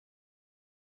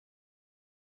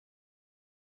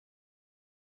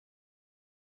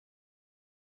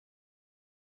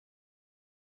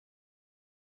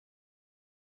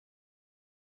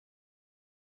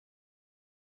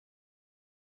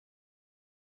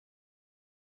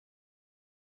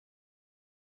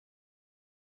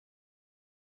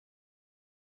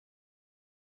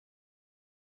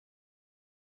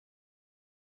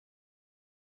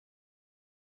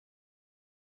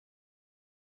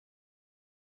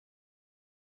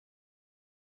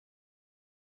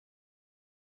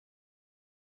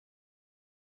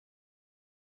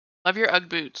Love your Ugg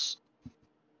boots.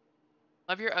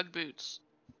 Love your Ugg boots.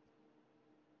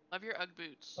 Love your Ugg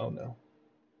boots. Oh no.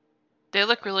 They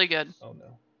look really good. Oh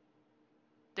no.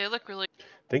 They look really.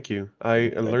 Thank you.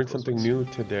 I learned something new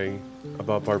today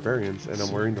about barbarians, and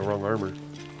I'm wearing the wrong armor.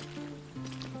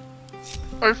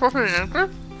 Are you supposed to be an anchor?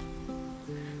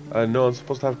 No, I'm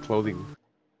supposed to have clothing.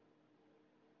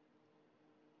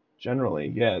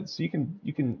 Generally, yeah. So you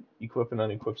can equip and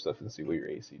unequip stuff and see what your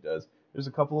AC does. There's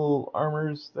a couple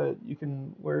armors that you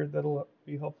can wear that'll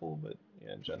be helpful, but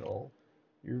yeah, in general,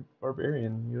 you're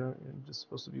barbarian. You're just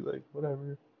supposed to be like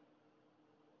whatever.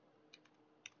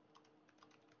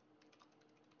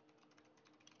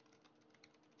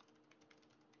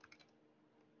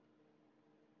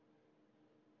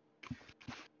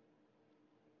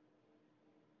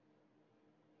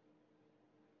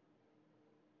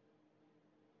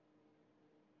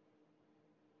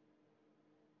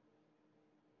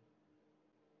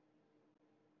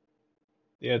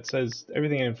 Yeah, it says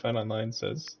everything I found online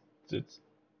says it's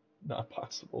not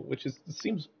possible, which is it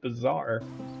seems bizarre.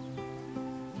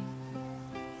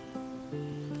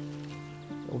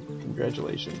 Well,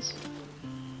 congratulations.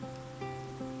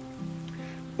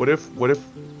 What if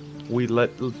we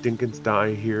let Dinkins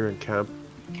die here in camp?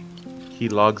 He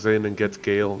logs in and gets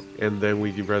Gale, and then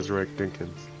we resurrect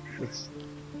Dinkins. It's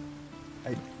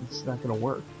not gonna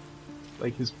work.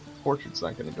 Like his portrait's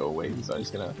not gonna go away. He's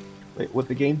always gonna. Like, what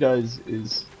the game does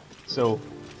is, so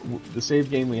the save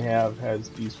game we have has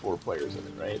these 4 players in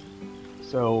it, right?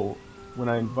 So when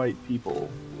I invite people,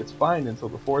 it's fine until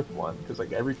the 4th one, because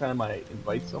like every time I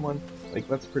invite someone, like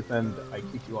let's pretend I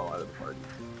kick you all out of the party,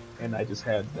 and I just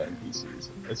had the NPCs.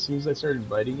 As soon as I started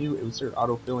inviting you, it would start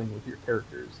autofilling with your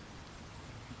characters.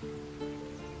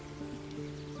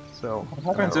 So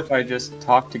what happens if I just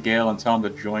talk to Gale and tell him to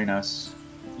join us?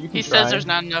 You can He try. says there's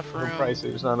not enough room. He'll probably say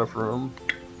there's not enough room.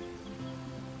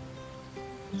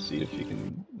 Let's see if you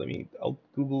can. I'll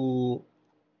Google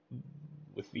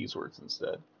with these words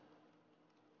instead.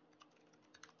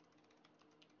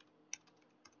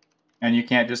 And you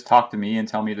can't just talk to me and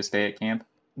tell me to stay at camp?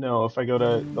 No, if I go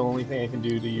to, the only thing I can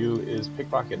do to you is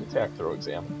pickpocket, attack, throw,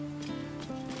 examine.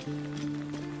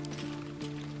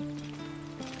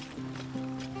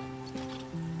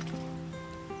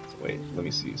 So wait, let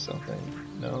me see something.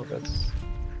 No, that's,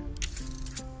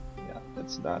 yeah,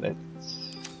 that's not it.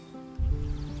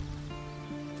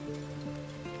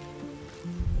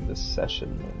 In the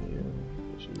session menu,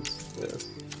 which is this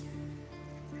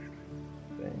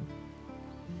thing.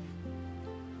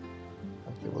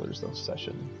 Okay, well, there's no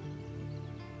session.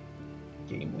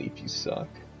 Game Leap, you suck.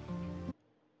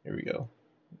 Here we go.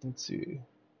 Let's see.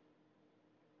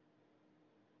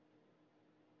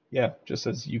 Yeah, just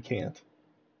says you can't.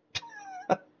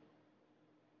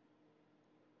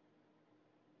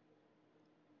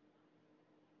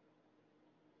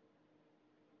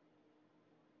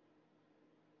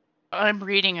 I'm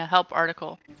reading a help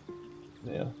article.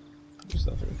 Yeah, there's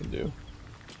nothing we can do.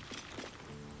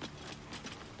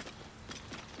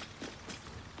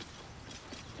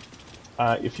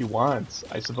 If you want,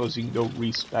 I suppose you can go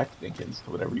respec Dinkins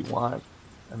to whatever you want,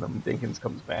 and then when Dinkins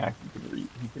comes back, you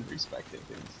can respec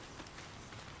Dinkins.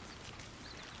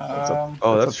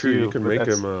 That's true. You can make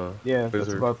him a yeah. wizard.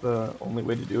 That's about the only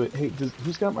way to do it. Hey,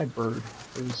 who's got my bird?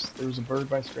 There was a bird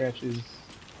by Scratch.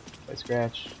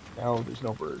 Now there's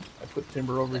no bird. I put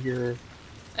Timber over here.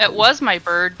 It was my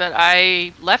bird, but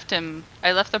I left him.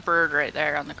 I left the bird right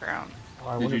there on the ground.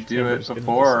 Oh, did you do it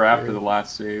before or after the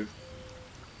last save?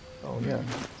 Oh yeah,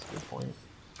 that's a good point.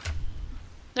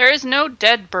 There is no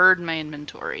dead bird in my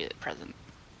inventory at present.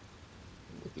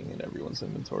 Looking at everyone's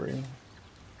inventory.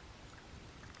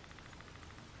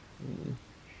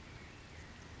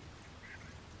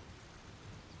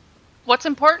 What's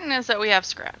important is that we have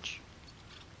Scratch.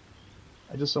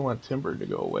 I just don't want Timber to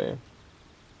go away.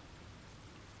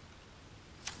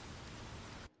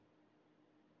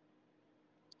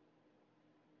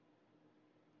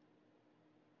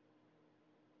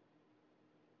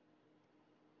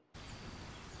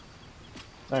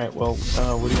 Alright, well,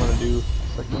 what do you want to do?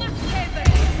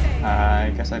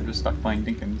 I guess I'm just stuck playing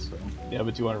Dinkins, so... Yeah,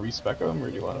 but do you want to respec him, or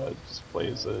do you want to just play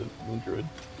as a Moon Druid?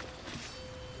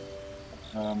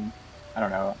 I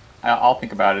don't know. I'll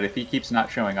think about it. If he keeps not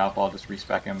showing up, I'll just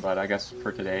respec him, but I guess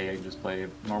for today, I can just play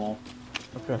normal.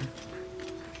 Okay.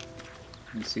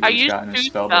 And see what he's got in his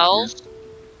spells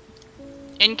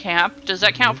in camp. Does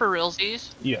that count for realsies?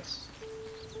 Yes.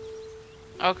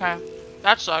 Okay.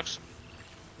 That sucks.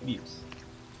 Yes.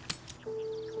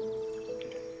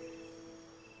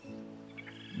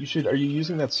 You should. Are you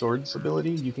using that Swords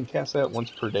ability? You can cast that once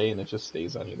per day, and it just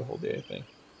stays on you the whole day, I think.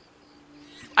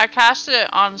 I cast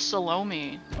it on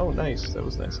Salome. Oh, nice. That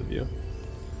was nice of you.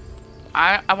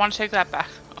 I want to take that back.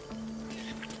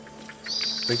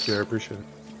 Thank you, I appreciate it.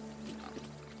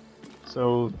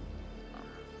 So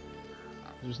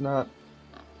there's not.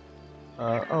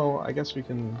 Oh, I guess we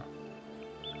can.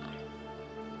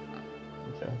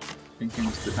 Okay.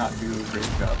 Dinkins did not do a great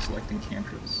job selecting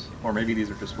cantrips. Or maybe these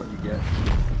are just what you get.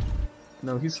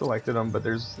 No, he selected them, but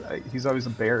he's always a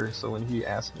bear. So when he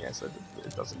asked me, I said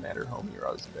it doesn't matter, homie. You're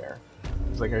always a bear.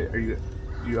 He's like, do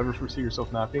you ever foresee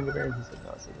yourself not being a bear? And he said,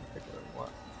 no. I said, pick whatever you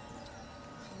want.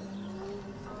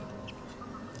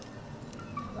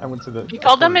 I went to the. He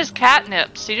called them his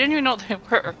catnips. He didn't even know what they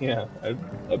were. Yeah,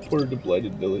 I ported to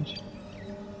Blighted Village.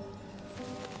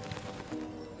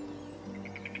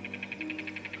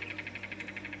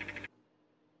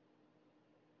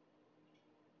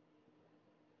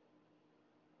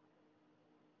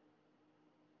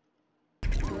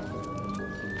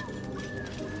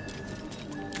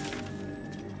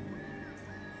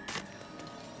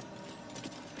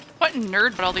 What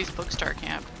nerd put all these books to our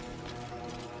camp?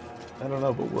 I don't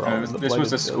know, but we're all in the This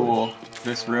was a Blighted school. Village.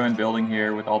 This ruined building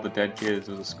here with all the dead kids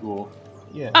was a school.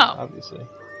 Yeah, Oh. obviously.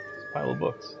 Pile of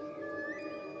books.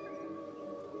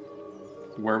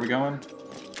 Where are we going?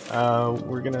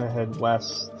 We're gonna head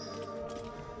west.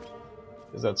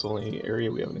 Because that's the only area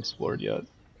we haven't explored yet.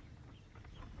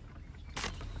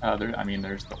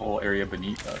 There's the whole area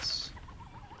beneath us.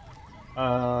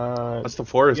 That's the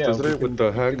forest, yeah, isn't we it? can- With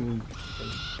the we heck? can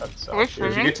cut south We're here.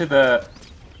 Did you get to the...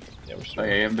 Yeah, we're Oh, straight.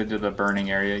 yeah, you haven't been to the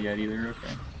burning area yet either?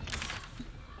 Okay.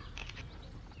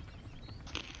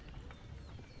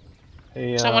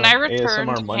 Hey, So when I return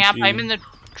ASMR to camp, Munchie, I'm in the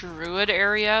Druid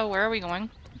area. Where are we going?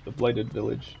 the Blighted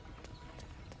Village.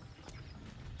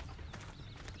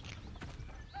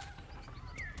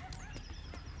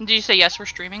 Did you say yes, we're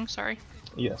streaming? Sorry.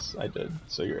 Yes, I did.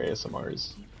 So your ASMR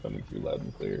is coming through loud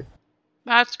and clear.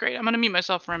 That's great. I'm gonna mute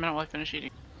myself for a minute while I finish eating.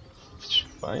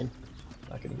 Fine.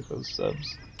 Not gonna get those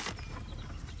subs.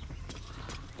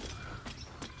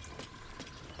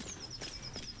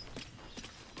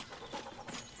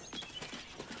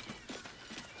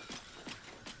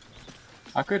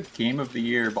 How could Game of the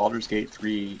Year Baldur's Gate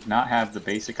 3 not have the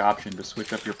basic option to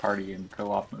switch up your party in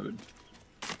co-op mode?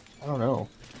 I don't know.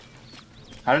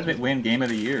 How did it win Game of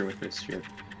the Year with this shit?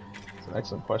 It's an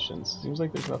excellent question. Seems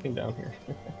like there's nothing down here.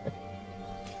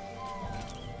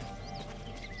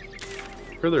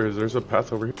 Sure there is. There's a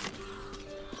path over here.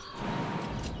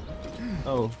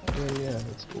 Oh, yeah,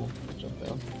 that's cool. I'll jump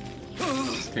down.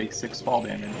 Just take 6 fall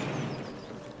damage.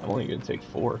 I'm only gonna take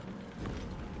 4.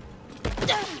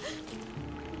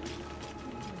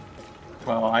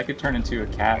 Well, I could turn into a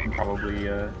cat and probably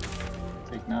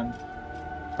take none.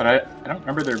 But I don't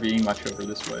remember there being much over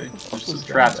this way. There's some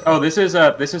traps. Oh, this is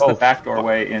the back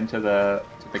doorway into the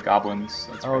goblins.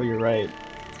 That's Oh, right. you're right.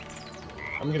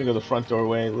 I'm gonna go the front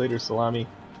doorway. Later, Salami.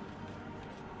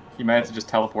 You might have to just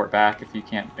teleport back if you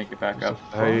can't make it back There's a up.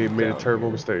 I frog made a down terrible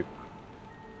here. mistake.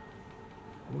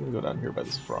 I'm gonna go down here by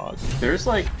this frog. There's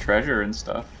like treasure and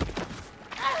stuff.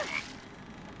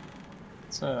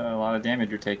 It's a lot of damage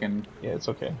you're taking. Yeah, it's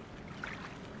okay.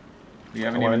 We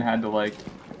haven't I wanna- even had to like.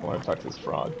 I want to talk to this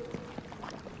frog.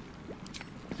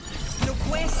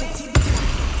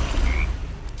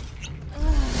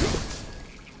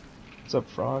 What's up,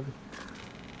 frog?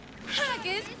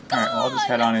 Alright, well, I'll just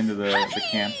head on into the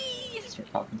camp.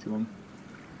 Start talking to him.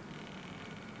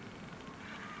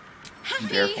 In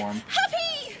bear form.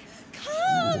 Happy!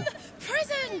 Come!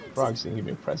 Present! Frog's gonna give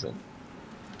me a present.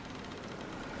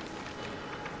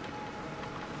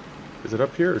 Is it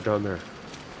up here or down there?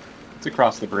 It's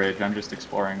across the bridge. I'm just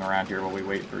exploring around here while we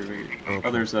wait for you. Okay.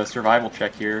 Oh, there's a survival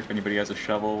check here. If anybody has a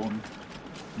shovel and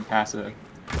can pass a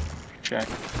check.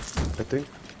 I think.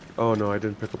 Oh no, I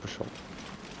didn't pick up a shovel.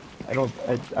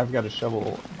 I've got a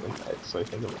shovel, so I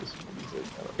think I'll just use it.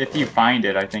 I don't If know. you find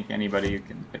it, I think anybody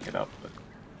can pick it up. But...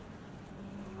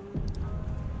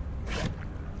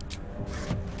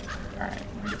 Alright,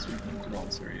 I guess we can control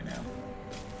this area now.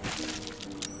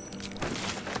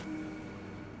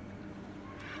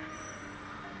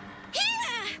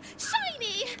 Here!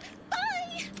 Shiny!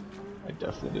 Bye! I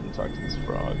definitely didn't talk to this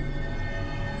frog.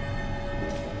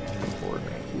 Before.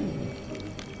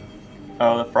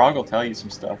 Oh, the frog will tell you some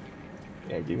stuff.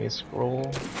 Yeah, give me a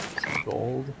scroll, some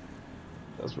gold.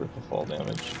 That's worth the fall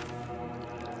damage.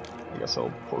 I guess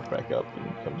I'll port back up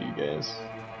and come to you guys.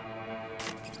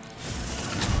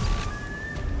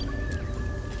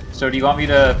 So do you want me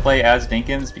to play as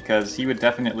Dinkins? Because he would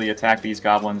definitely attack these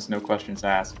goblins, no questions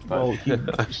asked. But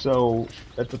Well, so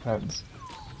that depends.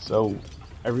 So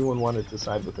everyone wanted to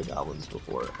side with the goblins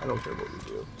before. I don't care what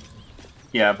we do.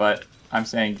 Yeah, but I'm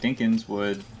saying Dinkins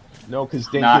would No,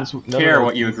 because not Dinkins care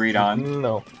what you agreed on.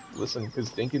 No, listen, because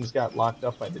Dinkins got locked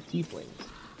up by the tieflings,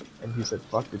 and he said,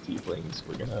 "Fuck the tieflings,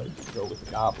 we're gonna go with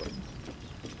the goblins."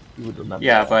 He would remember.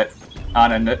 Yeah, that. but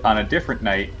on a different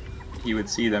night, he would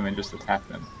see them and just attack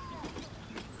them.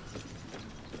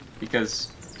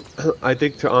 Because I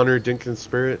think to honor Dinkin's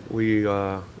spirit, we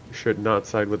should not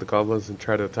side with the goblins and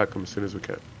try to attack them as soon as we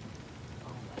can.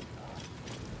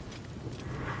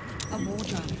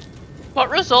 What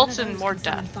results in more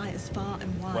death?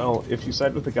 Well, if you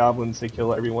side with the goblins, they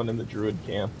kill everyone in the druid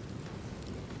camp.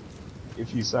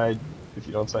 If you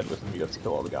don't side with them, you have to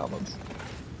kill all the goblins.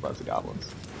 Lots of goblins.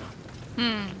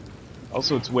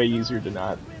 Also, it's way easier to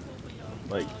not,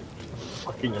 like,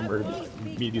 fucking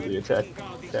immediately attack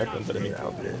them that are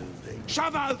out there.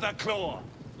 Shove out the claw!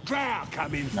 Drow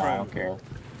coming through! no, I don't care.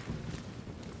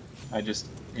 I just,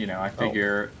 I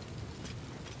figure...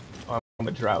 I'm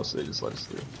a drow, so they just let us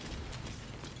through.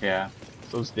 Yeah.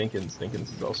 So is Dinkins.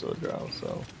 Dinkins is also a drow,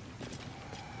 so...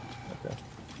 Okay.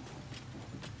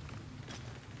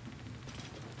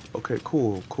 Okay,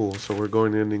 cool. So we're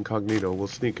going in incognito. We'll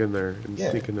sneak in there and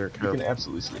sneak in their You camp. can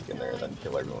absolutely sneak in there and then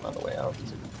kill everyone on the way out.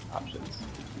 These are options.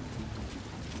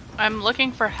 I'm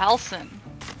looking for Halcyon.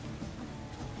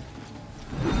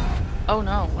 Oh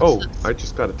no. Oh, What's this? I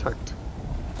just got attacked.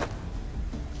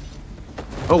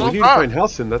 Oh, we Oh, need to God. find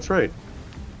Halcyon, that's right.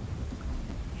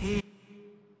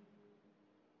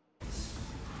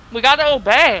 We gotta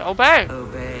obey. Obey.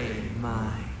 Obey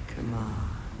my command.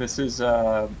 This is,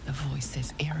 The voice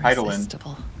is Heidelin.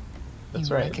 irresistible. That's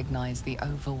You right. recognize the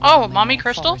overwhelming Oh, Mommy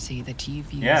Crystal? authority that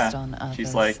you've used yeah, on others.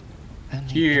 she's like, only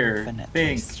here, infinitely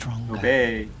think, stronger.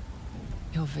 obey.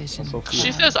 Your vision Also cool.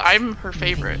 She clouds, says I'm her leaving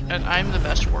favorite, you in and a I'm the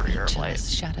best warrior of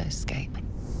featureless life. shadowscape.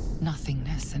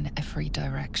 Nothingness in every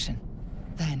direction.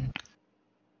 Then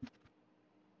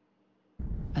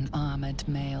an armored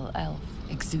male elf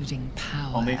exuding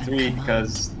power. Only and 3 command.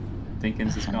 because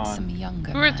Dinkins is A handsome gone.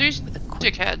 younger Who are man these with a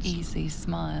quick, dickheads? easy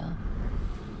smile,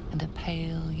 and a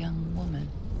pale young woman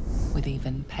with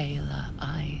even paler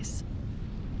eyes.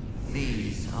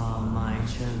 These are my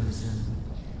chosen.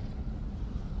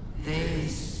 They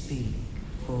speak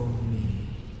for me.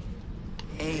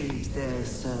 Aid their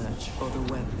search for the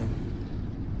weapon,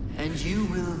 and you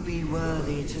will be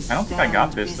worthy to I don't think I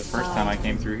got stand this the first time I beside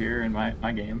came through here in my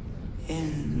game.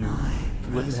 in my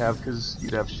You wouldn't have, because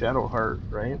you'd have Shadowheart,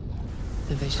 right?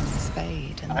 The visions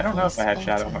fade and I don't know if I had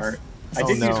Shadowheart. I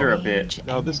did use her a bit.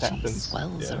 No, this Energy happens,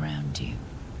 swells yeah. around you.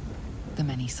 The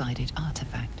many-sided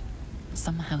artifact.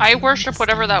 Somehow I you worship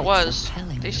whatever that understand its was.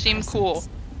 repelling They seem presence. cool.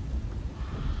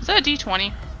 Is that a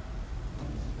D20?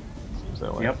 Seems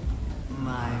that way. Yep.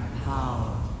 my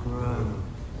power grows.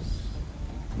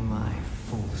 My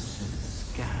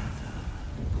forces gather.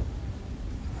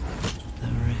 The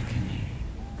reckoning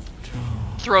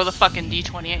draws. Throw the fucking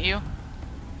D20 at you.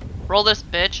 Roll this,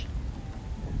 bitch.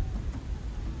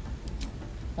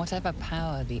 Whatever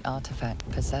power the artifact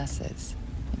possesses,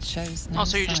 it shows no Oh,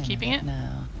 so you're just sign of keeping it?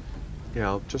 now. Yeah,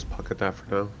 I'll just pocket that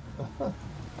for now.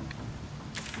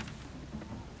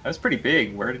 That's pretty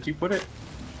big. Where did you put it?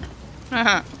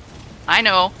 I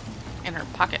know. In her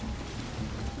pocket.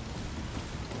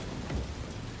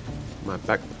 My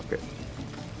back pocket.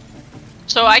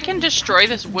 So I can destroy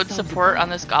this wood support on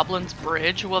this goblin's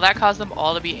bridge. Will that cause them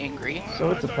all to be angry?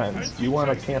 So it depends. Do you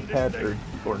want a camp pet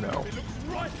or no?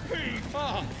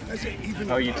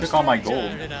 Oh, you took all my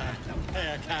gold.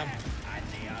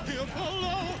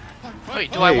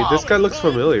 Wait, do I Hey, want... this guy looks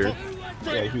familiar.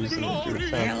 Yeah, he was in the druid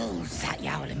camp. Hell's that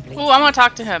yowling bleed? Ooh, I want to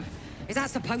talk to him. Is that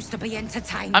supposed to be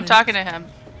entertainment? I'm talking to him.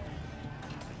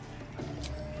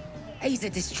 He's a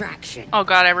distraction. Oh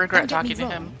god, I regret Don't get talking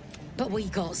me to wrong, him. But we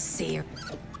got seer.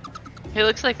 He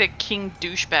looks like the king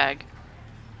douchebag.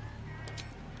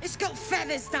 It's got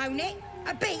feathers, don't it?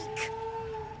 A beak.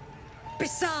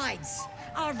 Besides,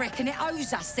 I reckon it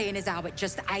owes us, seeing as how it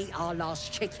just ate our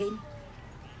last chicken.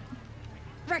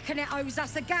 Reckon it owes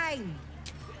us a game.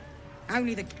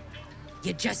 Only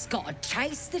you just gotta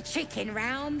chase the chicken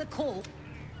round the court.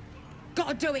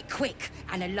 Gotta do it quick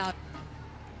and alone.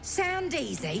 Sound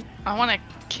easy? I want to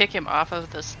kick him off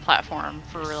of this platform,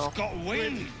 for real. Got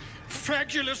wind,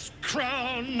 fragulous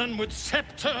crown, and with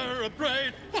scepter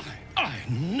abrade. Why, I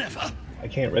never. I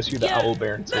can't rescue the owl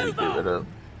bear until we get rid of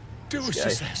Do as this she guy.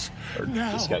 says. Or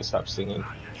Now. this guy stops singing.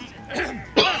 Now,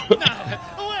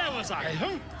 where was I,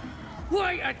 huh?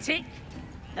 Wait a tick.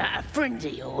 That a friend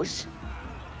of yours?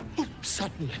 Oh,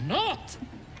 certainly not.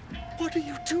 What are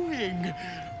you doing?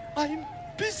 I'm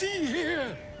busy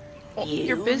here.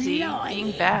 You're busy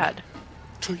being bad.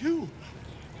 To you.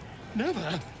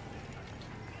 Never.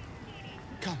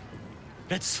 Come.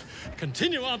 let's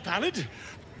continue our ballad.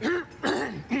 Draw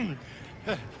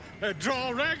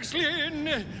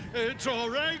Ragslin, draw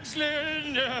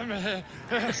Ragslin.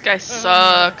 This guy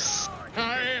sucks.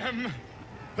 I am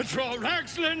draw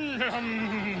Ragslin.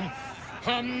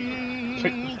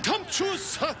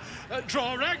 Tumptuous,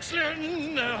 draw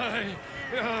Ragslin.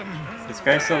 This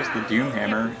guy sells the Doom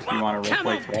Hammer if you want to Come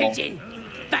roleplay on, Thrall. pigeon.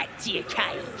 Back to your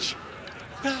cage.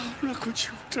 Oh, look what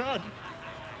you've done.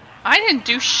 I didn't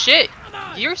do shit.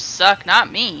 You suck,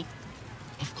 not me.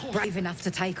 Brave enough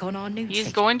to take on our new He's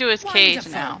chick. going to his cage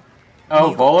Wonderful. now.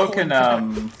 Oh, You got Volo corn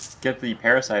can for get the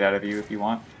parasite out of you if you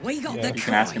want. We got Yeah. the You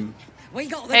can ask coin. him. We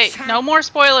got the Hey, champ. no more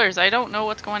spoilers. I don't know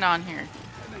what's going on here.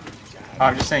 Oh,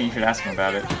 I'm just saying you should ask him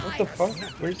about it. What the fuck?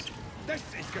 Where's? This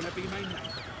is gonna be my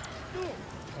night.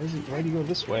 Why do you go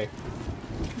this way?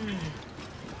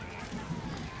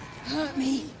 Hurt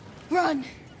me. Run.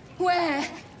 Where?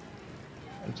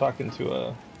 I'm talking to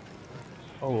a.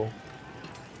 Oh.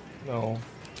 No.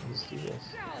 Let's do this.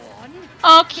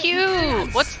 Oh,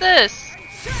 cute. What's this?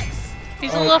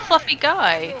 He's a Oh. little fluffy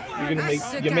guy. You're gonna make.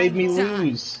 You made me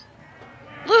lose.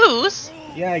 Lose?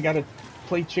 Yeah, I gotta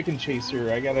play chicken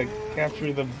chaser. I gotta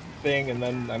capture the thing, and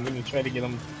then I'm gonna try to get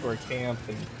him to our camp.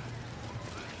 And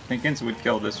Dinkins would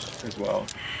kill this as well.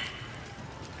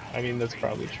 I mean, that's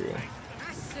probably true.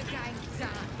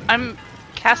 I'm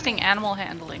casting animal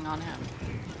handling on him.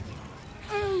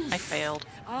 I failed.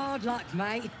 Hard luck,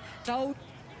 mate. Told.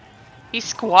 He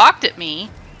squawked at me.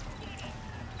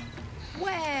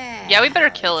 Where? Yeah, we better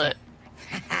kill it.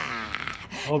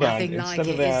 Hold on. Nothing Instead like of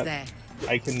it, is that, there?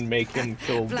 I can make him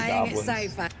kill the Playing it goblins.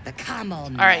 safer. Come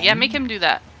on. Alright, yeah, then. make him do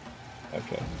that.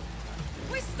 Okay.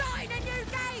 We're starting a new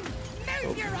game. Oh,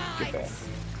 Move your get that. eyes.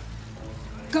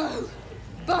 Go.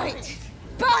 Bite.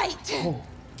 Bite. Oh.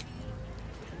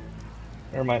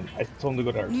 Never mind. I told him to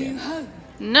go to our New camp. home.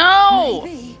 No!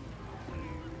 Maybe.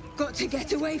 Got to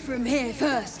get away from here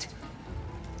first.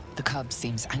 The cub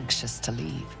seems anxious to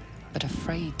leave, but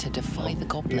afraid to defy the We have to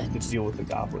goblins. deal with the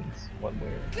goblins one way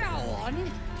or Go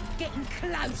on. Getting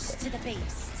close to the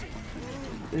beast.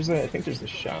 I think there's a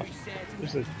shop.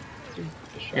 There's a shop.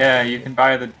 Yeah, you can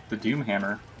buy the Doom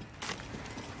Hammer.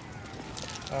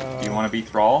 Do you want to be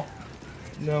Thrall?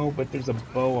 No, but there's a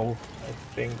bow, I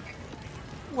think.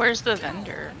 Where's the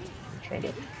vendor? I'm trying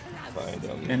to find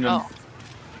him. In the, Oh,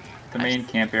 the main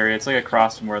camp area. It's like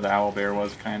across from where the owl bear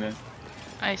was, kind of.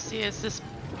 I see. It's this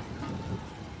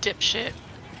dipshit.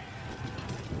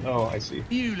 Oh, I see.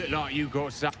 You look like you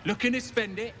got some. Looking to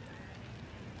spend it?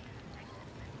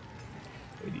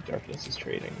 Lady Darkness is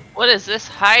trading. What is this?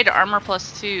 Hide armor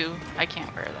 +2. I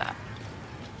can't wear that.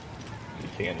 You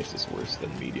can, it's just worse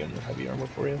than medium or heavy armor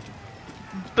for you.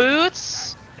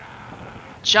 Boots.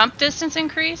 Jump distance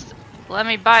increased. Let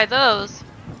me buy those.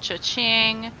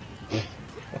 Cha-ching.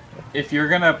 If you're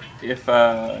gonna,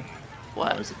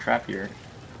 What? there's a trap here.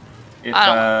 If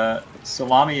I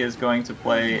Salami is going to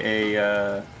play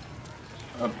a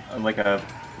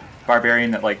barbarian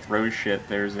that like throws shit,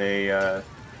 there's a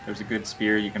good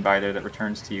spear you can buy there that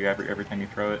returns to you every time you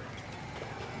throw it.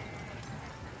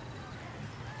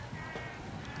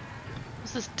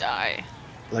 What's this die?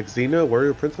 Like Xena,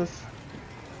 warrior princess?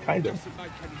 Kind of.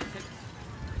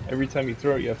 Every time you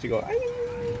throw it, you have to go.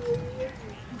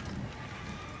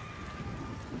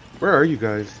 Where are you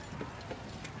guys?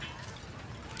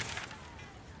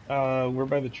 We're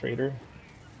by the trader.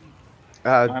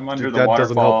 I'm under the that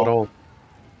doesn't help at waterfall.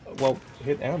 all. Well,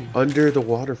 hit M. Under the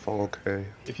waterfall, okay.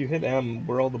 If you hit M,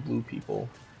 we're all the blue people.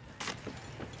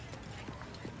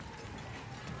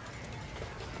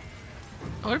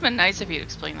 It would have been nice if you'd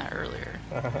explained that earlier.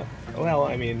 Well,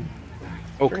 I mean.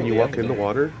 Oh, can you fairly walk in the evident.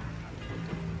 water?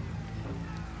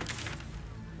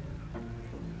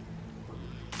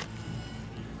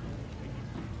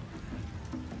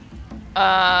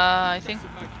 I think.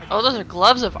 Oh, those are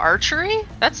gloves of archery?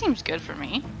 That seems good for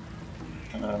me.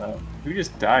 Who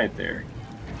just died there?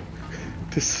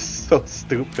 This is so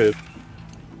stupid.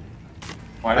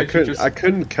 Why I did you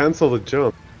couldn't cancel the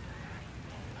jump.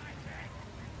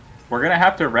 We're gonna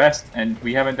have to rest, and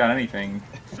we haven't done anything.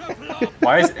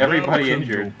 Why is everybody Welcome,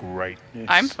 injured? your greatness.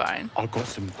 I'm fine. I've got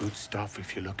some good stuff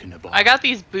if you're looking to buy. I got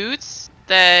these boots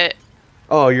that.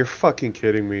 Oh, you're fucking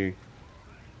kidding me.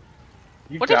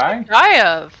 You What did die? you die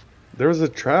of? There was a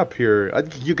trap here.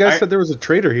 You guys said there was a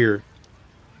trader here.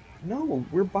 No,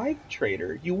 we're by the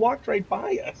trader. You walked right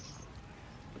by us.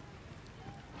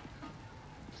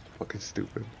 Fucking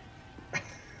stupid.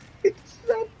 It's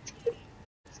not.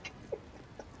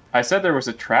 I said there was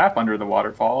a trap under the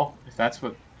waterfall, if that's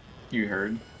what you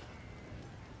heard.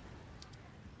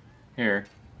 Here.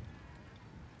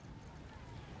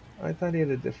 I thought he had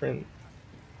a different.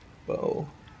 bow.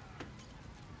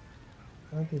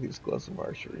 I don't think these gloves of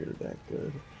archery are that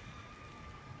good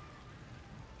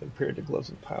compared to gloves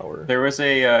of power. There was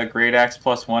a great axe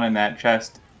 +1 in that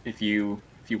chest if you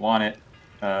want it,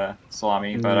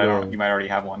 Salami, but I don't. You might already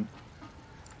have one.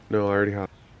 No, I already have.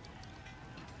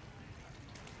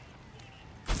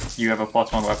 You have a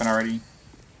 +1 weapon already?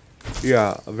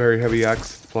 Yeah, a very heavy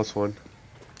axe +1.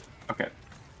 Okay.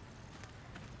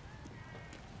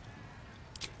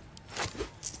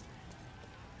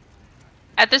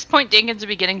 At this point, Dinkins would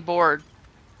be getting bored.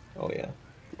 Oh yeah.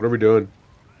 What are we doing?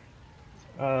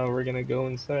 We're gonna go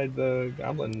inside the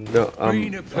goblin. No,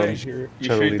 here. You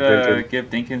should give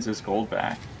Dinkins his gold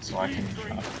back so I can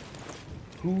shop.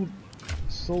 Who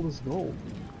sold his gold?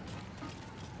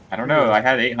 I don't know. I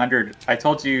had 800. I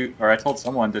told you, or I told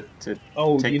someone to take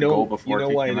the gold before. You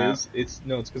know why it is? Out. It's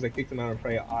because I kicked him out and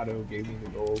probably Otto gave me the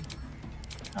gold.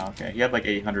 Oh, okay, he had like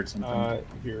 800 something.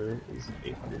 Here is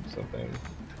 800 something.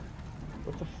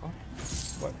 What the fuck?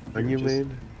 What? Onion maid?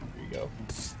 Here you go.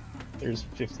 There's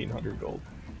 1500 gold.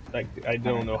 Like I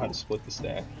don't know how to split the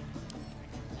stack.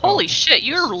 Holy shit,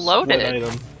 you're loaded. Split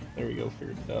item. There we go.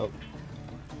 Figured it out.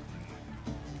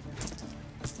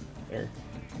 There.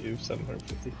 You have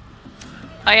 750.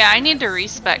 Oh yeah, I need to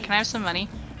respec. Can I have some money?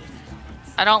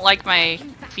 I don't like my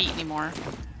feet anymore.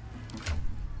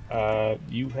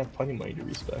 You have plenty of money to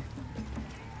respec.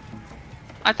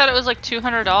 I thought it was like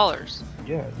 $200.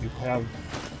 Yeah, you have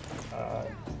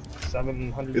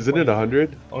 700. Isn't it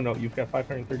 100? Oh no, you've got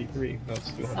 533. No,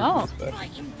 it's 200 Oh. respec.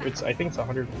 I think it's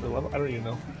 100 per level. I don't even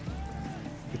know.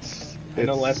 I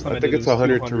know last time I think did it's it was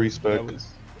 100 to 200. respec,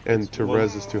 and to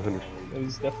res is 200. It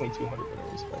was definitely 200 when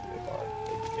I respec. I thought.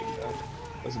 Maybe not.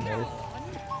 Doesn't matter.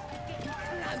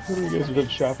 Who you guys are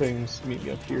good shopping? Just meet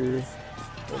me up here.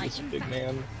 Oh, this big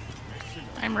man.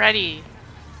 I'm ready.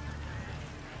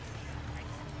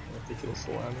 I have to kill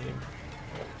Salami.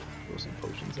 Throw some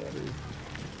potions at her.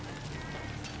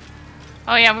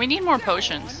 Oh yeah, we need more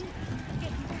potions.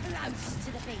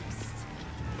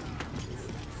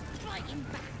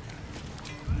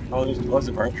 Oh, there's lots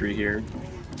of archery here.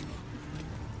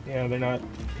 Yeah, they're not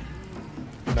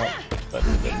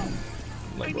better than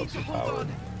my gloves of power.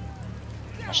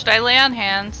 Should I lay on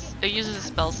hands? It uses a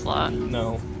spell slot.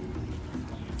 No.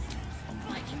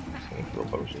 Just gonna throw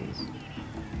potions.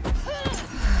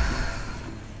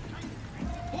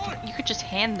 You could just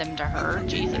hand them to her.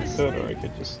 Jesus. I could, or I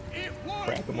could just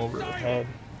crack them over the head.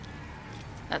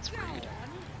 That's rude.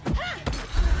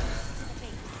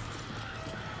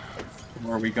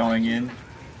 Where are we going in?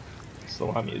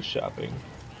 Salami is shopping.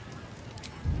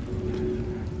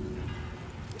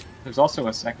 There's also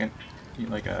a second,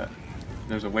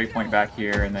 there's a waypoint back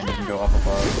here, and then you can go up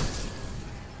above.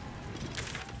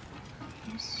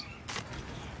 Oops.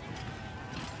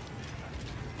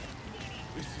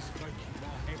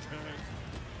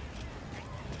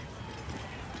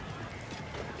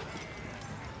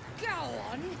 Go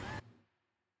on.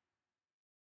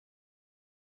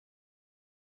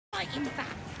 Fighting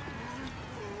back.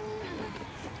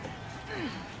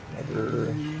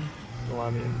 Never.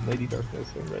 Salami and Lady Darkness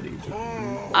are ready.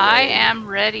 I am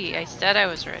ready. I said I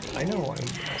was ready. I know, I'm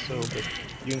also, but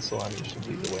you and Salami should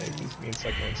lead the way. He's me and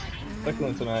Succulents.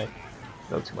 Succulents and I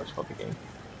know too much about the game.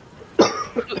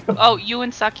 Oh, you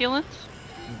and Succulents?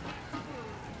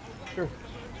 Sure.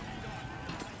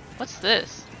 What's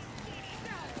this?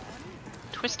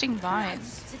 Twisting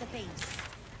vines.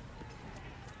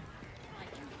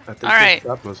 I think Alright. they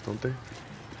trap us, don't they?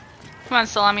 Come on,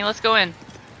 Salami, let's go in.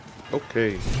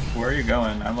 Okay. Where are you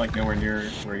going? I'm like nowhere near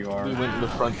where you are. We went in the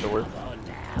front door.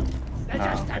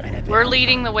 Oh, okay. We're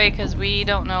leading the way because we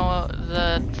don't know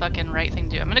the fucking right thing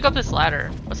to do. I'm gonna go up this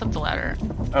ladder. What's up the ladder?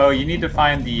 Oh, you need to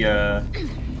find the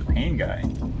pain guy.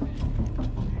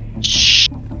 Shh.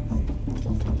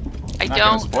 I I'm not don't.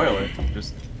 gonna spoil it.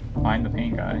 Just find the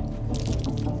pain guy.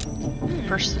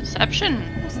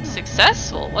 Perception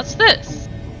successful. What's this?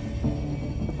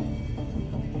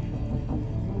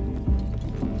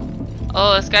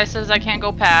 Oh, this guy says I can't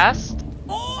go past.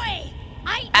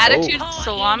 Attitude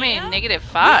Salami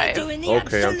 -5.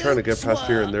 Okay, I'm trying to get past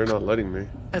here and they're not letting me.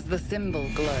 As the symbol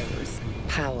glows,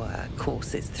 power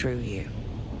courses through you.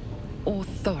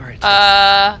 Authority.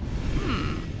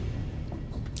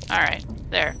 Alright,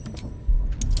 there.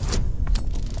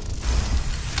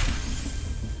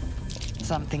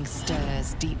 Something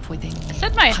stirs deep within you. I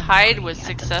said my hide was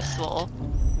successful.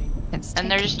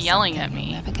 And they're just yelling at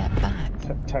me. Never get back.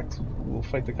 Tex, we'll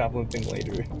fight the goblin thing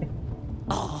later.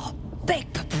 Oh, beg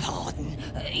your pardon.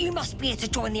 You must be here to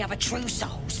join the other true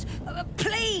souls.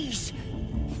 Please.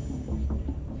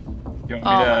 You want me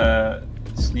to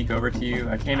sneak over to you?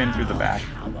 I came in through the back.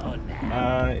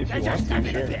 If you want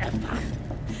to, sure.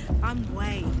 I'm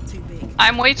way too big.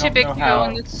 I'm way too big I to don't know go how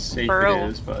in this safe burrow. it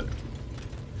is, but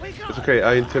It's okay.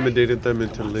 I intimidated them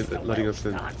into letting us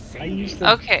in. I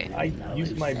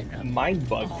used my mind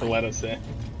bug to let us in.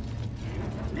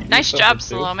 Nice job,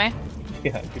 Salome.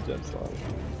 Yeah, good job, Salome.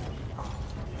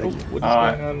 Oh, what is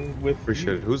going on with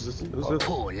Appreciate it. Who's this? Who's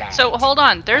this? So hold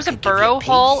on, there's a burrow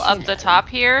hole up the top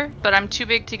here, but I'm too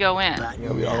big to go in.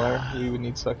 Yeah, we all are. We would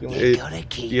need succulent. Yeah,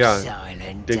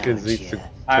 Dinkins needs to.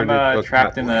 I'm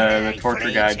trapped in the torture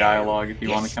guy dialogue if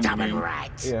you want to come to me.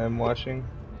 Yeah, I'm watching.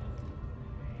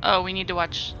 Oh, we need to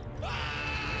watch the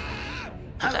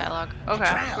dialogue. Okay,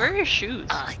 where are your shoes?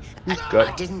 I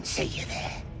didn't see you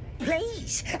there.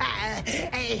 Please,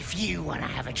 if you want to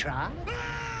have a try.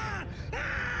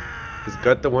 Is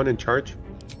Gut the one in charge?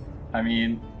 I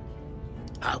mean,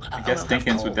 I guess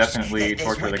Dinkins would definitely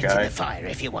torture the guy. Fire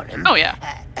if you want him. Oh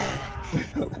yeah.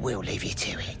 We'll leave you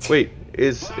to it. Wait,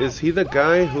 is he the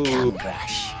guy who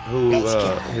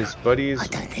his buddies I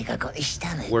don't think I got his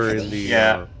stomach were for in the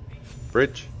Yeah.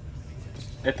 bridge?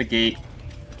 At the gate.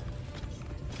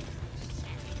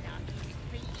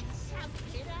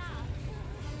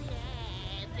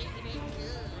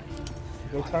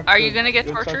 Go talk Are to- you gonna get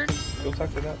go talk- tortured? Go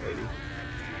talk to that lady.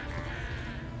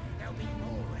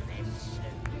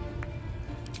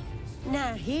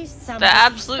 Now here's something The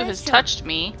Absolute has special. touched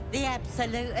me. The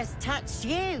Absolute has touched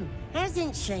you,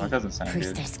 hasn't she? That doesn't sound good.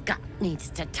 Priestess Gut needs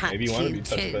to touch Maybe you want to you be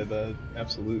touched too. by the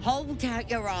Absolute. Hold out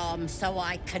your arm so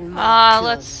I can mark your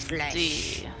Let's flesh.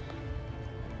 see.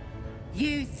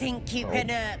 You think you can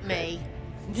hurt me?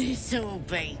 This'll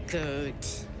be good.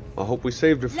 I hope we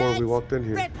saved before we Let's walked in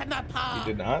here. rip him apart.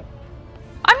 You did not?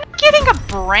 I'm not getting a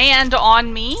brand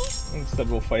on me. Instead,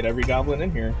 we'll fight every goblin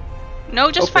in here. No,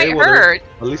 just Okay, fight well, her. At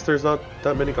least there's not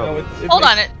that many No, goblins. Hold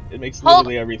makes, on, it makes hold-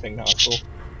 literally everything hostile.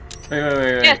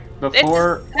 Wait. Yeah,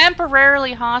 Before it's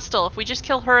temporarily hostile. If we just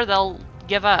kill her, they'll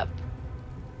give up.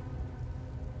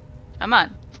 Come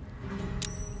on,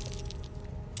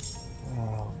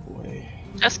 Oh boy.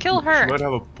 just kill She her. might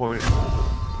have a point.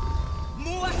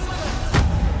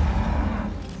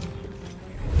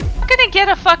 I'm gonna get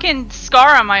a fucking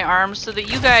scar on my arm so that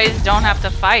you guys don't have to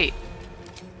fight.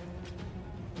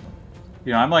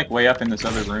 you know, I'm like way up in this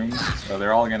other room, so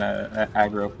they're all gonna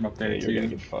aggro from up there Yeah, you're gonna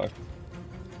too. get fucked.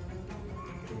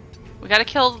 We gotta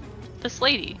kill this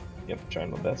lady. Yep,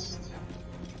 trying my best.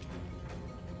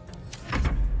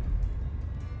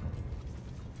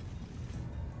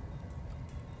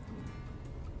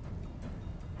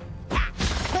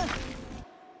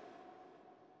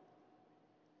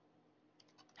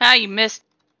 Ah, you missed.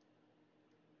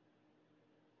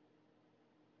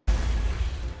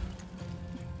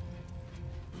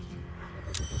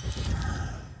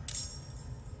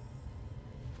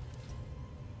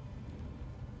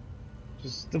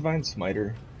 Just Divine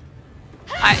Smiter.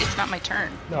 It's not my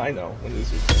turn. No, I know. When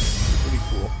this is pretty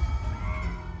cool.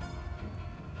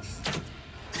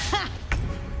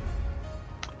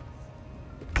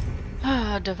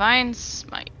 Divine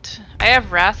Smite. I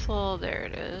have Wrathful. There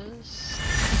it is.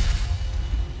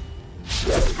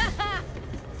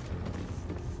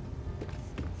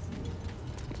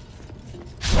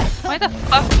 Why the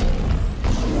fuck?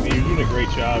 I mean, you're doing a great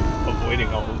job avoiding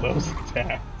all of those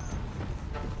attacks.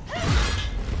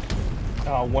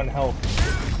 Oh, 1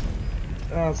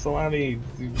 health. Oh, Salami,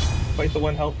 fight the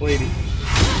 1 health lady.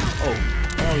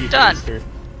 Oh, you Done. faced her.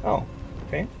 Oh,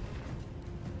 okay.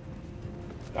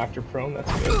 Dr. Prone,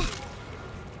 that's good.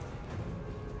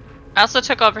 I also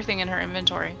took everything in her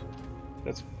inventory.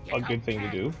 That's a good thing to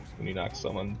do when you knock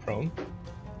someone prone.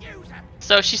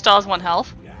 So she still has 1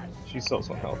 health? She still has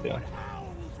 1 health, yeah.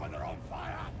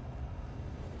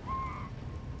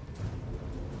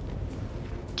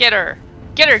 Get her.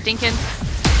 Get her, Dinkins.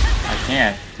 I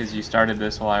can't, because you started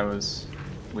this while I was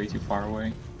way too far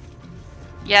away.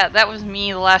 Yeah, that was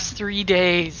me the last 3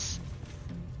 days.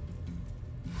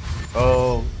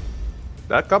 Oh,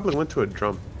 that goblin went to a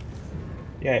drum.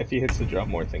 Yeah, if he hits the drum,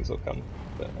 more things will come.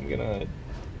 But I'm gonna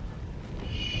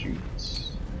shoot.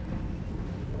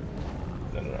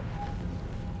 No.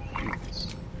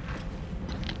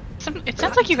 Shoot. It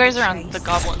sounds like you guys are on the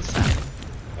goblin side.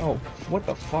 Oh, what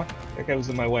the fuck? That guy was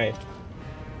in my way.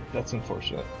 That's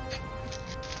unfortunate.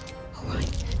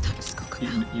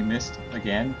 You missed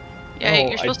again? Yeah, No,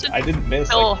 you're supposed to I didn't miss.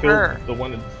 kill I killed her. the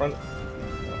one in front.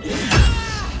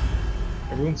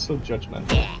 Everyone's so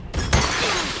judgmental.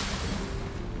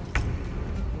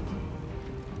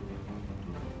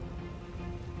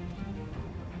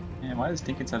 Man, why does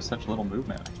Dinkins have such little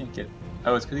movement? I can't get...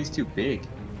 Oh, it's because he's too big.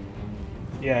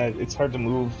 Yeah, it's hard to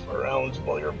move around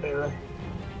while you're up there.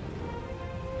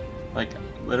 Like,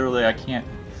 literally, I can't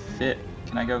fit.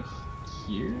 Can I go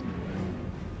here?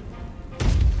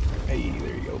 Hey,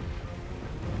 there you go.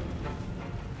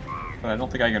 But I don't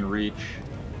think I can reach.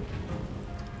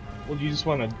 Well, you just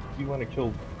want to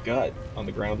kill Gut on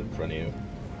the ground in front of you.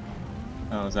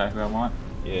 Oh, is that who I want?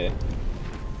 Yeah.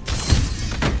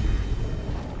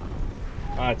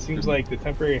 It seems like the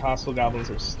temporary hostile goblins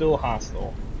are still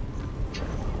hostile.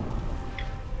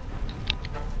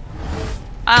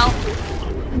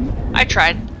 I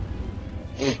tried.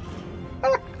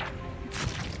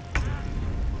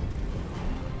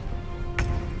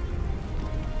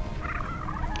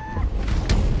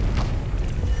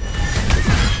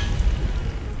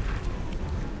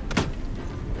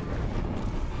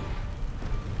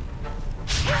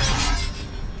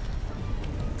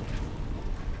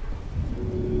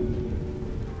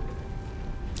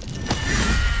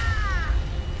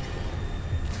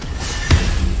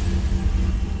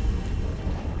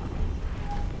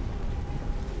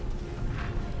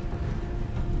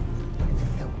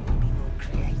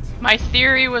 My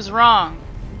theory was wrong,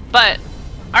 but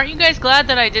aren't you guys glad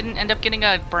that I didn't end up getting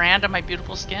a brand on my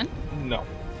beautiful skin? No.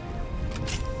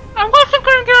 I wasn't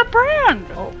gonna get a brand!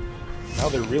 Oh, now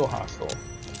they're real hostile.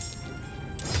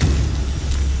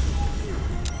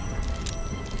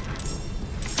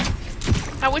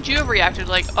 How would you have reacted?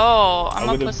 Like, oh, I'm a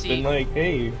I would have pussy. been like,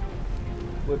 hey,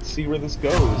 let's see where this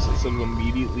goes, instead of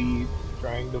immediately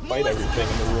trying to fight everything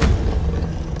in the room.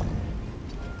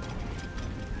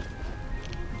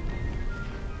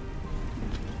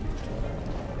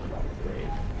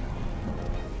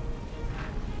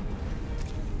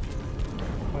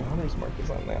 Mark is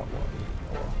on that one.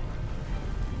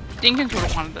 Dinkins would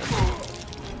have wanted this.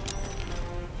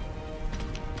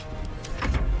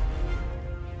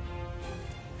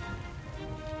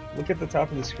 Look at the top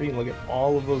of the screen, look at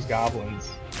all of those goblins.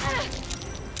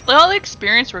 Look at all the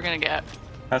experience we're gonna get.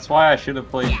 That's why I should have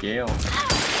played Gale.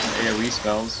 AoE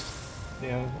spells.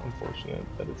 Yeah, unfortunate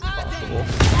that it's possible.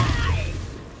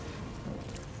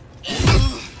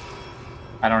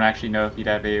 I don't actually know if he'd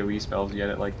have AoE spells yet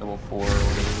at like level 4 or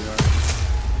whatever they are.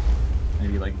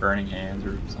 Maybe like Burning Hands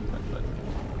or something, but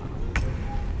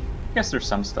I guess there's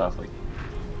some stuff like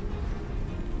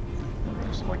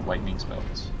there's some like lightning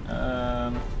spells.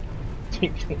 Can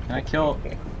I kill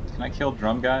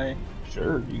Drum Guy?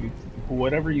 Sure,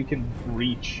 whatever you can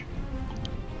reach.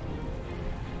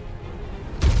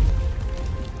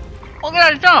 Look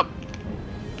at that jump!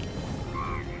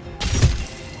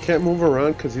 Can't move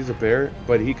around because he's a bear,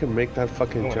 but he can make that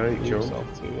fucking giant jump.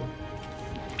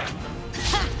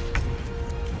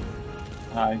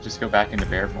 Just go back into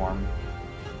bear form.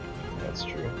 That's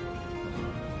true.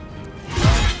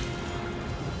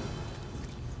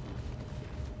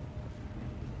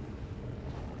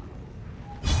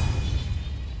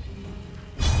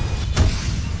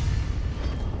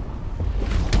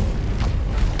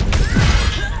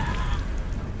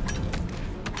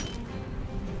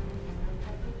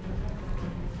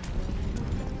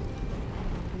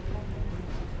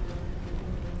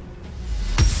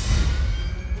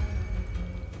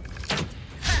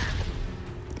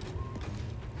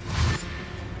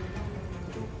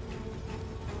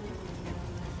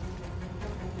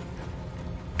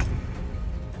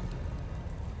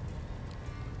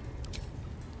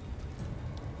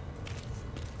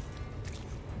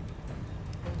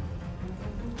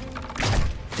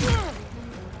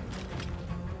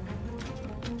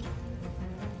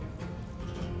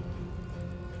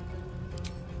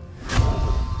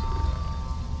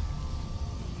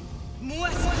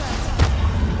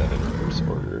 That in reverse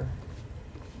order.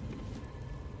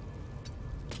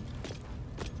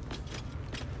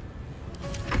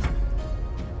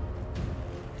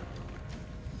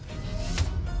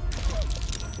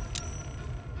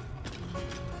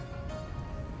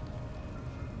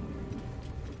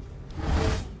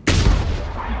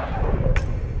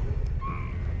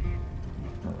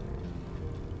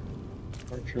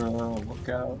 Archer, look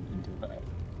out into that.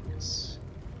 Yes.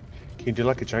 Can you do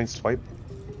like a giant swipe?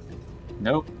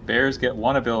 Nope. Bears get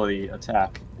one ability,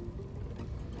 attack.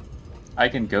 I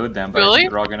can goad them, but I Really?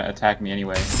 think they're all gonna attack me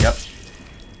anyway. Yep.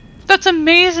 That's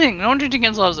amazing! No wonder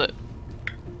Dinkins loves it.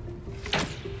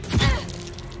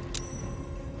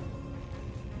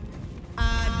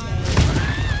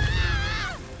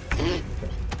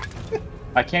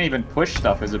 I can't even push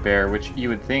stuff as a bear, which you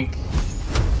would think.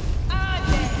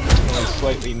 Only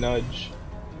slightly nudge.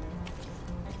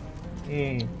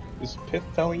 Is Pith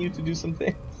telling you to do some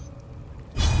things?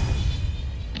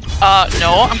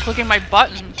 No, I'm clicking my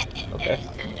buttons. Okay.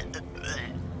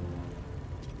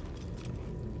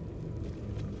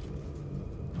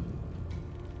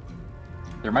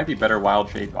 There might be better wild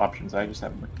shape options. I just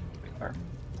haven't looked at far.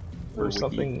 Or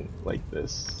something like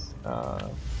this.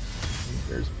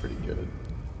 There's pretty good,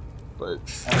 but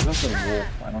there's also a wolf.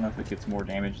 I don't know if it gets more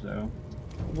damage though.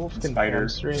 Wolf can Spider.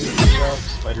 hamstring stuff.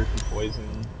 Spider can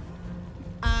poison.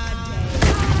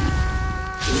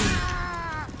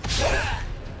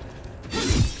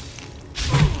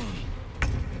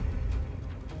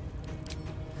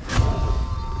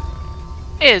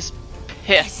 Is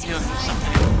pissed doing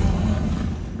something.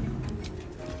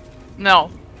 No.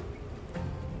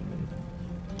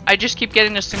 I just keep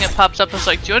getting this thing that pops up that's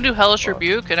like, do you want to do Hellish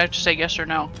Rebuke? And I have to say yes or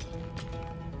no.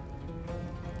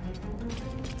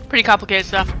 Pretty complicated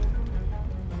stuff.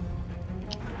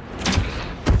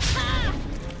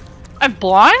 I'm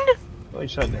blind? Well, he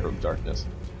shot an arrow of darkness.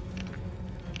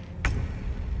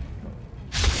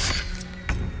 If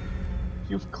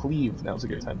you have cleave, now's a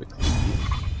good time to cleave.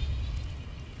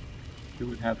 Who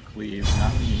would have cleave?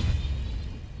 Not me.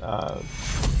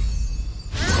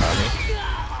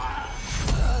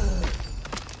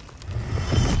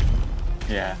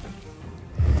 Yeah.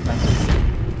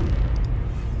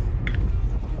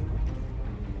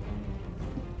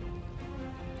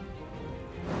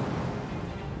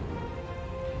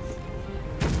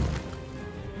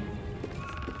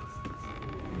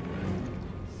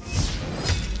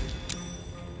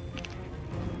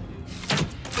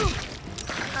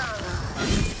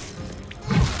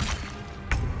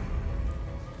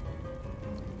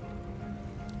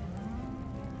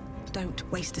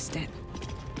 Don't waste a step.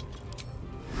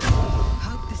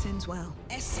 Hope this ends well.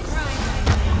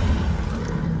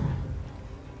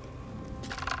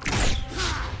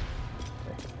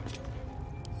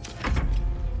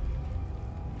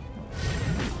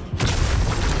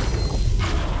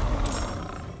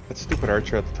 That stupid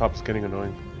archer at the top is getting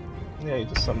annoying. Yeah, you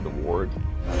just summoned a ward.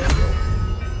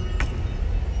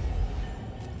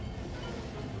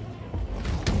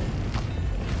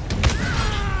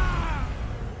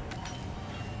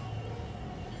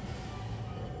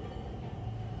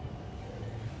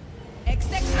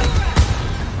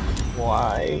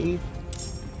 Why?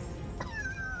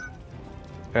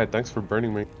 Yeah, thanks for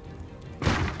burning me.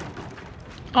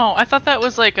 Oh, I thought that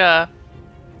was like a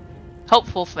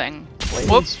helpful thing.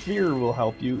 Lightning Sphere will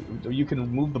help you. You can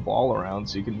move the ball around,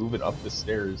 so you can move it up the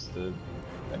stairs to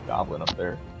that goblin up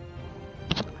there.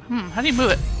 How do you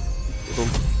move it?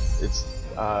 It's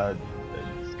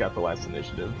got the last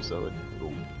initiative, so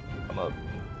it'll come up.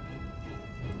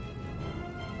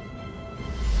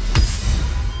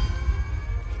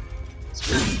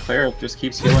 Cleric just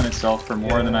keeps healing itself for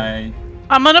more than I...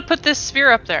 I'm gonna put this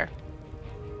sphere up there.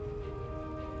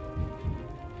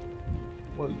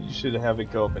 Well, you should have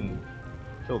it go up and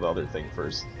kill the other thing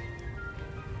first.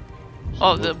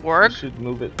 Oh, the warg? You should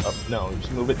move it up. No, you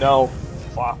should move it. No!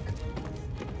 Fuck.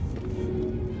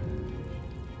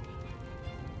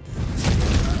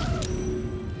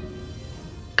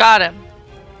 Got him.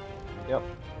 Yep.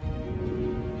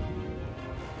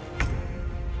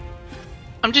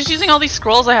 I'm just using all these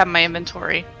scrolls I have in my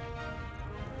inventory.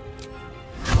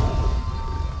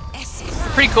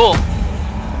 Pretty cool.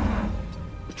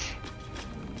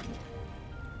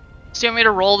 So you want me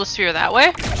to roll the sphere that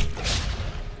way?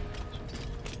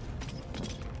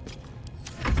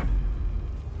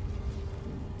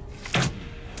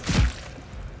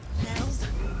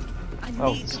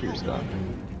 Oh, the sphere's gone.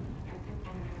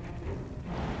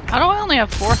 How do I only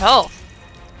have 4 health?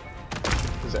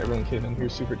 Because everyone came in here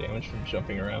super damaged from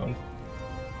jumping around.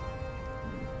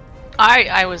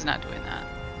 I was not doing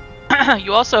that.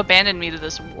 You also abandoned me to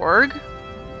this warg?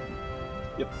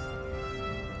 Yep.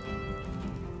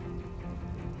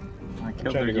 I I'm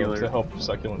trying to go to help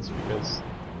succulents because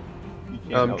you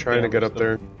can't I'm trying to get up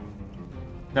there.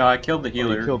 No, I killed the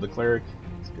healer. Oh, you killed the cleric.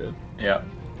 It's good. Yeah.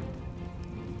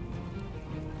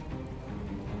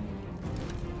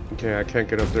 Okay, I can't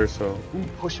get up there, so... Ooh,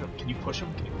 push him. Can you push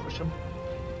him? Can you push him?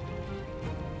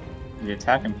 You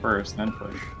attack him first, then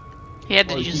push. He had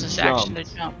to use this action to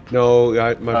jump. No,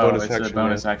 my bonus it's action. A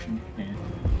bonus action. Yeah.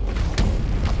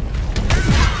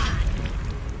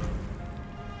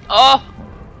 Oh!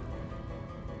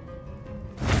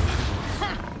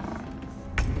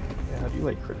 Yeah, how do you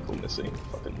like critical missing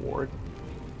fucking ward?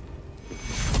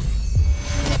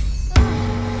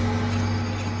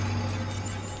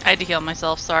 I had to heal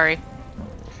myself, sorry.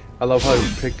 I love how you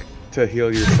pick to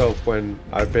heal yourself when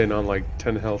I've been on like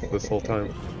 10 health this whole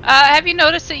time. Have you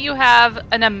noticed that you have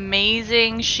an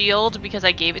amazing shield because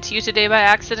I gave it to you today by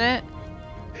accident?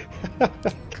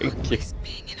 Thank you.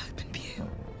 Being in open view.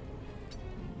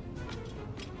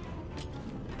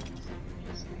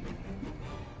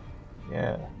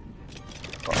 Yeah.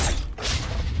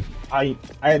 I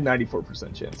had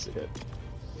 94% chance to hit.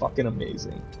 Fucking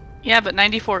amazing. Yeah, but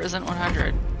 94 isn't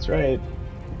 100. That's right.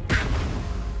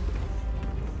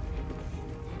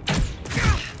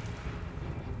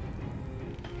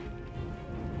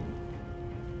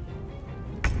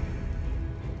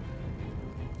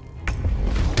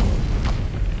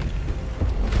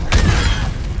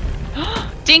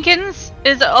 Dinkins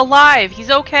is alive. He's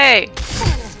okay.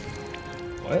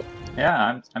 What?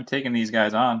 Yeah, I'm taking these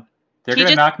guys on. They're He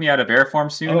gonna just- knock me out of bear form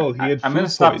soon. Oh, he had I'm food gonna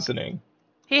stop. poisoning.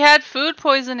 He had food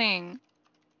poisoning.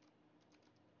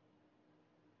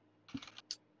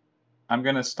 I'm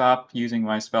gonna stop using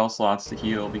my spell slots to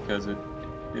heal because it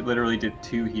literally did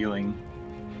 2 healing.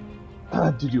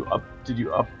 Did you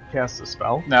upcast the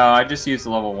spell? No, I just used the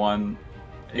level 1.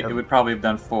 It Yep. would probably have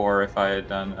done 4 if I had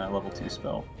done a level 2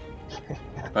 spell.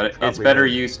 But it's Probably better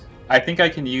would. use. I think I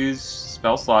can use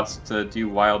spell slots to do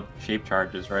wild shape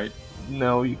charges, right?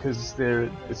 No, because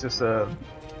it's just a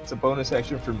bonus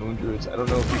action for moon druids. I don't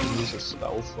know if you can use a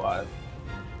spell slot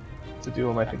to do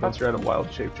them. I think once you're out of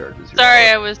wild shape charges. You're Sorry,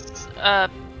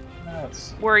 out. I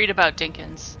was worried about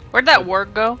Dinkins. Where'd that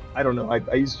warg go? I don't know.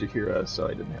 I used Jakira, so I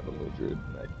didn't have a moon druid.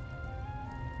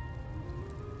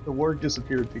 The warg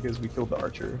disappeared because we killed the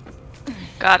archer.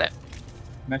 Got it.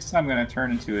 Next time I'm gonna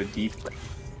turn into a deep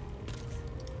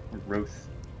Roth.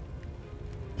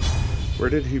 Where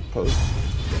did he post?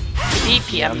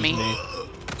 DPM me.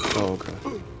 Oh, okay.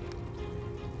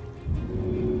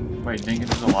 Wait,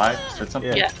 Dinkins is alive? Said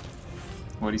something? Yeah.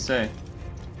 What'd he say?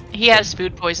 He has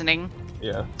food poisoning.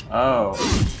 Yeah. Oh.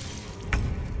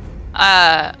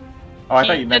 Oh, I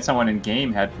thought you meant someone in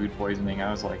game had food poisoning.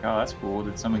 I was like, oh, that's cool.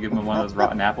 Did someone give him one of those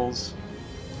rotten apples?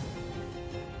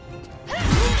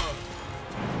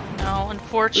 No,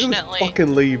 unfortunately.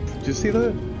 Fucking leap. Did you see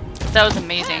that? That was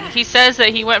amazing. He says that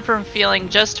he went from feeling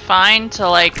just fine to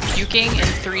like puking in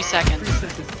 3 seconds.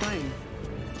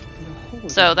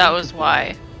 So that was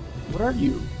why. What are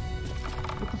you?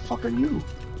 What the fuck are you?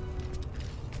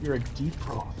 You're a deep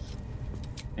Roth.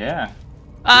 Yeah.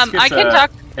 I can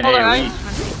talk. An Hold on,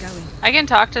 AoE. I can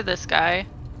talk to this guy.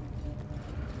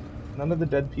 None of the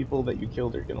dead people that you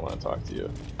killed are gonna want to talk to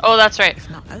you. Oh, that's right. It's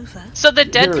not over. So the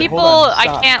dead Here, people, hold on, I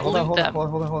stop. can't hold on, loot hold on, them.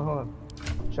 Hold on.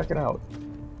 Check it out.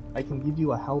 I can give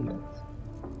you a helmet.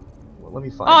 Well, let me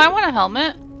find Oh, it. I want a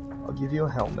helmet. I'll give you a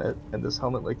helmet, and this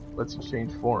helmet lets you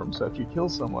change form. So if you kill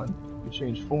someone, you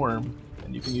change form,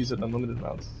 and you can use it unlimited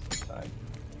amounts of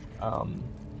time.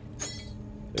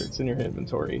 It's in your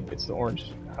inventory. It's the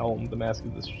orange helm, the mask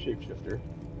of the shapeshifter.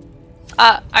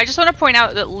 I just want to point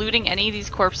out that looting any of these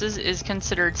corpses is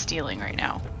considered stealing right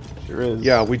now. Sure is.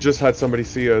 Yeah, we just had somebody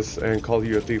see us and call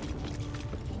you a thief.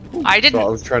 I didn't. So I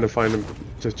was trying to find him,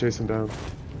 just chase him down.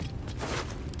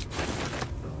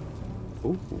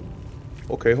 Ooh.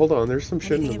 Okay, hold on. There's some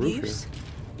shit in the roof here.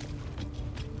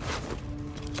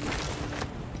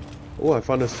 Oh, I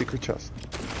found a secret chest.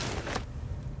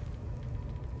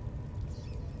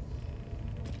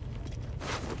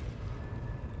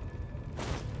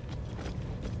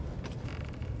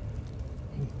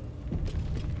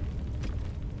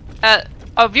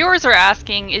 Viewers are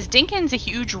asking, is Dinkins a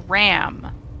huge ram?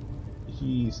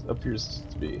 He appears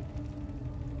to be.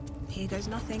 Here goes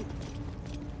nothing.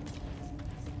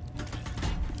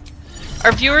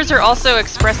 Our viewers are also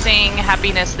expressing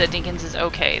happiness that Dinkins is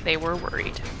okay. They were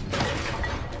worried.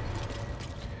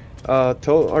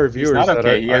 Tell our viewers He's not okay.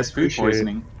 that He I has food appreciate.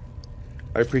 poisoning.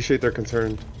 I appreciate their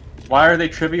concern. Why are they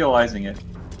trivializing it?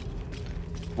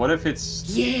 What if it's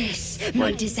Yes, my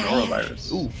like desire.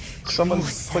 norovirus? Ooh, someone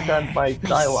click on my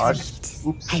dialogue.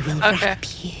 Oops. I will Okay. wrap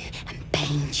you and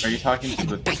bind Are you. you talking to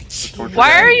the torture Why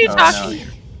guy? are you Oh, talking? no.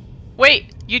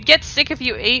 Wait, you'd get sick if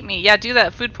you ate me. Yeah, do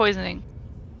that. Food poisoning.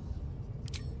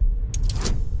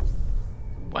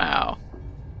 Wow.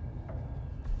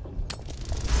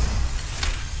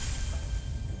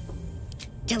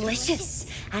 Delicious,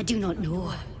 I do not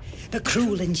know. But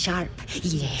cruel and sharp,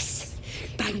 yes.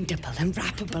 Bindable and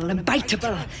wrappable and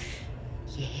biteable,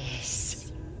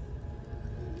 yes.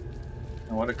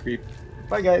 Oh, what a creep.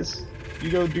 Bye, guys. You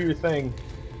go do your thing.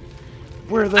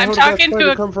 Where the I'm hell did that talking to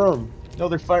spider a- come from? No,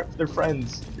 they're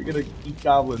friends. You're gonna eat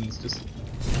goblins. Just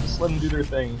let them do their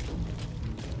thing.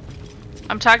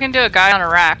 I'm talking to a guy on a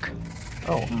rack.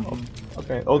 Oh,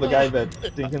 okay. Oh, the guy that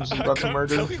Dinkins is about to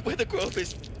murder? Tell me where the grove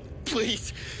is,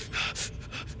 please.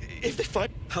 If they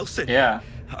find house in, Yeah.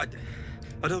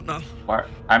 I don't know. Why?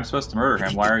 I'm supposed to murder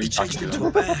him. Why are you He talking changed to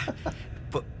into a him? bear,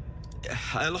 but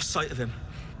I lost sight of him.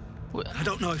 I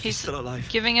don't know if he's still alive.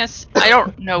 Giving us... I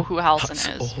don't know who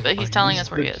Halson is, but he's telling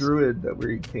us where he The is. druid that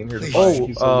we came here to find. Oh,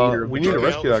 He's the leader of we the need to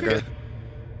druid. rescue that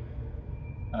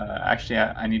guy. Actually,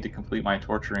 I need to complete my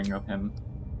torturing of him.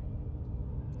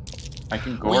 I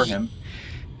can gore him.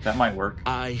 That might work.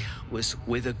 I was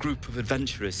with a group of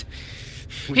adventurers.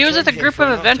 He was with a group of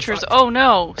adventurers. Oh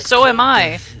no, so am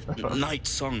I. Night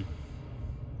Song.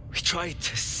 We tried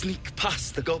to sneak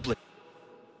past the goblin.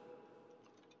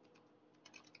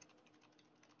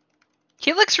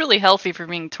 He looks really healthy for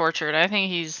being tortured. I think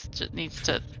he's needs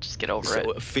to just get over it.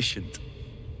 So efficient.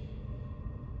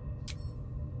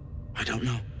 I don't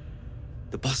know.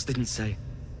 The boss didn't say.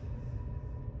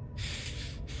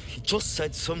 He just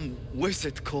said some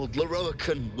wizard called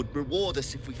Leroican would reward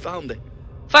us if we found it.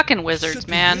 Fucking wizards,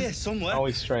 man. Here somewhere.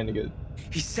 Always trying to get.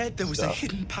 He said there was a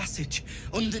hidden passage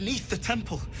underneath the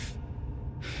temple.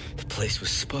 The place was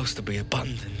supposed to be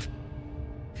abandoned.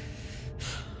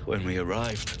 When we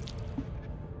arrived.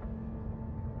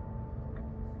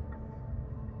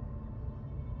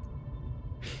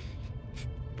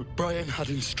 But Brian had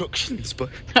instructions, but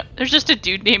there's just a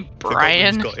dude named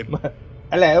Brian. Got him.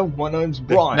 Hello, my name's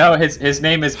Brian. No, his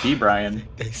name is B. Brian.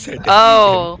 They said.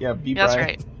 Oh, yeah, B. That's Brian.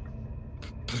 right.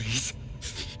 Please,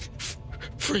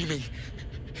 free me.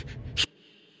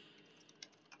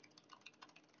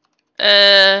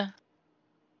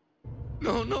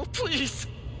 No, please.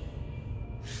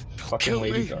 Fucking kill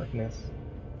Lady me. Darkness.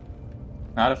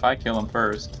 Not if I kill him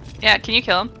first. Yeah, can you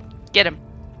kill him? Get him.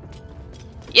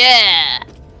 Yeah.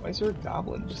 Why is there a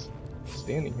goblin just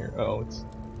standing here? Oh, it's.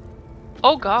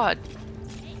 Oh god.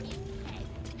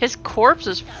 His corpse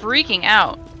is freaking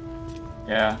out.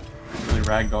 Yeah, really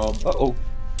ragdolled. Uh-oh.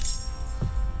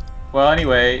 Well,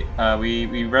 anyway,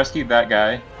 we rescued that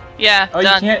guy. Yeah, Oh,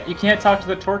 done. you can't talk to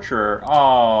the torturer.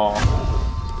 Oh,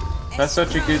 that's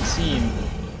such a good scene.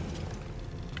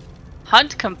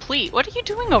 Hunt complete. What are you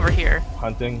doing over here?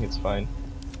 Hunting, it's fine.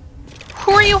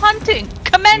 Who are you hunting?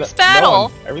 Commence battle!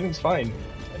 No, everything's fine.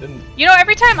 I didn't. You know,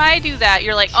 every time I do that,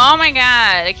 you're like, oh my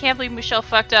god, I can't believe Michelle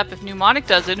fucked up. If Mnemonic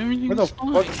does it, everything's Where the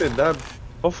fine. fuck did that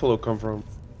buffalo come from?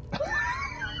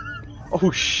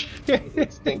 Oh shit,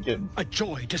 it's stinking. A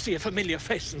joy to see a familiar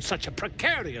face in such a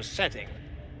precarious setting.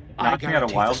 Knocked I me out of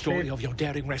guarantee wild the story shape. of your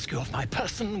daring rescue of my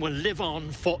person will live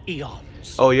on for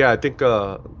eons. Oh yeah, I think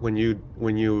when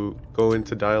you go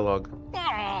into dialogue.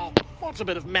 Oh, what's a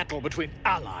bit of metal between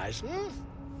allies, hmm?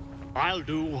 I'll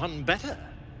do one better.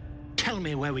 Tell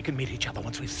me where we can meet each other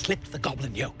once we've slipped the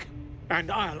goblin yoke.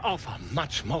 And I'll offer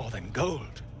much more than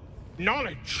gold.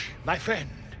 Knowledge, my friend.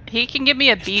 He can give me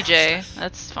a BJ.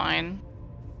 That's fine.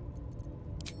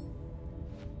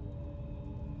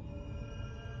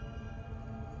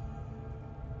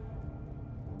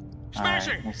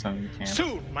 Smashing! We'll send him to camp.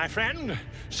 Soon, my friend.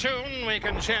 Soon we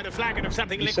can share the flagon of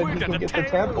something You said liquid we and can a get the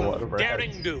tale tadpole out of our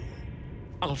daring heads. do.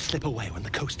 I'll slip away when the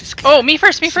coast is clear. Oh, me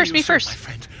first, me See first, you me soon, first.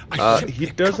 my friend. He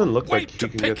doesn't look like wait he to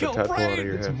can get pick the your tadpole out of brain.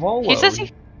 your It's head. Volo. He says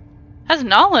he has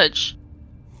knowledge.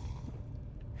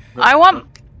 I want...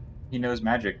 He knows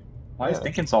magic. Why is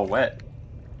Yeah. Dinkins all wet?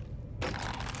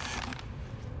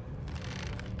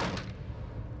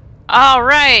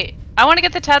 Alright. I want to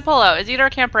get the tadpole out. Is he at our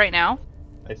camp right now?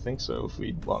 I think so. If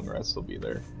we long rest, he'll be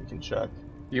there. We can check.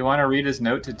 You want to read his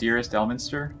note to Dearest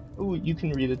Elminster? Oh, you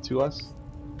can read it to us.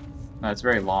 No, it's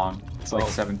very long. It's like Oh.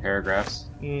 7 paragraphs.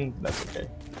 That's okay.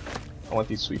 I want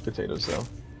these sweet potatoes though.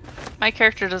 My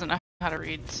character doesn't know how to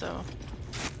read, so...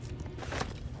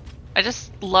 I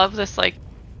just love this, like,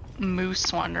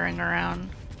 moose wandering around.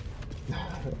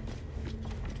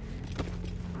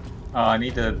 Oh, I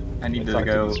need to Talk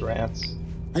go. to these rats.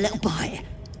 A little bite.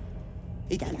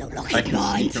 He don't look like I he'd can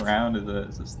mind. sneak around to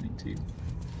this thing too.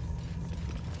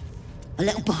 A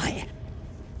little bite.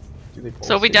 Do they both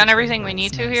So have we say done the everything same we thing?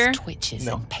 need to Nurse here? twitches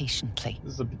No. impatiently.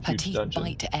 This is a Her huge teeth dungeon.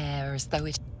 bite air as though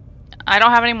it... I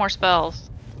don't have any more spells.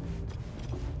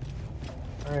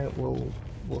 Alright, we'll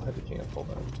head to camp. Hold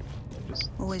on. I'm just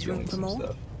Always room stealing for some more?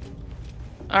 stuff.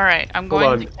 Alright, I'm Hold going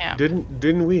on, to camp.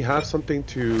 didn't we have something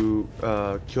to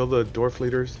kill the dwarf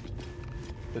leaders?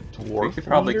 The dwarf We could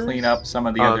probably leaders? clean up some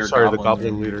of the other Sorry, the goblins.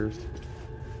 goblin leaders.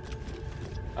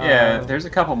 Yeah, there's a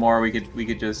couple more. We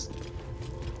could just.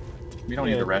 We don't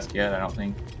need Yeah. to rest yet. I don't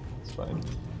think. It's fine.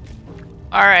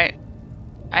 Alright.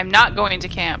 I'm not going to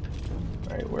camp.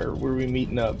 Alright, where are we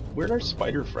meeting up? Where'd our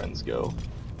spider friends go?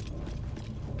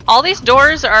 All these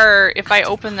doors are, if I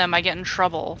open them, I get in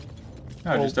trouble.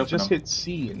 No, Well, just open them. hit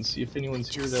C and see if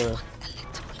anyone's here to. Here,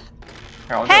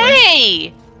 I'll go in.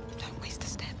 Hey!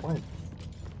 What?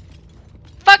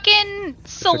 Fucking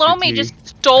Salome key. just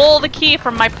stole the key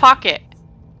from my pocket.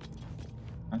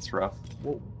 That's rough.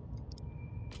 Whoa.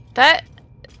 That...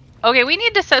 Okay, we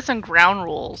need to set some ground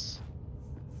rules.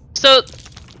 So,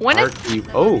 when Our is... key.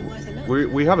 Oh,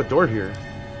 we have a door here.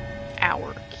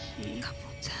 Our key.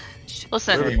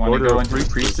 Listen, You want to Order go of into the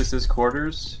priestess's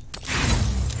quarters?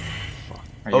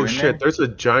 Oh shit, there's a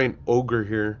giant ogre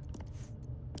here.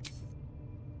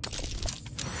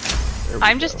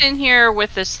 I'm just in here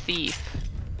with this thief.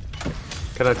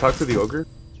 Can I talk to the ogre?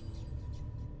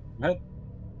 What?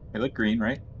 They look green,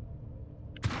 right?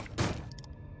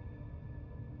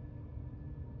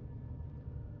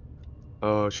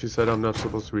 Oh, she said I'm not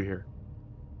supposed to be here.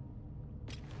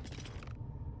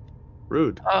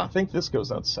 Rude. I think this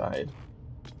goes outside.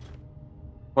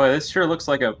 Boy, this sure looks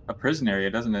like a prison area,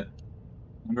 doesn't it?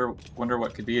 Wonder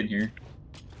what could be in here.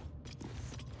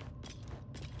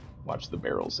 Watch the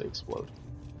barrels explode.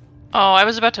 Oh, I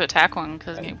was about to attack one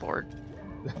because I'm getting bored.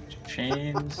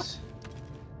 Chains.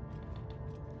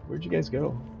 Where'd you guys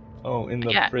go? Oh, in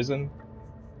the prison?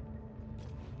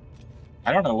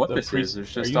 I don't know what this is.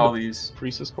 There's just all these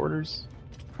priestess quarters.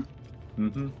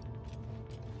 Mm-hmm.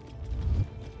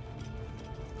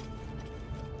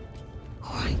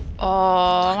 Oh,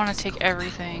 I want to take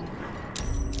everything.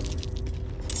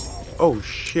 Oh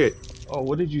shit! Oh,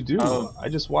 what did you do? Oh. I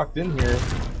just walked in here.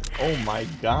 Oh my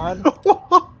god!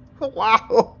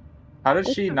 Wow! How did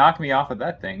she knock me off of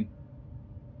that thing?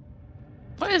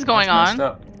 What is going That's on?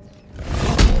 messed up.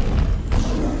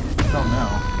 I don't know.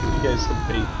 You guys to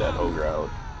bait that ogre out.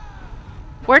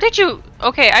 Where did you?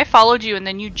 Okay, I followed you and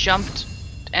then you jumped,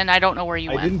 and I don't know where you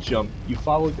went. I didn't jump. You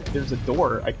followed. There's a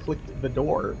door. I clicked the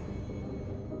door.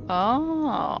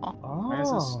 Oh. Why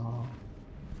is this?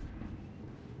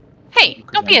 Hey,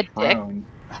 don't be a dick. Can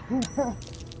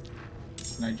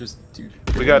I just do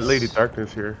this? We got Lady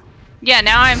Darkness here. Yeah,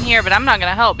 now I'm here, but I'm not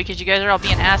gonna help because you guys are all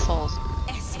being assholes.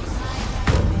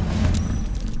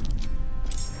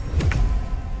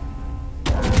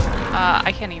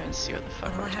 I can't even see what the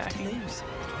fuck we're attacking.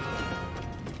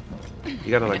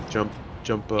 You gotta like jump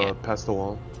past the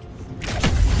wall.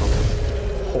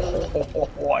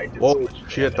 Oh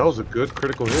shit, that was a good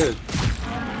critical hit.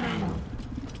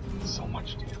 So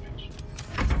much damage.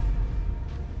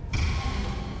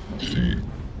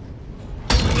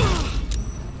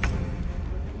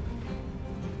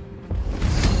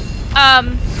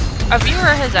 A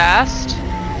viewer has asked,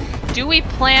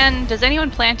 does anyone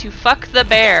plan to fuck the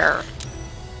bear?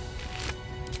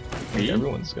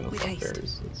 Everyone's gonna fuck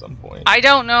bears at some point. I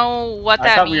don't know what that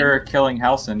means. I thought we were killing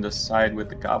Halsin to side with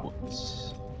the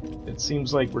goblins. It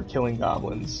seems like we're killing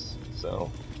goblins,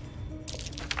 so...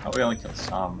 Oh, we only killed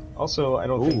some. Also, I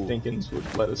don't think Dinkins would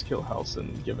let us kill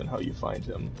Halsin, given how you find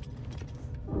him.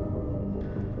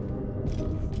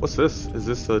 What's this? Is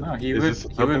this a... No, he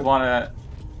would want to,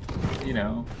 you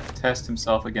know, test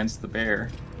himself against the bear.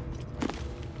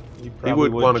 He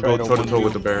would want to go toe-to-toe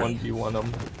with the bear. 1v1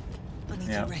 him. I need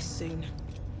to rest soon.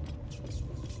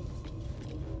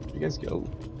 You guys go.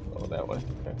 Oh, that way.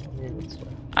 Okay, I'm gonna go this way.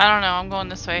 I don't know, I'm going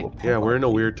this way. Yeah, we're in a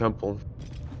weird temple.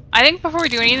 I think before we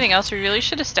do anything else, we really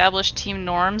should establish team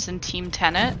norms and team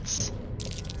tenets.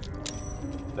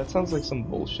 That sounds like some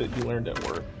bullshit you learned at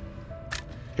work.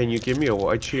 Can you give me a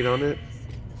white sheet on it?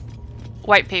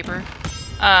 White paper.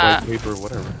 White paper,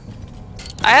 whatever.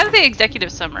 I have the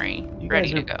executive summary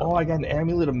ready to go. Oh, I got an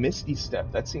amulet of Misty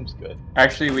Step. That seems good.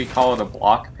 Actually, we call it a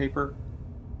block paper.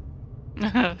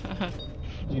 Do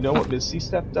you know what Misty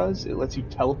Step does? It lets you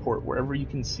teleport wherever you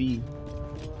can see.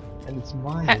 And it's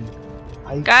mine.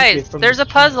 Guys, there's a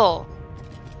puzzle.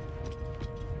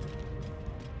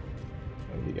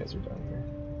 Oh, you guys are done here.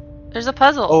 There's a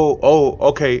puzzle. Oh,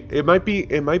 okay. It might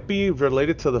be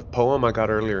related to the poem I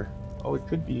got earlier. Oh, it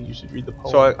could be. You should read the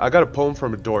poem. So I got a poem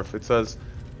from a dwarf. It says,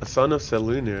 "A son of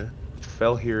Selune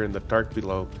fell here in the dark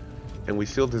below, and we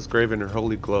sealed his grave in her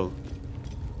holy glow.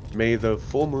 May the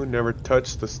full moon never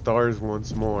touch the stars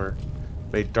once more.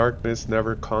 May darkness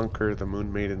never conquer the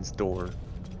moon maiden's door.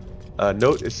 A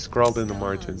note is scrawled in the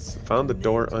margins. Found the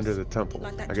door under the temple.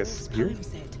 I guess here?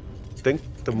 Think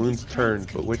the moon's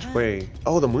turned, but which way?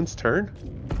 Oh, the moon's turned?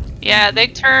 Yeah, they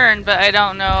turned, but I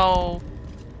don't know.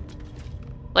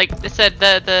 Like, it said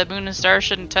the moon and stars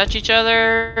shouldn't touch each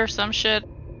other or some shit.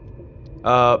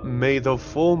 May the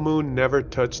full moon never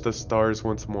touch the stars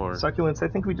once more. Succulents, I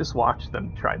think we just watched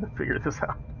them try to figure this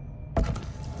out.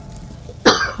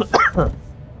 Which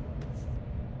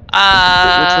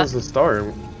one's the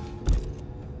star?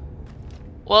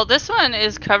 Well, this one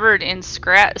is covered in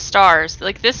stars.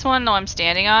 Like, this one I'm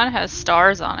standing on has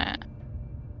stars on it.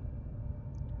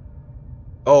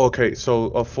 Oh, okay, so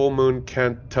a full moon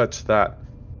can't touch that.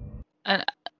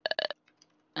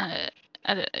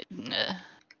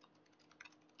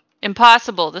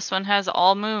 Impossible. This one has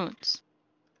all moons.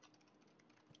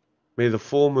 May the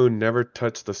full moon never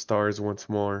touch the stars once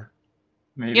more.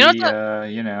 Maybe,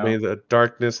 you know. May the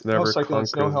darkness never conquer.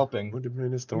 No helping. What did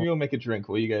Maybe we'll make a drink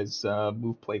while you guys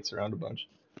move plates around a bunch.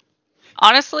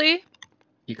 Honestly,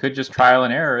 You could just trial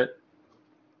and error it.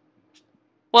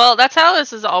 Well, that's how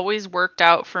this has always worked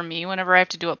out for me whenever I have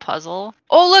to do a puzzle.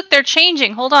 Oh, look, they're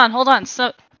changing. Hold on.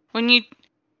 So, when you...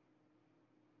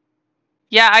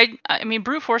 Yeah, I mean,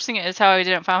 brute forcing it is how I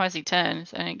did it in Final Fantasy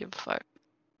X. I didn't give a fuck.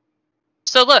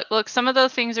 So look, some of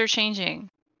those things are changing.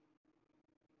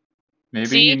 Maybe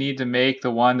See? you need to make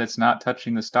the one that's not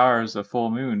touching the stars a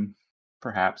full moon,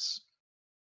 perhaps.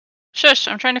 Shush,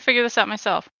 I'm trying to figure this out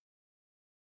myself.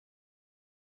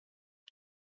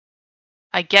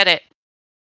 I get it.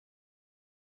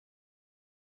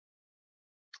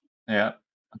 Yeah,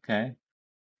 okay.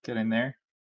 Get in there.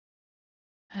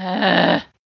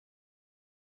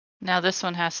 Now this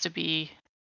one has to be...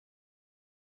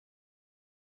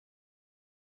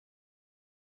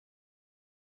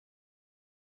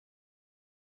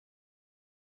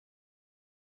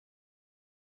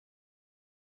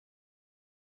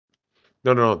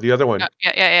 No, the other one.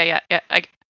 Yeah.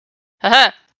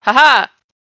 Haha!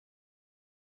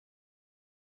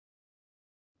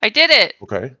 I did it!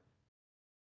 Okay.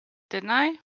 Didn't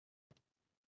I?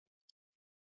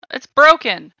 It's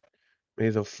broken! May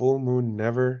the full moon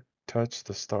never touch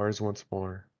the stars once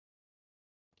more.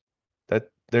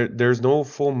 There's no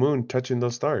full moon touching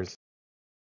those stars.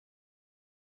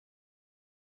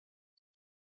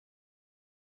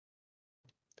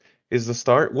 Is the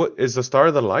star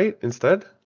the light instead?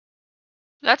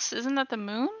 Isn't that the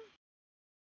moon?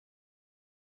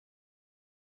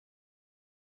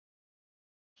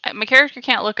 My character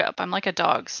can't look up. I'm like a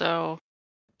dog, so...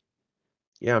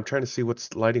 Yeah, I'm trying to see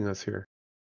what's lighting us here.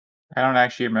 I don't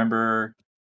actually remember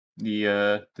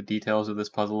the details of this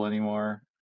puzzle anymore.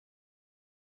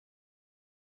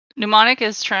 Mnemonic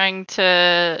is trying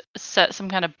to set some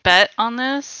kind of bet on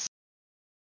this.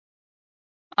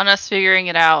 On us figuring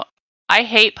it out. I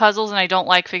hate puzzles and I don't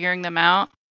like figuring them out.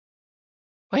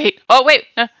 Wait. Oh, wait.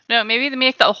 No, maybe they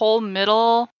make the whole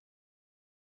middle.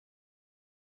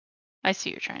 I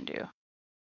see what you're trying to do.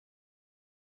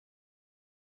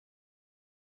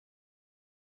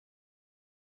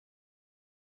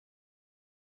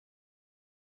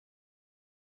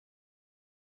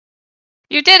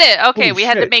 You did it! Okay, Holy we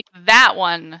had to shit. make that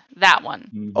one. That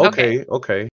one. Okay.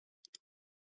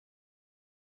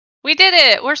 We did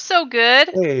it! We're so good!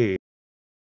 Hey.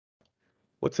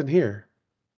 What's in here?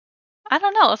 I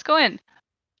don't know. Let's go in.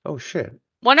 Oh shit.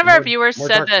 One of More- our viewers more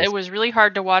said that darkness. it was really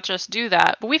hard to watch us do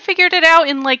that, but we figured it out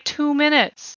in like 2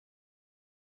 minutes.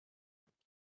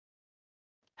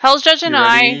 Hell's Judge and You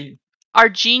I ready? are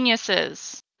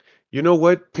geniuses. You know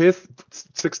what, Pith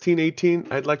 1618?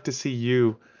 I'd like to see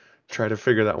you try to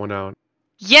figure that one out.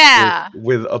 Yeah!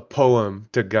 With a poem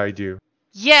to guide you.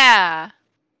 Yeah!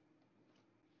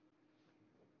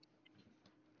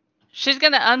 She's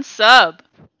gonna unsub.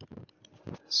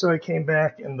 So I came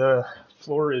back and the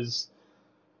floor is...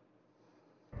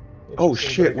 Oh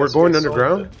interesting, but shit, I we're guess we going guys solved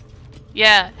underground? it.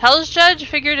 Yeah, Hell's Judge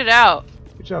figured it out.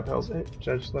 Good job, Hells. Hey,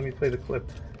 Judge, let me play the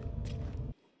clip.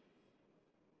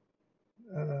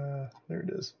 There it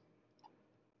is.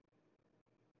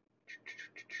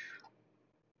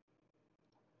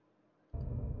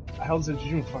 Hells is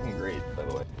doing fucking great, by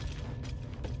the way.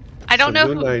 I don't know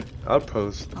who... Moonlight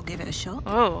Outpost. I'll give it a shot.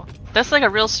 Oh, that's like a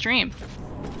real stream.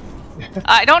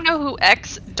 I don't know who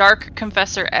X Dark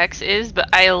Confessor X is, but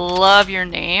I love your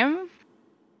name.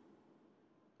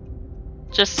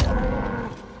 Just...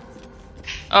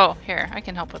 Oh, here, I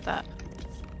can help with that.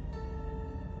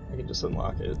 I can just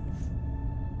unlock it.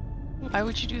 Why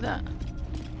would you do that?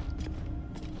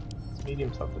 It's medium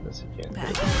toughness, you can't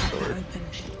Better get get it that sword. open.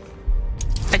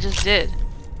 I just did.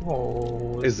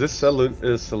 Oh, Is this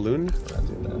Saloon? Saloon? we're not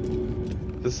doing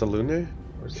that. This Saloon?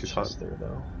 Where's the She's chest hot. there,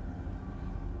 though?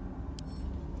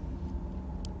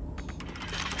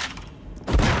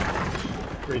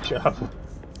 Great job.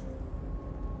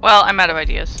 Well, I'm out of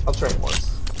ideas. I'll try it once.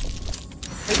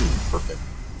 Hey, perfect.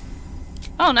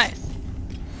 Oh, nice.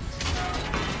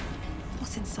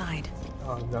 What's inside?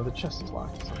 Oh, now the chest is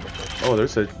locked. So Oh,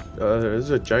 there's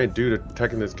a giant dude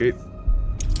attacking this gate.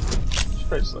 should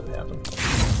probably just let it happen.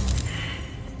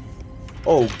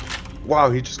 Oh,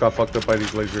 wow, he just got fucked up by these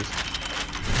lasers.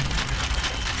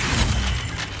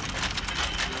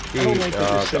 I don't like that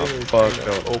got you're sitting and fucked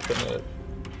trying up. to open it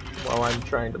while I'm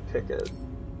trying to pick it.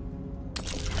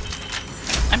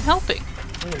 I'm helping.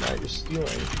 No, you're not. You're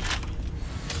stealing.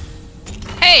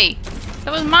 Hey!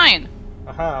 That was mine!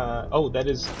 Aha! Oh, that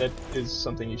is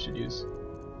something you should use.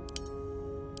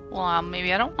 Well,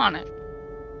 maybe I don't want it.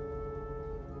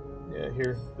 Yeah,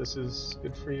 here. This is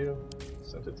good for you.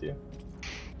 Sent it to you.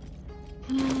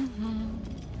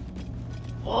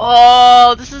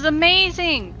 Oh, this is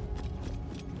amazing!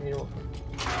 You're welcome.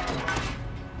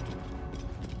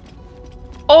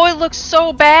 Oh, it looks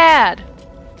so bad.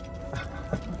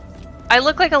 I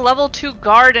look like a level 2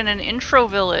 guard in an intro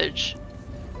village.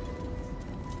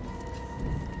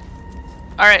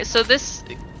 Alright, so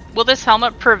will this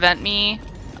helmet prevent me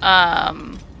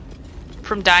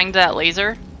from dying to that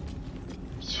laser?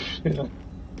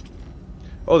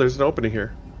 Oh, there's an opening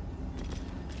here.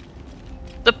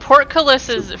 The portcullis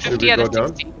is Should 50 we out go of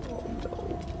down? 60.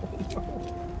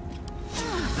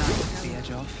 The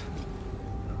edge off.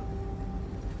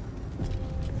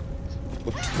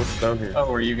 What's down here?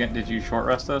 Oh, did you short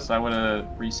rest us? I would have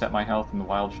reset my health in the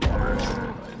wild short rest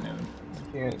by noon.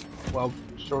 I can't. Well,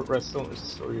 short rest don't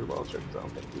restore your wild checkers, I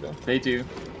don't think, do they? They do.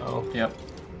 Oh. Yep.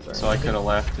 Sorry. So I could have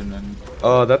left and then...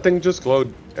 That thing just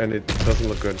glowed and it doesn't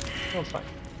look good. Oh, it's fine.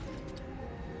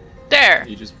 There!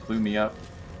 You just blew me up.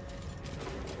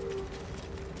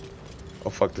 Oh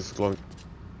fuck, this is glowing.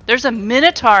 There's a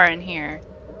Minotaur in here.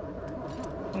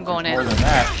 I'm going in. More than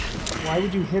that. Why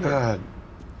would you hit it? God.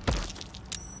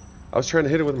 I was trying to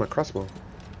hit it with my crossbow.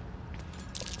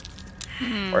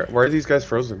 Why are these guys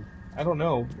frozen? I don't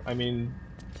know. I mean,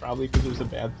 probably because there's a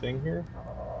bad thing here.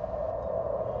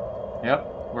 Yep.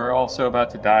 We're also about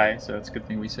to die, so it's a good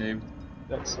thing we saved.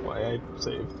 That's why I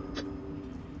saved.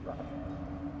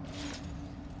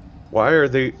 Why are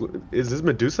they... Is this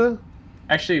Medusa?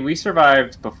 Actually, we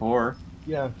survived before.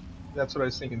 Yeah, that's what I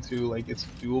was thinking too. Like, it's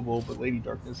doable, but Lady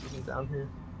Darkness isn't down here.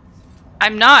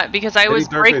 I'm not, because I was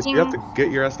breaking... You have to get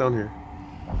your ass down here.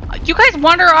 You guys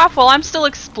wander off while I'm still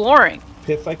exploring.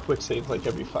 Piff, I quick save like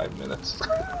every 5 minutes.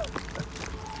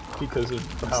 Because of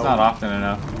how... It's not often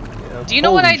enough. Yeah. Do you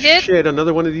know what I did? Shit,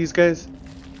 another one of these guys?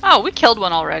 Oh, we killed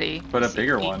one already. But a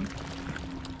bigger one.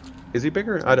 Is he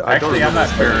bigger? Actually, I'm not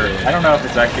sure. I don't know if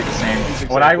it's actually the same.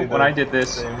 When I did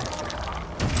this,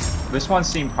 this one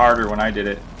seemed harder when I did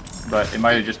it, but it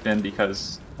might have just been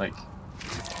because, like...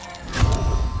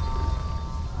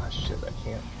 Ah, shit, I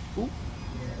can't. Ooh. Yeah,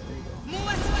 there you go.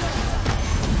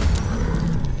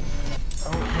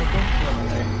 Oh, no,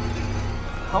 don't.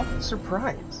 How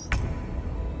surprised?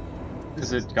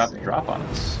 Because it got the drop on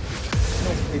us.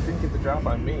 No, it didn't get the drop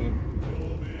on me.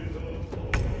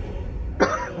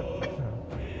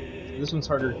 This one's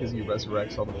harder because you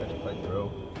resurrect all the petrified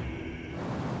grow.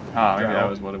 Oh, maybe that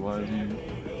was what it was. Yeah.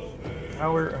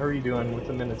 How are you doing with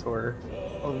the Minotaur?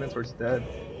 Oh, the Minotaur's dead.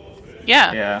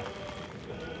 Yeah. Yeah.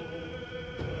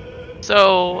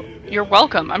 So, you're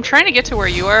welcome. I'm trying to get to where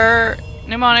you are,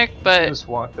 Mnemonic, I but... just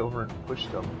walked over and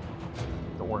pushed them.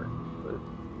 Thorn, but it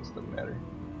doesn't matter.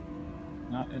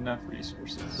 Not enough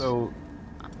resources. So,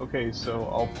 okay, so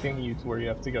I'll ping you to where you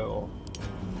have to go.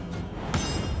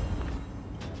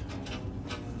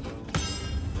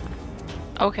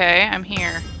 Okay, I'm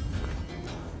here.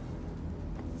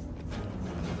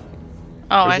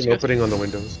 Oh, There's an opening on the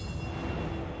windows.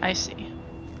 I see.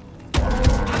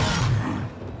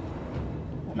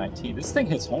 19. This thing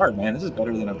hits hard, man. This is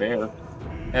better than a bear. It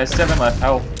has 7 left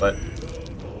health, but...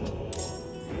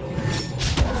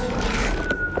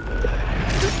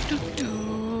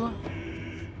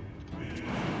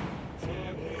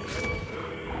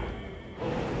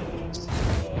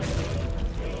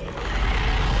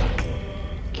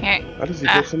 Can't. How does he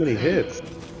get so many hits?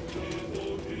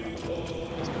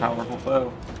 It's a powerful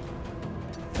foe.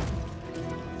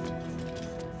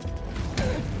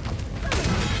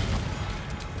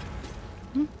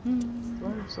 Do I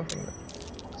have something that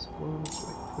explodes,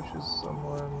 like pushes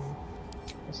someone?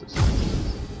 What's this?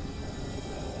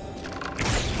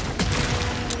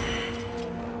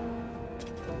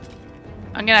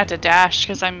 I'm gonna have to dash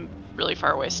because I'm really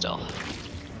far away still.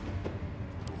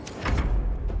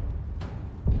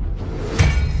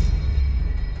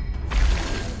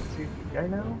 Is he a good guy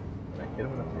now? Can I hit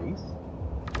him in the face?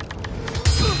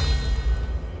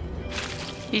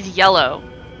 He's yellow.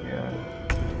 Yeah.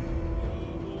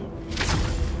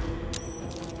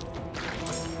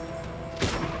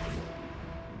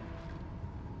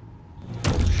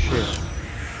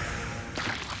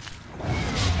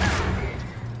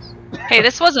 Hey,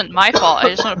 this wasn't my fault. I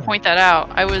just want to point that out.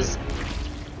 I was...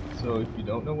 So if you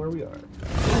don't know where we are...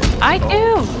 I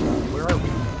do! Where are we?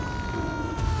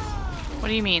 What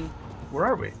do you mean? Where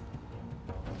are we?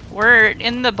 We're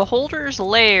in the Beholder's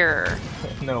Lair.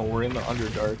 No, we're in the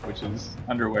Underdark, which is...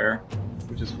 Underwear.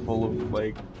 Which is full of,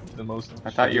 like, the most... I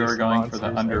thought you were going for the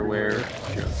monsters underwear. everywhere.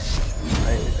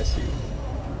 I see.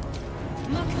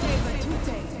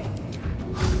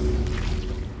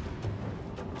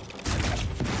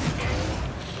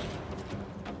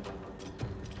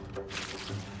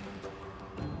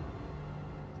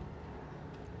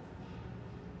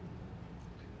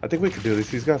 I think we could do this.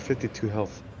 He's got 52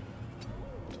 health.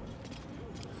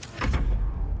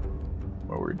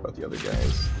 More worried about the other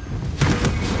guys.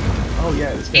 Oh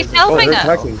yeah, this He's guy's helping us.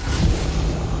 attacking.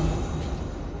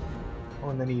 Oh,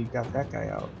 and then he got that guy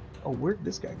out. Oh, where did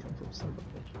this guy come from? Son of a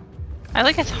bitch. I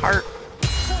like his heart.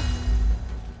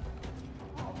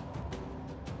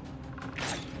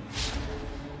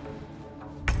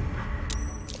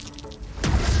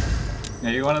 Yeah,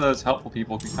 you're one of those helpful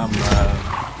people who come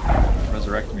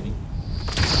resurrect me.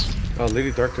 Oh,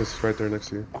 Lady Darkness is right there next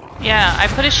to you. Yeah, I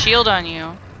put a shield on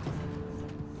you.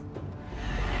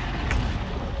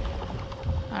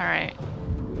 Alright.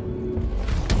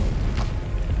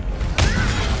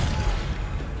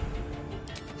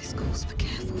 This calls for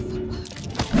careful footwork.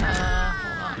 Hold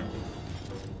on.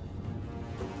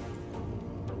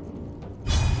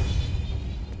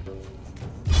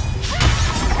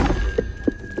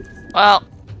 Well,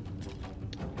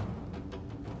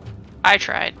 I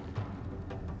tried.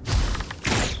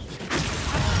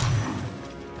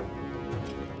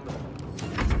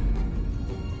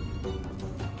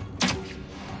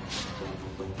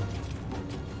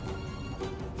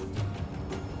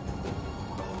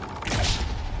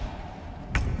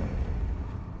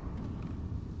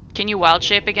 Can you wild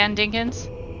shape again, Dinkins?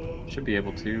 Should be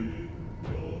able to.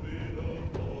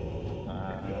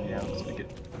 Yeah, let's make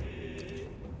it.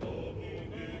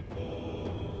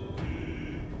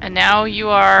 And now you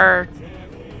are.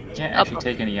 Can't actually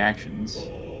take any actions.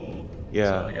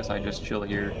 Yeah. So I guess I just chill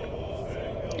here.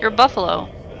 You're a buffalo.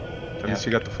 At least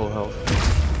you got the full health.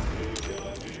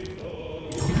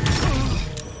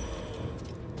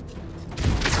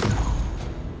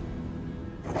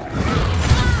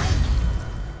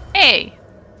 Hey!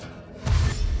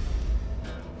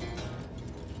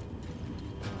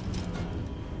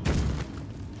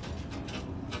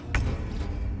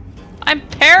 I'm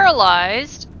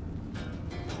paralyzed!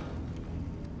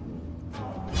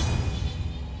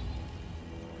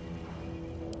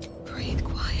 Breathe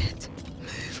quiet.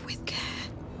 Move with care.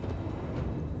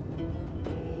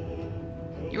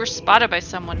 You were spotted by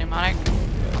someone, Mnemonic. Yeah,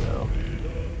 I know.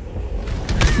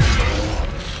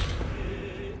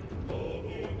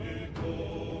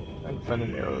 I can find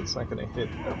an arrow that's not gonna hit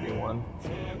everyone.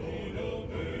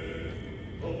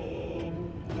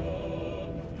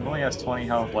 He only has 20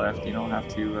 health left. You don't have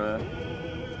to.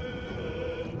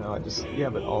 No, I just yeah,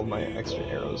 but all my extra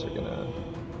arrows are gonna.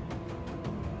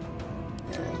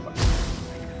 Yeah, fuck.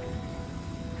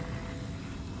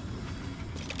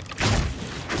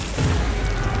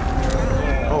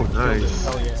 Oh, nice.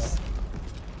 Hell yeah.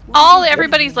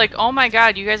 Everybody's like, oh my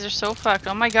god, you guys are so fucked.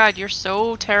 Oh my god, you're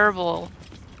so terrible.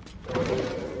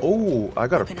 Oh, I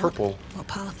got a purple. What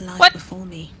path lies What? before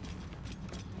me?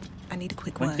 I need a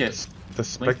quick Link word. it. The Link the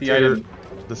spectator, item.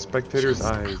 the spectator's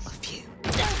Just eyes. out of view.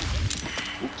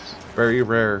 Very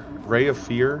rare. Ray of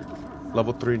Fear,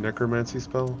 level 3 necromancy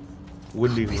spell.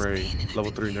 Wounding Always Ray, been in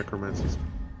level a 3 necromancy spell.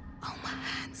 Oh, my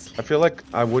hands. I feel like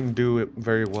I wouldn't do it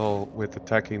very well with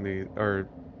attacking the or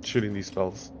shooting these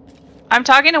spells. I'm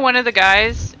talking to one of the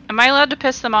guys. Am I allowed to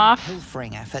piss them off?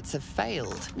 Pilfering efforts have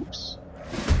failed. Oops.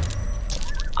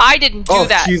 I didn't do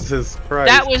that. Jesus Christ.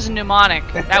 That was Mnemonic.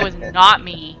 That was not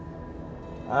me.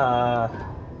 Well,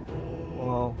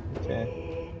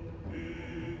 okay.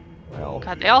 Well.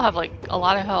 God, they all have like a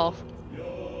lot of health.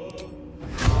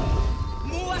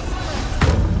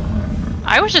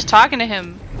 I was just talking to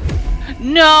him.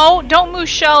 No, don't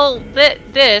Michelle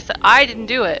this. I didn't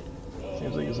do it.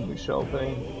 Seems like it's a Michelle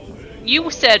thing. You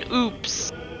said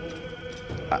oops.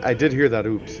 I did hear that.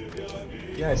 Oops.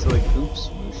 Yeah, I said like, oops,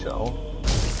 Michelle.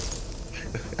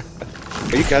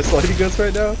 Are you gaslighting us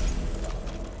right now?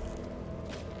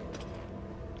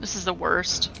 This is the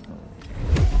worst.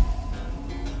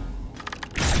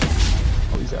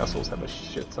 All these assholes have a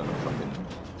shit ton of fucking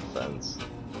defense.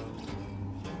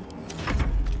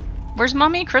 Where's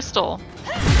Mommy Crystal?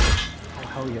 Oh,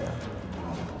 hell yeah.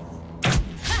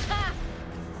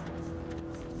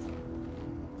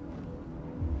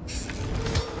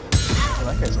 Oh,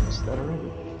 that guy's almost dead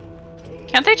already.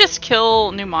 Can't they just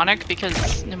kill Mnemonic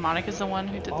because Mnemonic is the one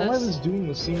who did All I this? was doing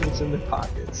was seeing what's in their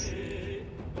pockets.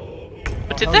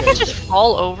 But did that guy just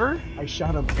fall over? I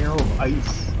shot an arrow of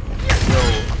ice. So,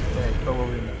 yeah, I fell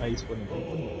over in the ice when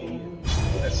what an idiot.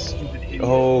 That stupid idiot.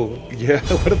 Oh, yeah,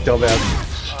 what a dumbass.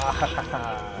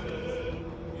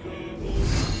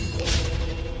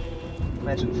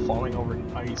 Imagine falling over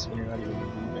in ice when you're not even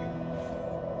moving.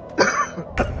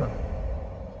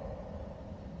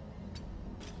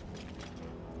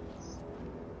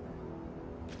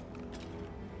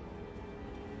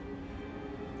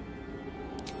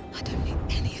 I don't need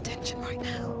any attention right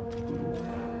now.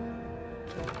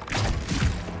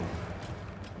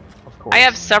 Of course. I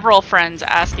have several friends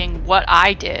asking what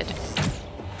I did.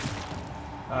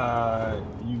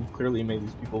 You clearly made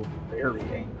these people very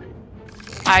angry.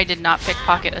 I did not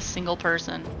pickpocket a single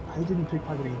person. I didn't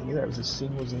pickpocket anything either. I was just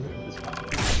seeing what was in this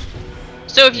pocket.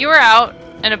 So if you were out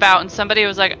and about and somebody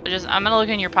was like, "Just I'm gonna look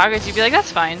in your pockets," you'd be like,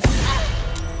 "That's fine."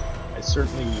 I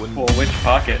certainly wouldn't. Well, which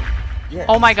pocket? Yeah.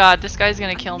 Oh my god, this guy's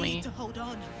gonna kill me.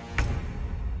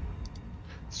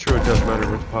 It's true, it doesn't matter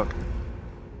which pocket.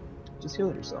 Just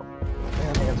heal yourself.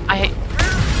 I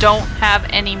don't have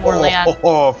any more land.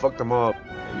 Oh, fucked them up.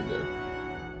 Yeah, you did.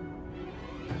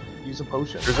 Use a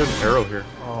potion. There's an arrow here.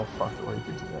 Oh fuck, or you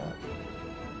could do that.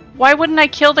 Why wouldn't I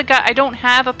kill the guy? I don't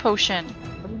have a potion.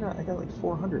 How do you not? I got like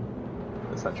 400.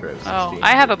 That's not true. I was Oh, 16.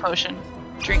 I have a potion.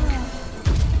 Drink. That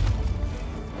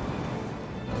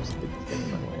was the big thing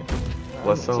in my way.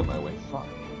 What's in up? my way? Fuck.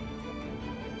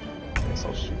 I guess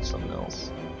I'll shoot something else.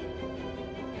 I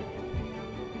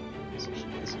guess I'll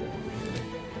shoot this guy.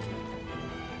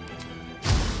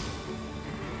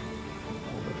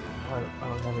 I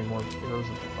don't have any more arrows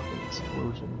of fucking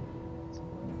explosion.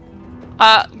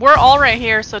 We're all right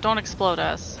here, so don't explode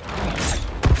us.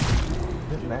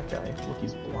 Hitting that guy. Look,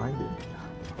 he's blinded.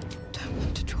 Don't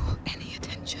want to draw any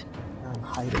attention. Now I'm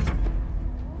hiding.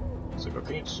 He's like, I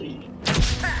can't see.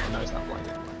 No, he's not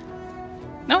blinded.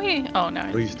 No, he. Oh no.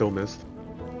 Oh, you still missed.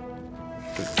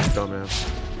 Dumbass.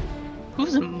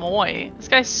 Who's Moy? This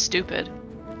guy's stupid.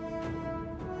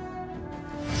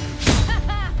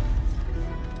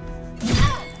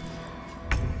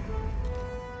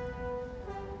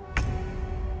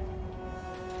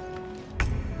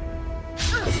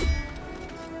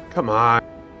 Come on.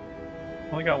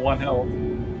 Only got 1 health.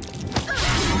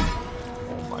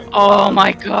 Oh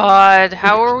my god,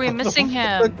 how are we missing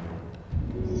him?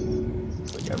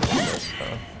 It's like everything else,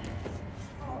 huh?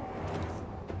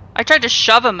 I tried to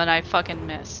shove him and I fucking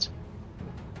missed.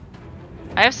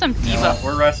 I have some You know debuff.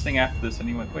 what? We're resting after this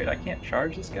anyway. Wait, I can't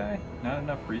charge this guy? Not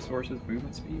enough resources,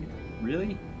 movement speed?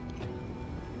 Really?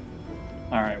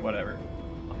 Alright, whatever.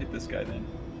 I'll hit this guy then.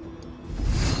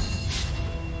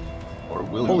 Or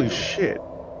will Holy you? shit.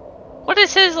 What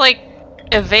is his, like,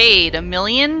 evade?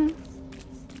 1,000,000?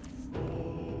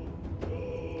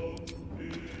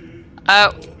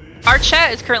 Our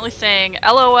chat is currently saying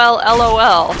LOL,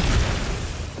 LOL.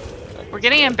 We're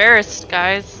getting embarrassed,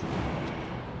 guys.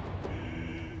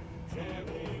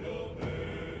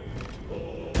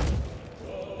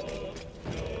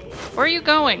 Where are you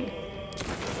going?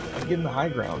 I'm getting the high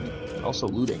ground and also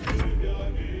looting.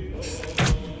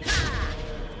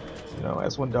 You know,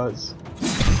 as one does.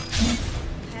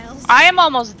 I am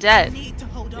almost dead.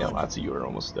 Yeah, lots of you are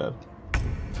almost dead.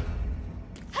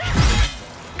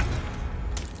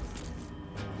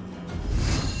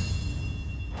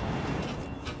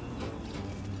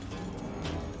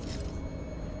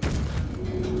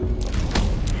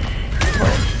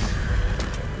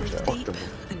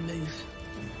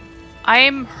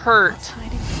 I'm hurt.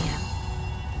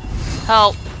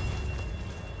 Help.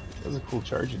 That was a cool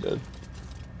charge you did.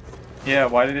 Yeah,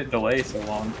 why did it delay so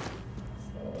long?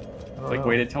 Like,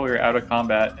 waited till we were out of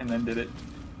combat and then did it.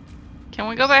 Can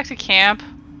we go back to camp?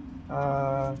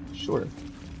 Sure.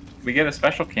 We get a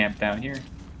special camp down here.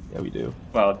 Yeah, we do.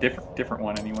 Well, different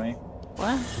one anyway.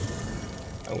 What?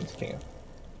 I went to camp.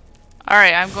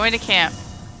 Alright, I'm going to camp.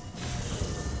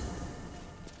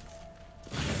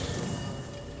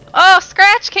 Oh,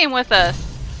 Scratch came with us!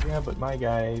 Yeah, but my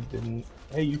guy didn't.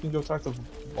 Hey, you can go talk to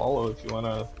Wallow if you want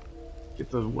to get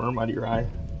the worm out of your eye.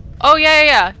 Oh,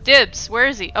 yeah. Dibs, where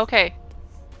is he? Okay.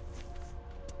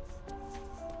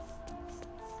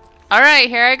 Alright,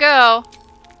 here I go.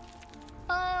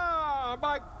 Ah,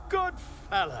 my good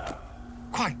fellow.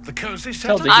 Quite the cozy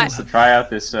Tell setup. Dickens to try out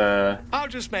this, I'll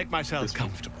just make myself this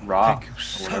comfortable. rock, Thank you or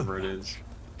so whatever it is.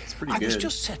 It's pretty I good. was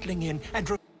just settling in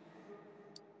and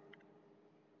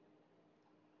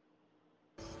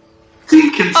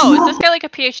Oh, is this guy like a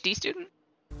PhD student?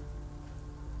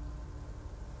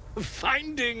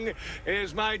 finding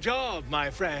is my job, my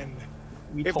friend.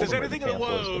 We If told there's him where the anything in the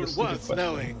camp was, but world it's a good worth question.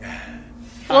 knowing.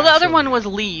 Well, the I'm other sure one you was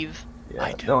leave.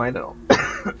 Yeah, no, I know.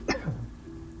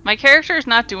 My character is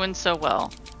not doing so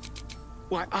well.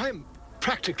 Why, I'm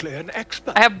practically an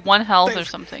expert. I have 1 health or They've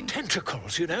something.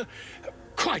 Tentacles, you know?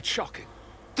 Quite shocking.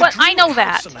 What? I know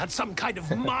that. Harrison had some kind of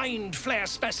mind flare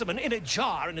specimen in a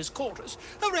jar in his quarters.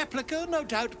 A replica, no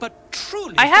doubt, but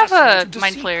truly I have fascinating a to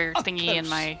mind see flare up thingy in close.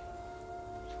 my...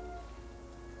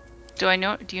 Do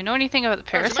you know anything about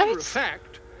the As a matter of parasites?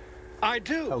 fact, I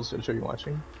do. How's the show you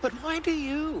watching? But why do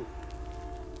you?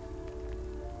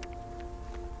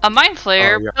 A mind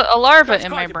flare Oh, yeah. put a larva That's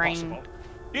in my quite brain. impossible.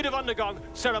 You'd have undergone I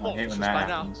hate ceremorphosis when by that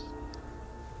now. happens.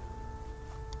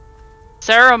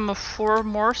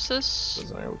 Ceramorphosis?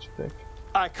 Doesn't matter what you pick.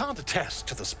 I can't attest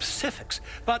to the specifics,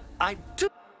 but I do.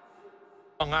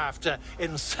 Long after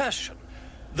insertion,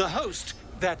 the host,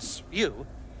 that's you,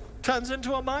 turns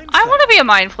into a mind I flayer. want to be a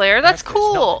mind flayer. That's If there's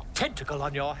not cool. a tentacle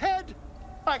on your head,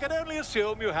 I can only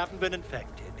assume you haven't been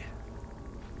infected.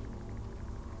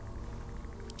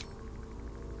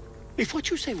 If what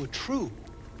you say were true,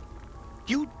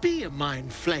 you'd be a mind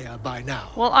flayer by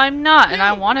now. Well, I'm not, and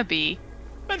I want to be.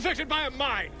 Infected by a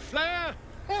mind flayer?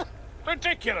 Huh,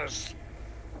 ridiculous.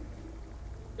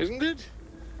 Isn't it?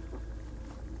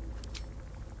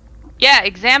 Yeah,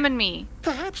 examine me.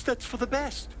 Perhaps that's for the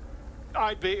best.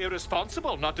 I'd be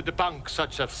irresponsible not to debunk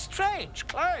such a strange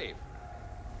claim.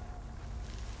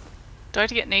 Do I have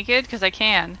to get naked? Because I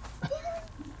can.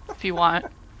 If you want.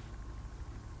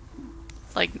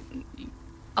 Like,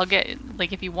 I'll get,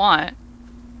 like, if you want.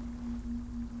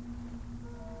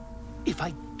 If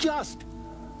I just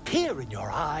peer in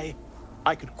your eye,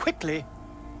 I could quickly...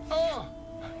 Oh,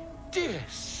 dear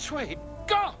sweet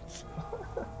gods!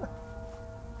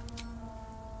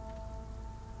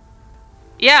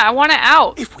 Yeah, I want it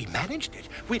out. If we managed it,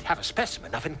 we'd have a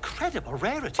specimen of incredible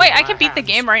rarity. Wait, in I our can beat the hands.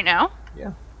 game right now?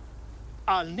 Yeah.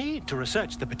 I'll need to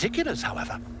research the particulars,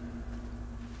 however.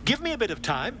 Give me a bit of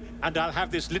time, and I'll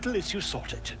have this little issue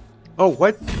sorted. Oh,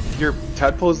 what? Your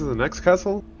tadpole's in the next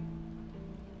castle?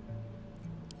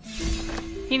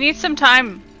 He needs some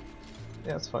time.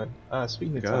 Yeah, that's fine.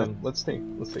 Speaking of Got time, let's take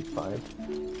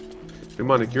 5.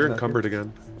 Demonic, you're encumbered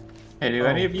again. Hey, do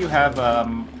any of you have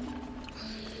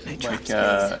like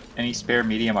any spare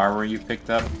medium armor you picked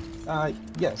up?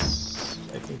 Yes,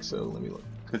 I think so. Let me look.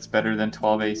 That's better than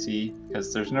 12 AC,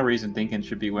 because there's no reason Dinkin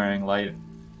should be wearing light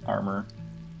armor.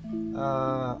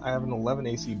 I have an 11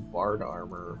 AC bard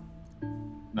armor.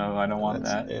 No, I don't want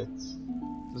that.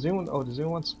 Does anyone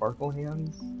want sparkle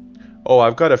hands? Oh,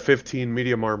 I've got a 15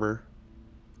 medium armor.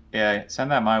 Yeah,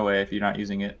 send that my way if you're not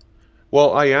using it.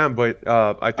 Well, I am, but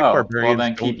I think barbarians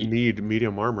then don't need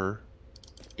medium armor.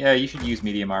 Yeah, you should use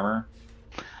medium armor.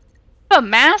 The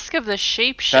Mask of the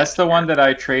Shapeshifter. That's the one that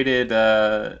I traded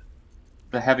the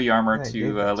heavy armor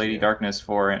to Lady Darkness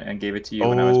for and gave it to you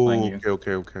when I was playing you.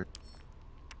 Okay.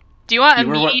 Do you want a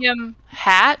medium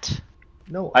hat?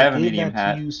 No, I have a gave medium that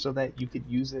hat. to you so that you could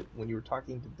use it when you were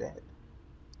talking to Dead.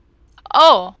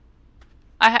 Oh.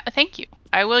 Thank you.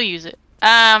 I will use it.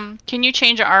 Can you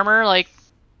change armor, like...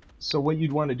 So what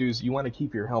you'd want to do is you want to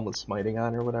keep your helmet smiting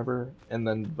on or whatever,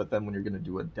 and but then when you're going to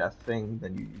do a death thing,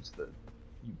 then you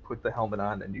put the helmet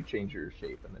on and you change your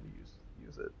shape and then you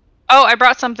use it. Oh, I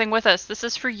brought something with us. This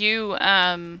is for you,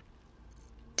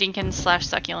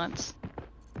 Dinkin/Succulents.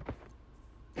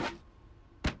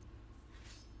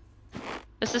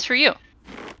 This is for you.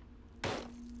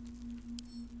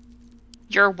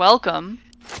 You're welcome.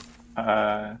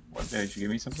 What, did you give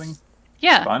me something?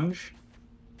 Yeah. Sponge?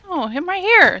 Oh, him right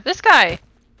here. This guy.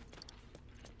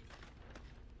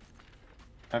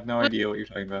 I have no idea what you're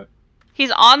talking about.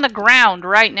 He's on the ground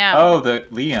right now. Oh, the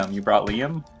Liam. You brought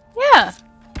Liam? Yeah.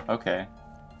 Okay.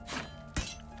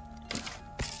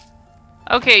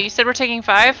 Okay, you said we're taking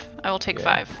 5? I will take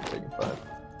 5. I'm taking 5.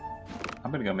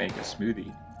 I'm gonna go make a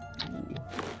smoothie.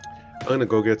 I'm gonna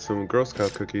go get some Girl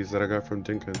Scout cookies that I got from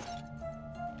Dinkin.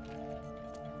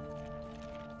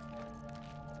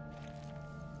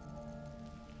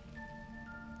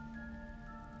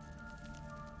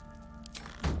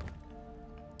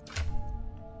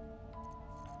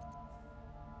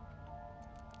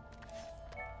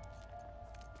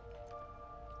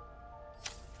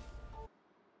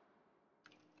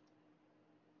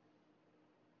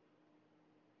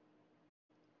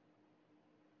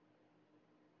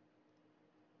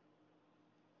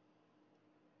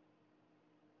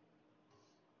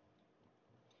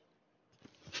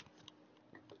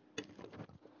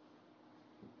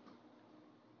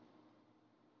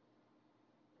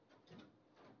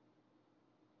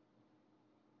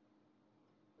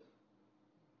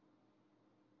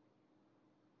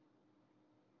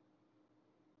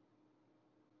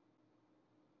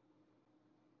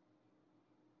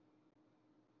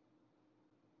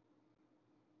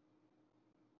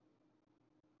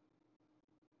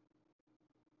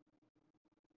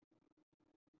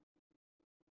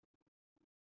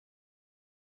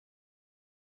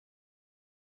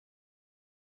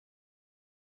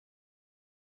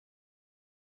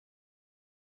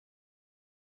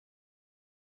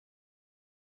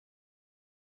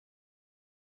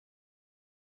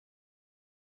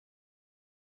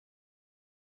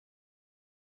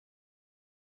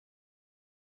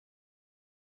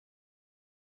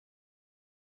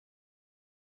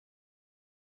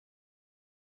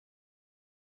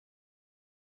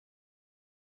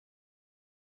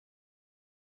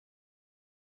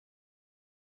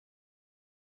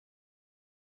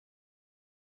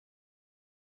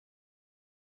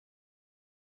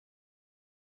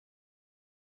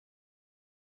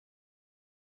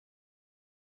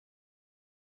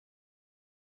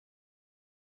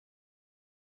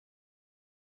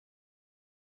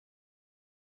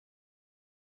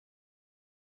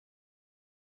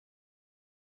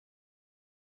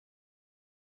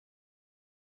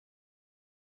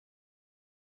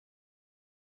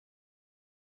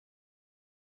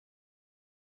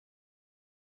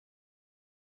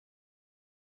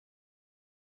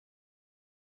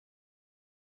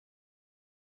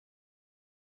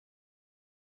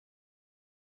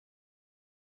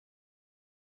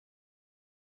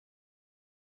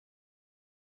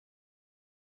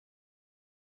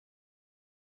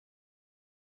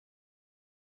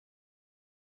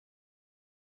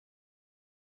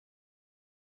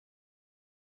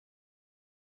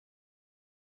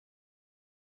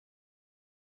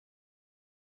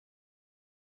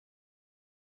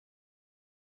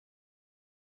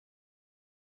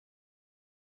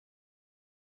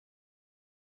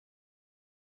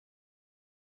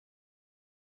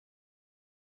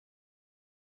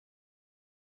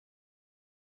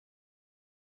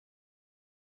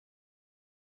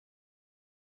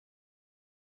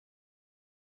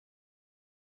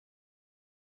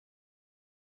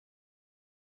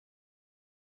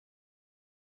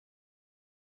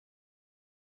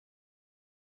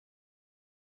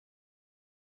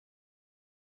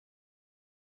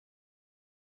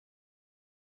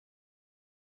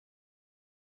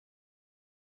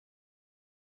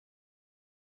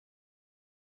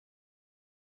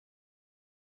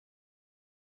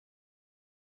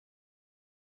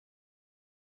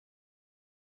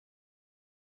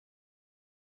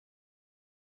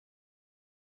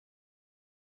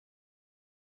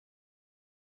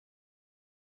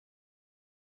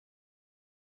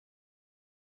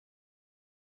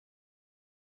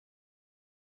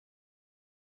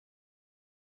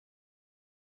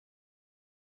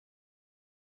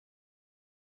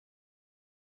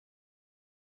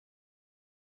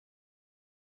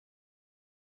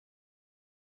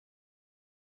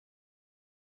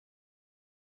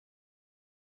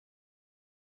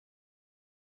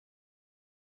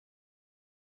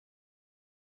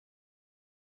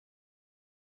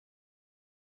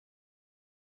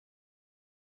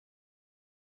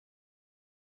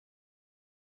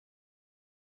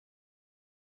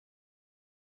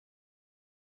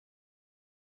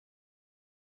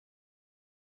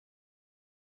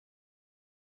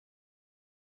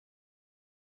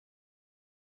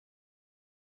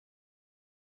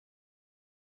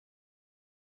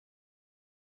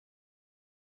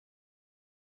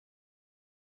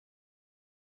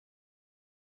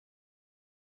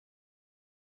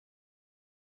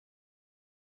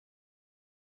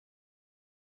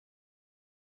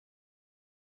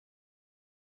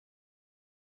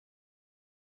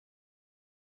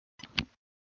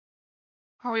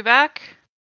 Are we back?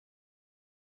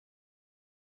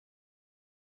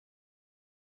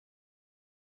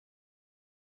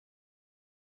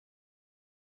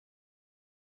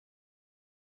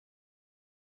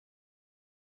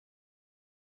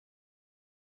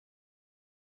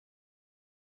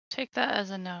 Take that as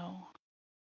a no.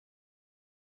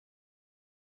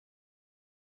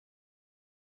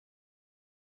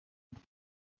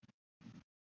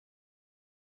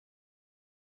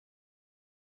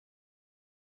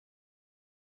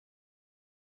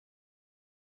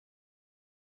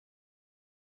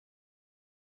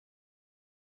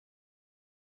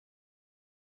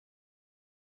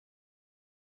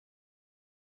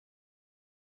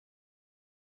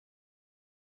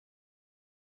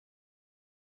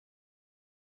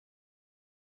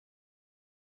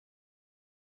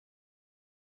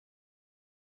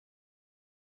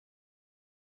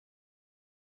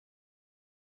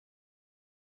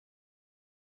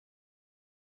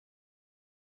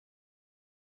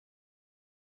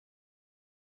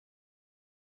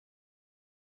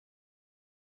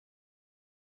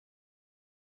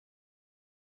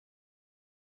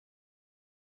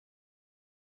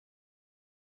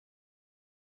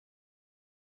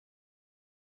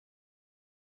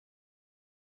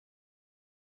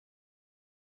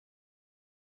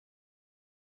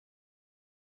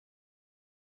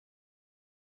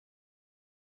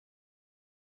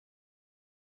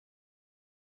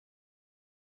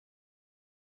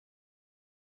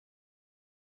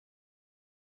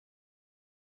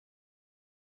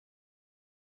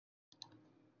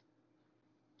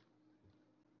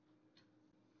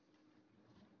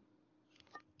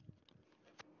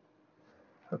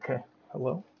 Okay,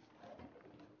 hello?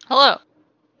 Hello.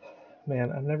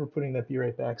 Man, I'm never putting that Be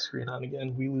Right Back screen on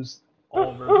again. We lose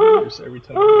all of our viewers every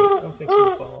time we do it. Oh, thanks for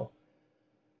the follow.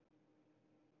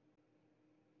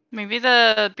 Maybe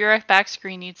the Be Right Back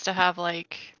screen needs to have,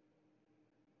 like,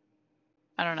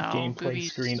 I don't know, Gameplay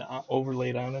boobies. screen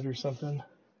overlaid on it or something.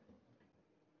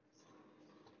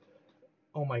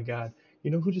 Oh my god.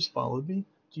 You know who just followed me?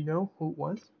 Do you know who it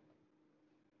was?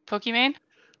 Pokemon?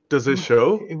 Does it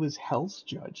show? It was Hell's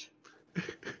Judge.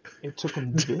 It took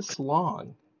him this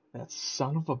long. That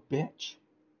son of a bitch.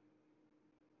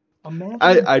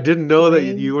 Imagine I didn't know that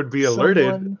you would be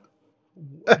alerted.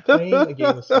 Playing a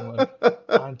game with someone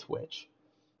on Twitch,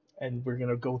 and we're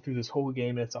gonna go through this whole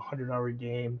game. And it's a 100-hour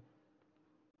game,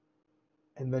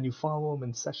 and then you follow him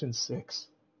in session 6.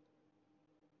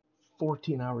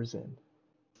 14 hours in.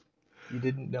 You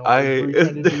didn't know. Were you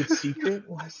trying to do it secret?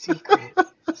 What secret?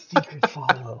 Secret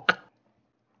follow.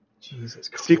 Jesus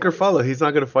Christ. Secret follow. He's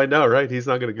not gonna find out, right? He's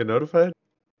not gonna get notified.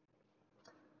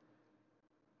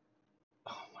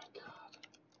 Oh my god.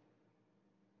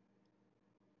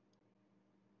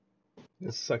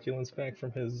 Is Succulent's back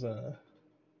from his I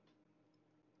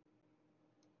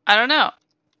don't know.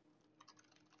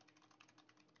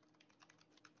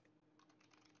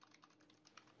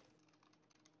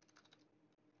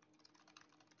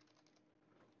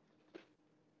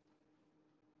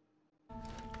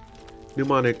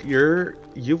 Mnemonic,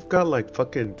 you've got like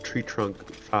fucking tree trunk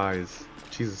thighs.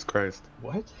 Jesus Christ.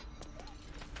 What?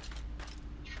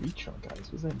 Tree trunk eyes?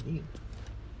 What does that mean?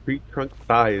 Tree trunk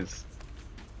thighs.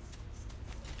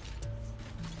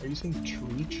 Are you saying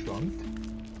tree trunk?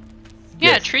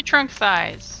 Yeah, Yes. tree trunk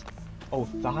thighs. Oh,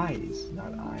 thighs,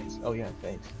 not eyes. Oh yeah,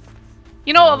 thanks.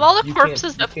 You know, of all the You corpses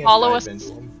can't- that you can't follow dive us. into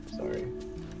them. Sorry,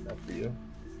 not for you.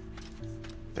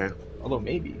 Damn. Although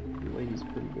maybe the lady's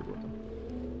pretty good with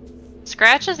them.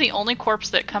 Scratch is the only corpse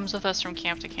that comes with us from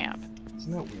camp to camp.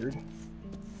 Isn't that weird?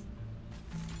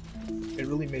 It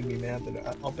really made me mad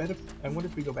that I'll bet I wonder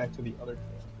if we go back to the other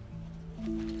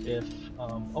camp. If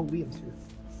oh, Liam's here.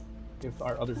 If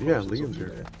our other corpses will Liam's be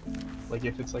here. there. Like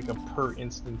if it's like a per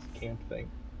instance camp thing.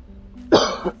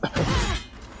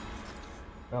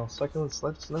 Well, Succulents,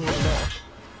 let us know right now.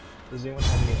 Does anyone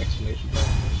have any exclamation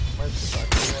marks to talk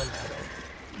to anyone? I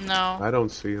don't. No. I don't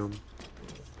see him.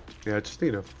 Yeah, I just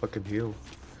need a fucking heal.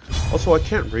 Also, I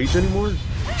can't rage anymore.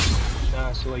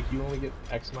 Nah, so like you only get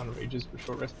X amount of rages for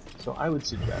short rest. So I would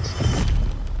suggest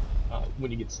when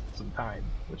you get some time,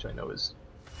 which I know is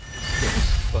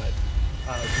scarce, but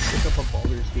just look up a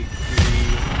Baldur's Gate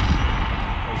 3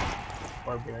 like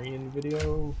barbarian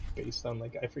video based on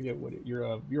like I forget what you're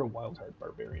a wild heart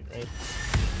barbarian, right?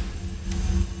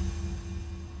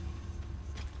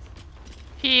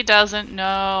 He doesn't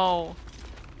know.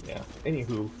 Yeah.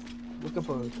 Anywho, look up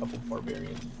a couple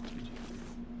barbarian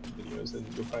videos and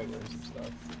you'll probably learn some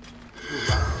stuff. Ooh,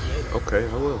 wow, Okay,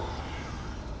 I will.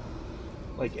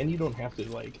 like, and you don't have to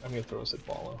like. I'm gonna throw us at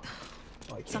follow.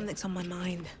 Like, Something's on my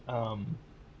mind.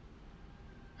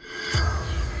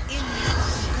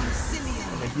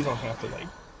 like, you don't have to, like,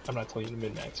 I'm not telling you to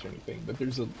min-max or anything, but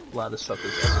there's a lot of stuff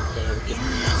that's unfair. No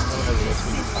one ever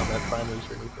lets me do combat primers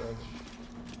or anything.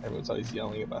 Everyone's always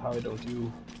yelling about how I don't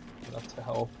do enough to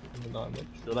help, even though I'm like,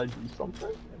 should I do something?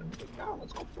 And I'm like, no,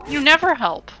 let's go play. You never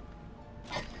help.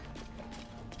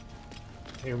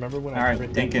 Hey, remember when Alright,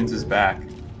 Dinkins is back.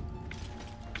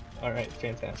 Alright,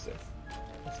 fantastic.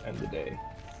 Let's end the day.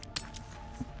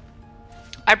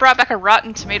 I brought back a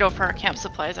rotten tomato for our camp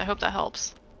supplies. I hope that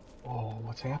helps. Oh,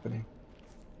 what's happening?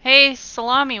 Hey,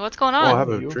 Salami, what's going on? Oh, I have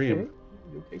a dream. Okay?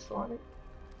 You okay, Salami?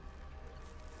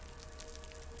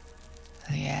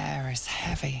 The air is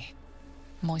heavy.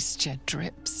 Moisture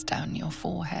drips down your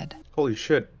forehead. Holy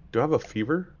shit, do I have a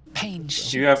fever? Pain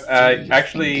shoots You have, through your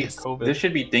actually, fingers. this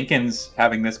should be Dinkins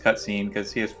having this cutscene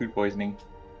because he has food poisoning.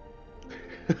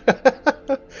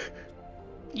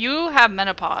 You have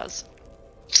menopause.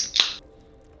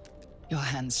 Your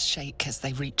hands shake as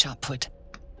they reach upward.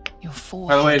 Your forehead.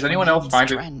 By the way, does anyone else find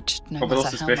it drenched, no a little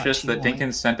matter how much suspicious you that wipe?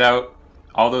 Dinkins sent out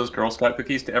all those Girl Scout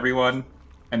cookies to everyone,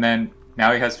 and then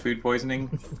now he has food poisoning?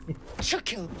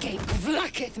 Chukil Gate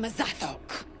Vlakith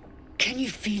Mazathok. Can you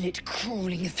feel it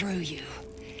crawling through you?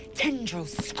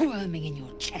 Tendrils squirming in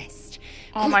your chest.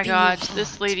 Oh my gripping your god, heart,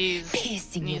 this lady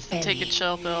piercing needs your to take a belly,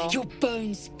 chill pill. Your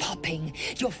bones popping,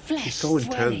 your flesh She's so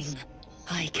swelling. intense.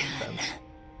 I can.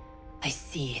 I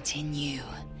see it in you.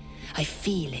 I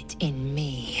feel it in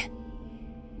me.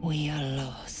 We are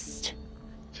lost.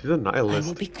 She's a I nihilist.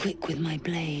 will be quick with my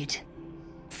blade.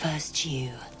 First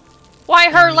you. Why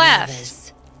her then the last?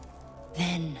 others.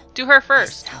 Then Do her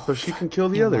first. So she can kill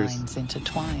the Your others. minds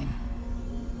intertwine.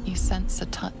 You sense a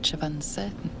touch of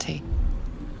uncertainty.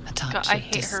 A touch God, I of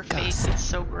hate her disgust. face. It's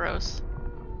so gross.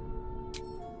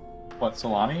 What,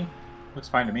 salami? Looks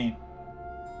fine to me.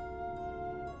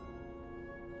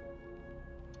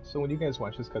 So when you guys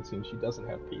watch this cutscene, she doesn't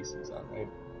have pieces on, right?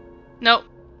 Nope.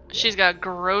 She's got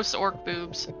gross orc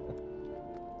boobs. Did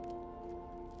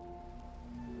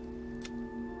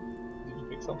you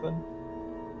pick something?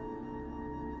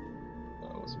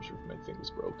 No, I wasn't sure if my thing was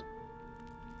broke.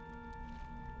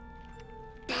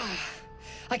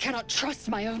 I cannot trust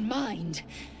my own mind.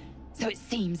 So it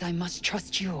seems I must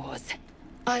trust yours.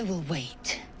 I will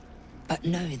wait. But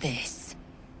know this.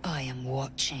 I am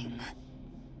watching.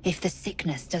 If the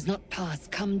sickness does not pass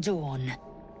come dawn,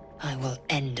 I will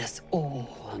end us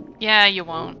all. Yeah, you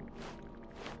won't.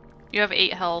 You have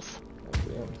 8 health. Oh,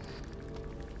 damn.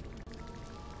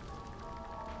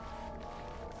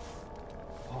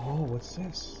 Oh, what's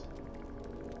this?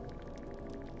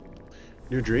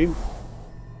 New dream?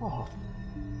 Oh,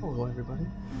 hello everybody.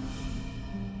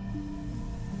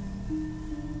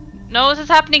 No, this is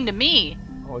happening to me.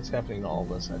 Oh, it's happening to all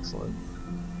of us. Excellent.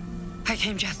 I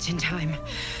came just in time.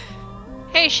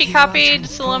 Hey, she You are copied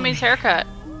Salome's haircut.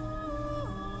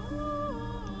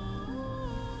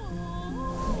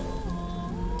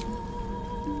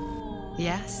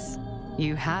 Yes,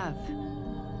 you have.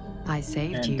 I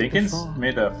saved And you Dinkins before.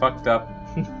 made a fucked up.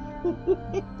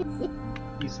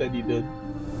 You said you did.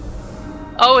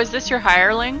 Oh, is this your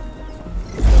hireling?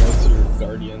 That's your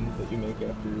guardian that you make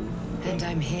after you. And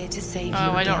I'm here to save you.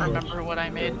 Oh, I don't again. remember what I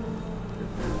made.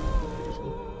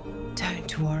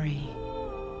 Don't worry.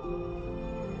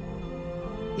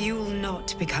 You will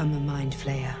not become a mind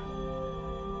flayer.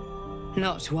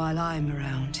 Not while I'm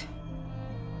around.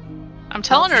 I'm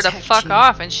telling her to protect fuck you.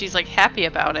 off, and she's like happy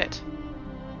about it.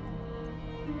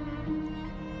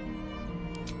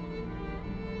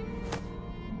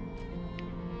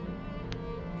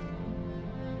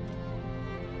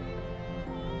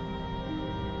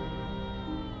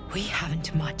 We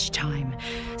haven't much time,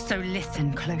 so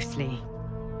listen closely.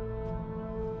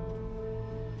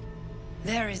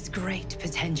 There is great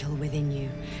potential within you.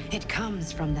 It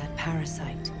comes from that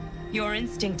parasite. Your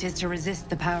instinct is to resist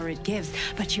the power it gives,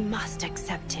 but you must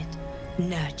accept it,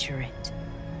 nurture it.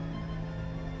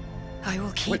 I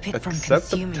will keep it from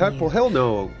accept the consuming potential? you. Hell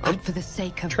no. I'm But for the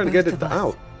sake of trying to both get it of us,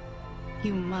 out.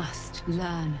 you must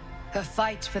learn. The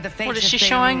fight for the fate What is of she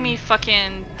showing Faerun. me?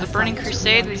 Fucking the Burning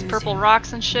Crusade, these purple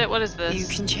rocks and shit? What is this? You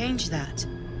can change that.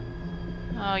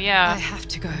 Oh, yeah. I have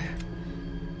to go.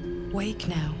 Wake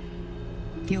now.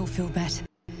 You'll feel better.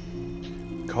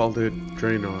 Called it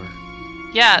Draenor.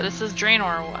 Yeah, this is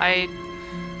Draenor.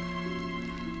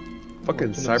 Fucking Can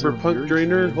observe cyberpunk your Draenor?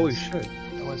 dreams. Holy shit.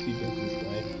 I want to see Dinkins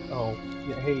guy. Oh,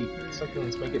 yeah, hey,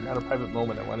 succulents, make it not a private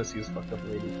moment. I want to see this fucked up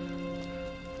lady.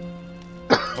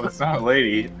 Well, it's not a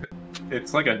lady.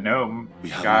 It's like a gnome We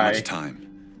haven't guy. much time,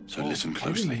 so listen I didn't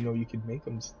closely. even know you could make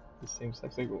them the same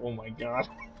sex. Like, oh my god.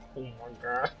 Oh my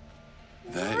god.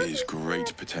 There is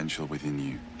great potential within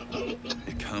you.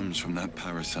 It comes from that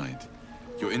parasite.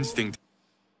 Your instinct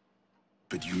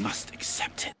but you must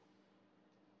accept it.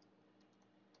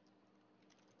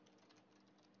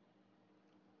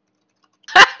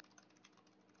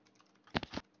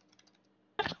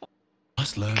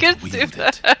 Must learn to wield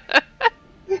it.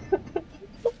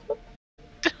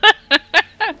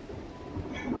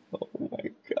 Oh my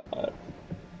god.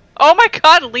 Oh my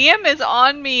god, Liam is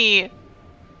on me!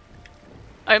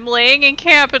 I'm laying in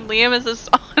camp and Liam is just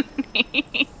on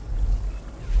me.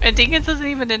 And Dinkins isn't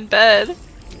even in bed.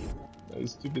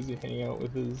 He's too busy hanging out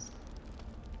with his...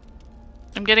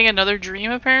 I'm getting another dream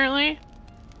apparently.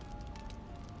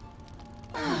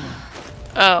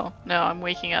 Oh, no, I'm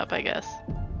waking up, I guess.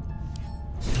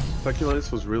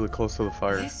 Succulus was really close to the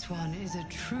fire. This one is a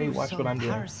true Hey, watch what I'm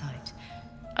doing. parasite.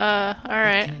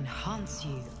 Alright. It can enhance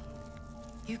you.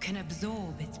 You can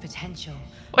absorb its potential.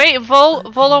 Wait,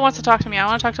 Volo wants to talk to me. I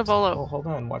want to talk to Volo. Oh, hold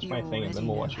on. Watch my thing and then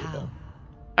we'll watch your thing.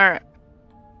 Alright.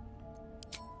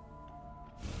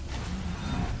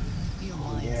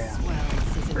 Yeah.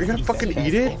 Are you gonna fucking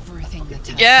eat it? Everything the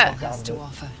town Yeah. has to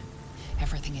offer.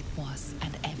 Everything it was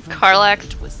and everything Karlak.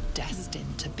 it was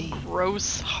destined to be.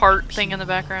 Gross heart thing in the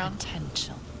background.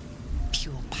 Potential.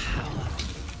 Pure power.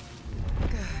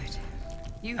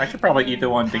 I should probably eat the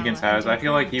one Dinkins has. I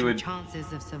feel like he would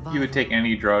take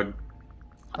any drug.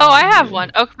 Oh, I have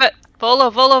one. Oh, but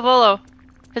Volo.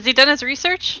 Has he done his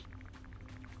research?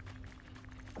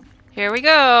 Here we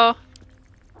go.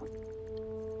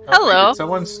 Hello. Did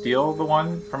someone steal the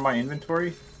one from my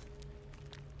inventory?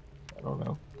 I don't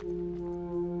know.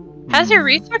 Has your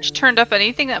research turned up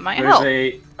anything that might help?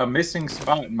 There's a missing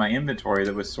spot in my inventory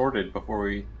that was sorted before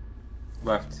we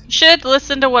left. You should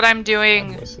listen to what I'm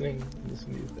doing. I'm listening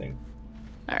to your thing.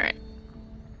 Alright.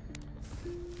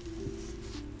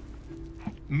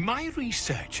 My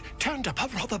research turned up a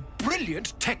rather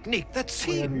brilliant technique that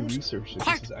seems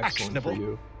quite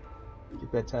actionable.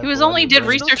 He was only did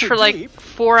research for like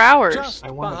 4 hours. Just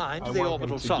behind the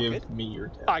orbital socket,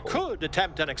 I could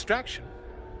attempt an extraction.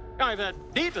 I've a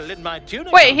needle in my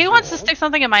tunic. Wait, he wants to stick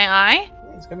something in my eye?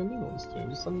 Yeah, he's got a needle in his tunic.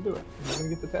 Just let him do it. He's gonna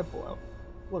get the tadpole out.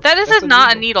 Look, That that's is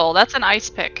not a needle. That's an ice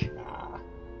pick. Nah,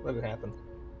 let it happen.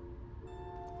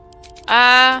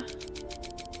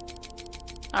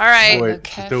 Alright.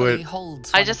 Do it.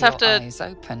 I just have to.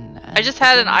 I just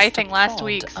had an eye thing last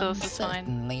week, so this is fine.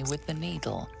 Uncertainly with the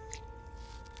needle.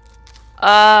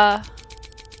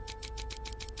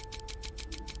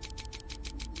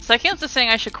 Psychians is saying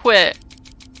I should quit.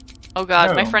 Oh god,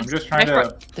 No, my friend's. I'm just trying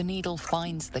to The needle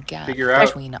finds the gap figure out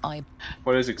between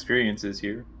what his experience is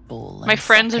here. My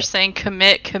friends are saying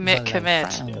commit.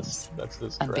 Yes, that's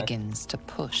this. And begins to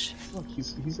push. Look,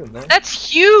 he's in there. That's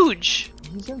huge!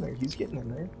 He's in there. He's getting in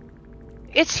there.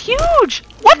 It's huge!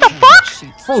 What the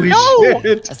fuck? Holy no!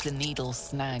 shit! As the needle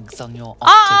snags on your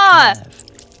optic nerve.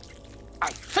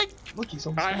 I think Look, he's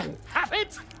almost got it. have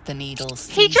it. The needle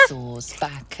He just- seesaws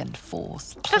back and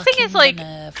forth, The thing plucking is, like- the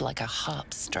nerve like a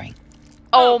harp string.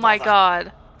 Oh my bother.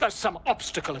 god. There's some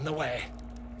obstacle in the way.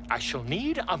 I shall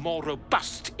need a more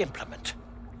robust implement.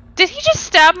 Did he just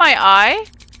stab my eye?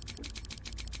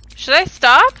 Should I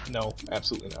stop? No,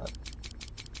 absolutely not.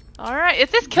 Alright,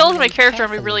 if this kills my Very character, I'll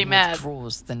be really carefully mad.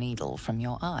 withdraws the needle from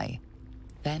your eye.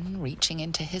 Then, reaching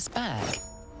into his bag,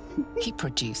 he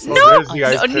produces there's the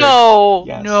ice pick. No!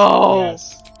 Yes. No!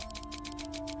 Yes.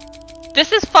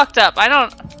 This is fucked up. I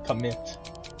don't. Commit.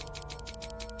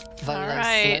 Volo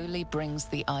Alright. slowly brings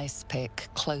the ice pick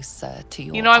closer to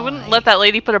your You know, I wouldn't let that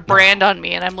lady put a brand on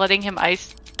me, and I'm letting him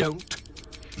ice. Don't.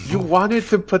 You wanted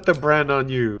to put the brand on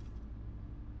you.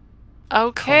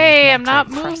 Okay, I'm not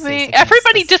moving.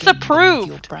 Everybody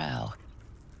disapproved. Brow.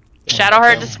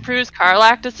 Shadowheart disapproves.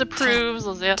 Karlak disapproves.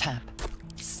 Tap.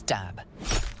 Stab.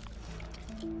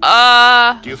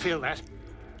 Do you feel that?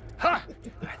 Huh?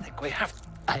 I think we have.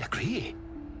 I agree.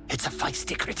 It's a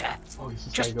feisty critter. Oh, he's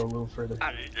just gotta go a little further.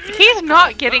 He's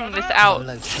not getting this out.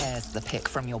 Volo tears the pick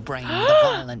from your brain with a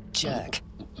violent jerk.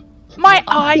 My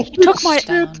eye. He took my.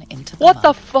 Down into the What mud.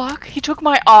 the fuck? He took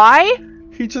my eye?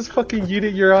 He just fucking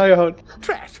yeeted your eye out.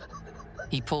 Drat.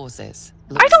 He pauses.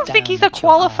 I don't think he's a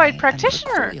qualified eye,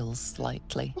 practitioner. And recoils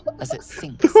slightly as it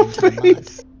sinks into the mud.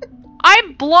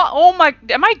 I'm Oh my.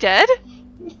 Am I dead?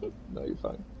 No, you're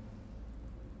fine.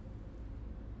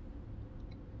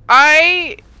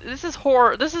 This is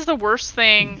horror. This is the worst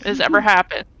thing that's ever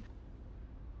happened.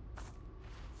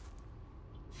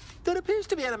 There appears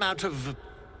to be an amount of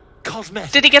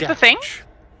cosmetic Did he get the thing? damage.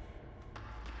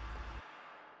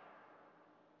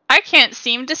 I can't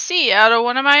seem to see out of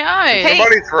one of my eyes. Did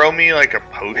somebody throw me like a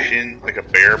potion, like a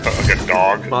bear, but like a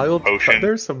dog potion?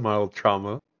 There's some mild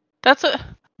trauma. That's a.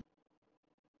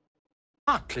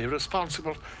 Partly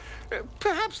responsible.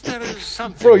 Perhaps there is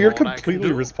something. Bro, you're more I can completely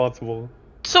do. responsible.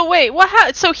 So wait,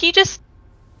 what? So he just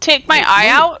take my eye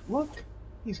Look, out? Look,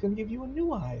 he's gonna give you a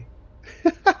new eye.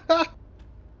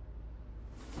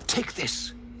 Take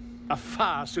this. A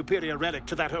far superior relic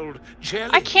to that old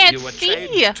jelly I can't you were see.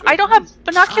 chained to. I don't have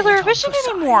binocular Try it on vision for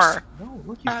size. anymore. No,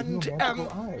 look, he's giving you a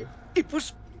magical eye. It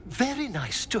was very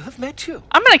nice to have met you.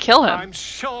 I'm gonna kill him. I'm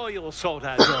sure you'll sort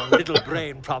out your little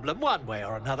brain problem one way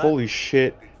or another. Holy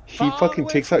shit. He fucking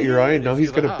takes out your eye and now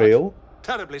he's gonna bail?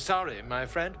 Terribly sorry, my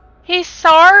friend. He's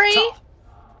sorry?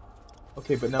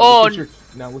 Okay, but now,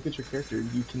 look at your character.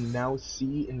 You can now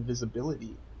see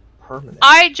invisibility. Permanent.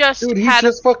 I just Dude, he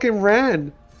just fucking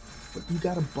ran. But you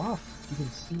got a buff. You can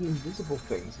see invisible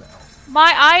things now.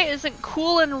 My eye isn't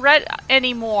cool and red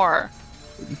anymore.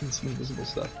 But you can see invisible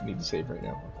stuff. You need to save right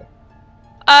now. Okay.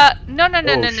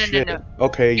 No.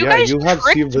 Okay, you yeah, guys you have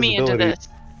see tricked me into invisibility. this.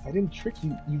 I didn't trick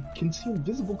you. You can see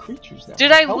invisible creatures now.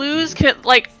 Did I lose?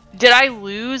 Did I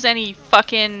lose any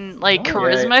fucking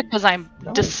charisma because I'm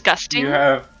disgusting? You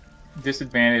have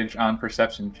disadvantage on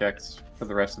perception checks for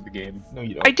the rest of the game. No,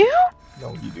 you don't. I do?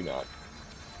 No, you do not.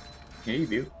 Yeah, you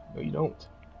do. No, you don't.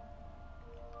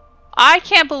 I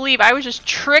can't believe I was just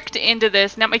tricked into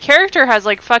this. Now my character has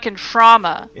fucking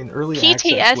trauma. In early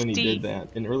PTSD. access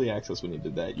when you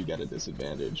did that, you got a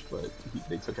disadvantage, but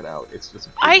they took it out. It's just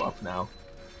a full buff now.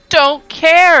 Don't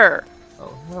care.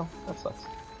 Oh well, that sucks.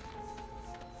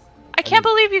 I can't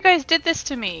believe you guys did this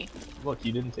to me. Look,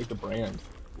 you didn't take the brand,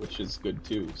 which is good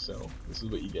too. So this is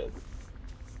what you get.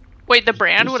 Wait, the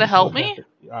brand would have helped me?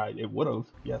 It would have,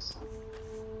 yes.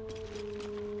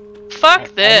 Fuck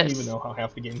this. I don't even know how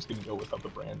half the game's gonna go without the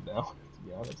brand now, to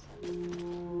be honest.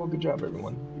 Well, good job,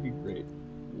 everyone. You did great.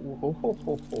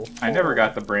 I never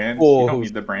got the brand. You don't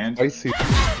need the brand. I see. Okay,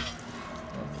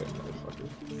 motherfucker.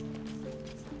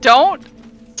 Don't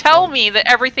tell me that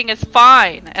everything is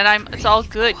fine and it's all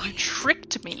good. You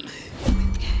tricked me.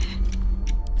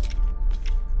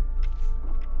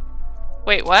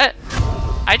 Wait, what?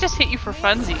 I just hit you for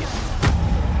funsies.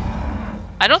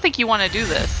 I don't think you want to do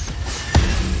this.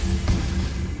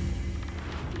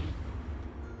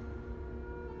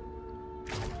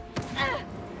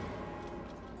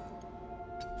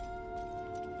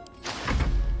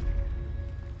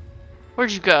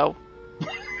 Where'd you go?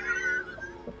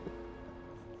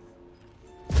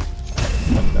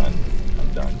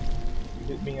 I'm done. You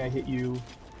hit me, I hit you.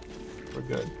 We're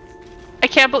good. I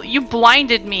can't believe you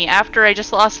blinded me after I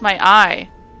just lost my eye.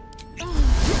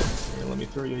 Here, let me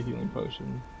throw you a healing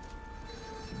potion.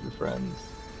 Your friends.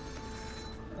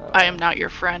 I am not your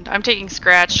friend. I'm taking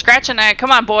Scratch. Scratch and I. Come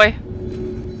on, boy.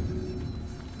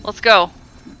 Let's go.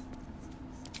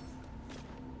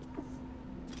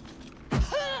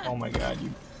 Oh my god, you.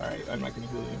 Alright, I'm not gonna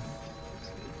heal you.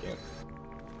 You can't.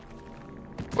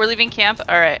 We're leaving camp?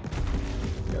 Alright.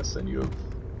 Yes, and you have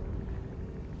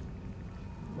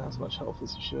not as much health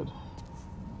as you should.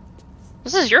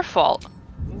 This is your fault.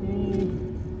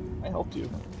 I helped you.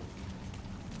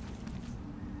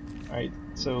 Alright,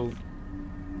 so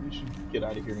we should get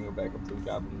out of here and go back up to the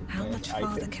Goblin Camp. How much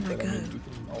farther can I go? You can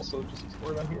also just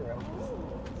explore down here.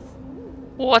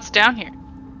 Well, what's down here?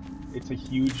 It's a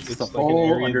huge. It's the like an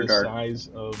whole area Underdark. the size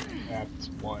of Act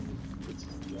 1. It's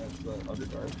the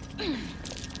Underdark.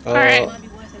 Alright.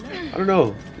 I don't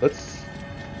know.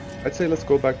 I'd say let's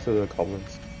go back to the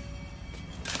goblins.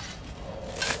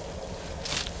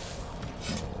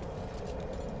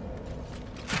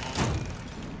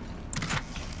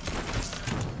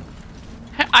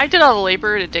 I did all the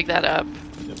labor to dig that up.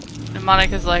 And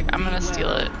Monica's like, I'm gonna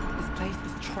steal it. This place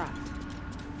is trapped.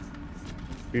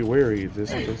 Be wary.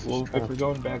 This Well, if we're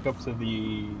going back up to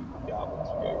the goblins,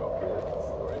 we gotta go up here.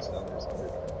 Right down there's under.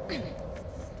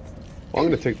 Well, I'm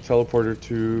gonna take the teleporter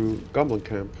to Goblin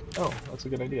Camp. Oh, that's a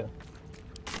good idea.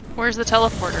 Where's the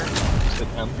teleporter? Hit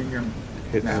M.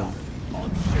 Hit M.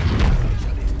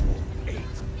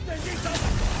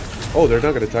 Oh, they're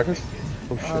not gonna attack us?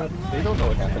 Oh shit. They don't know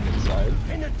what happened inside.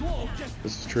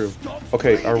 This is true.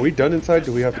 Okay, are we done inside?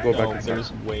 Do we have to go back No, inside?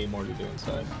 there's way more to do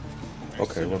inside.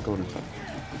 Okay, we're going inside.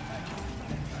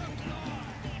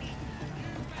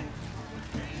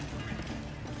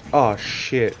 Oh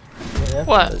shit.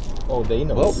 What? Oh, they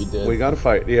know what we did. We gotta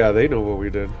fight. Yeah, they know what we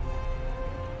did.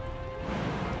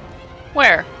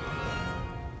 Where?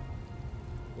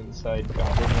 Inside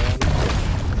Goblin Land.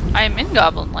 I am in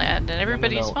Goblin Land and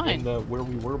everybody's No, fine. in the, where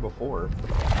we were before.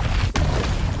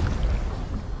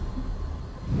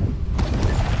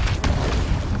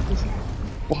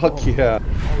 Fuck yeah.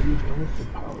 Oh, you've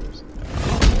limited powers. I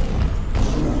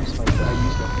used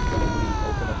them to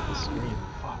open up the screen.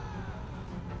 Fuck.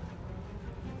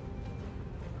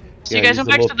 So you guys went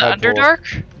back to the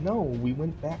Underdark? No, we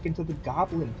went back into the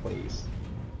Goblin place.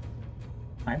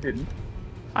 I didn't.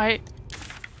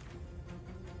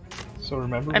 So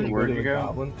remember I'm- we go to the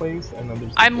Goblin place, and then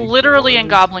there's. I'm literally in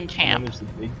Goblin And Camp. then there's the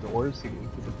big doors to get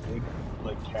into the big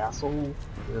like castle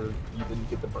where you didn't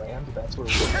get the brand. That's where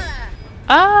we're.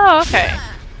 Oh, okay.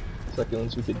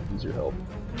 Succulents, we could use your help.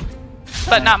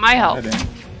 But not my help. Well,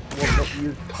 but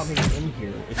you're coming in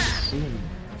here. It's soon.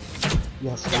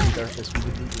 Yes, Lady Darkness, we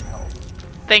would need your help.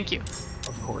 Thank you.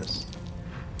 Of course.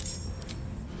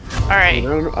 Alright.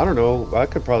 I don't know. I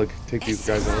could probably take these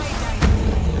guys on.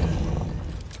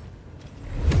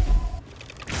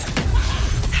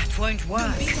 That won't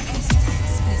work.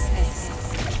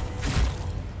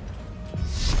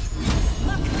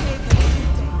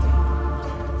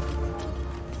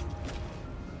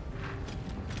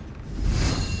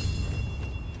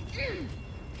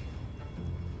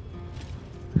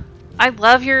 I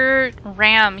love your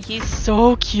ram. He's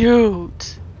so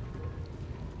cute.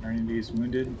 Are any of these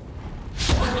wounded?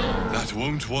 That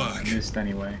won't work. I missed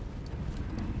anyway.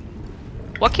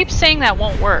 What keeps saying that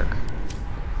won't work?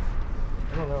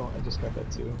 I don't know. I just got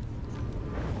that too.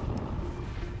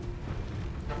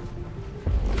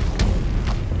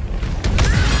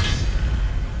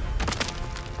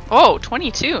 Oh,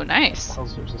 22. Nice.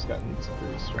 Hellstorm's just gotten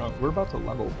very strong. We're about to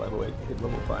level, by the way. Hit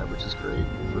level 5, which is great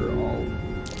for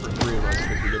 3 of us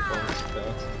because we get bonus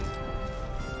stats.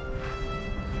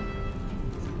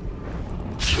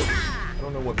 I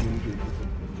don't know what moves you're using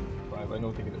for 5. I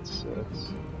know thinking it's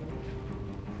 6.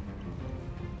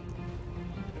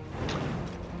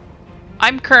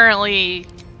 I'm currently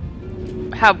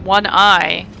have one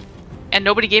eye, and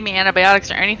nobody gave me antibiotics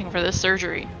or anything for this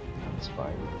surgery. That's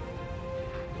fine.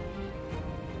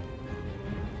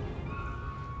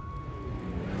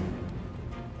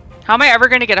 How am I ever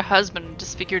going to get a husband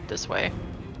disfigured this way?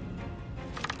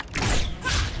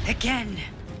 Again.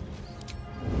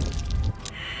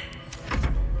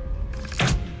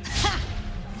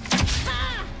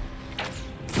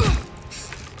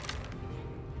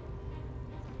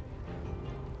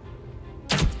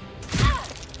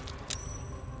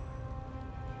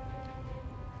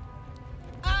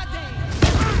 I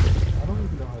don't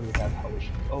even know how you have hellish.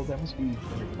 Oh, that must be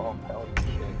when you're falling paladin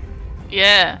shit.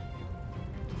 Yeah.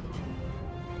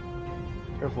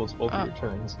 Careful, it's both of your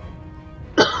turns.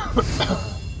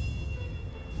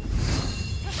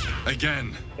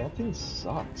 Again. That thing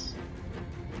sucks.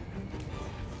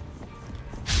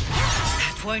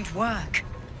 That won't work.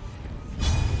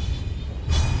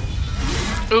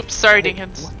 Oops, sorry,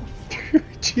 Dinkins.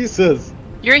 Jesus.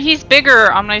 He's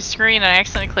bigger on my screen and I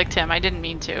accidentally clicked him. I didn't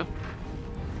mean to.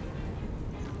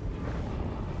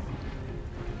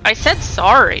 I said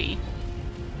sorry.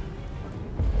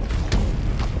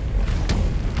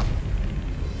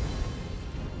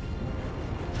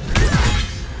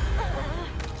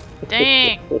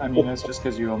 Dang. I mean, that's just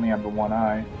because you only have the one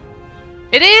eye.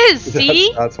 It is,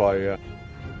 see? That's why, yeah.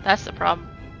 That's the problem.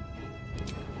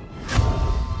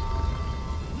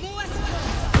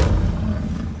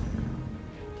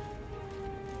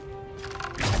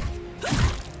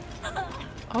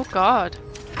 Oh god.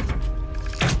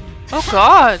 Oh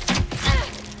god.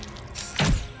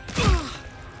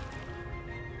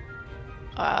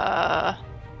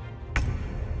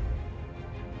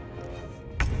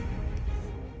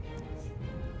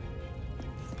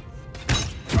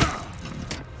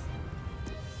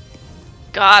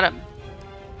 Got him.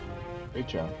 Great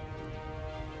job.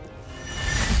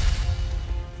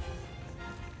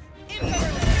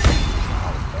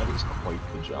 That is quite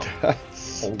the jump.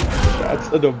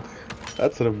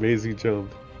 That's an amazing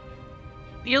jump.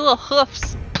 You little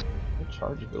hoofs. The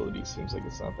charge ability seems like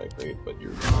it's not that great, but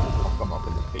you're come up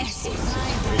in the face. So it's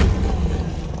great.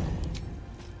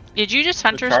 Did you just The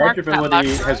Hunter's charge Mark that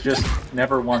ability box? has just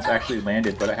never once actually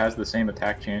landed, but it has the same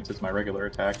attack chance as my regular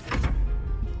attack.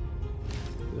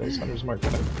 There's Hunter's Mark.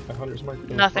 A Hunter's Mark.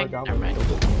 Nothing. Never mind.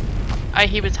 Killed it.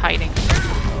 He was hiding.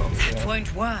 Oh, That yeah.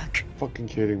 won't work. Fucking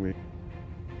kidding me.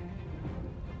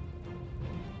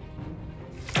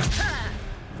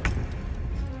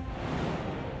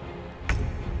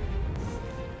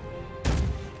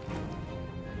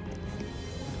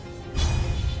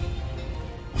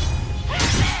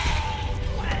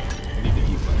 I need to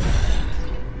eat my.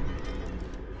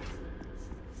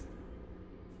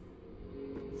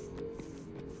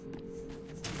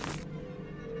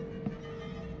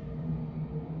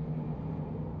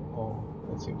 Oh,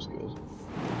 that seems good.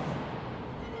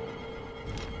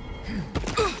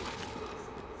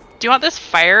 Do you want this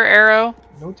fire arrow?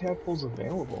 No tadpoles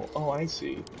available. Oh, I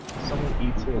see. Someone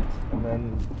eats it, and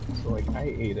then so like I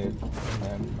ate it, and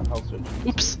then Hell's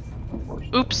Oops.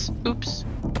 Oops. Oops.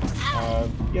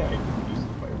 Yeah, I can use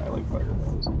the fire. I like fire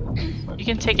arrows. You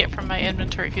can take it from my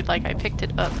inventory if you'd like. I picked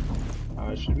it up.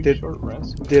 Should we short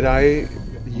rest? Did I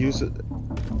use it?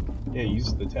 Yeah,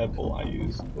 use the tadpole I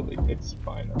use, but like, it's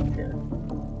fine, I don't care.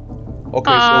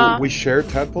 Okay, so we share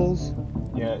tadpoles?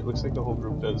 Yeah, it looks like the whole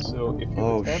group does. So if you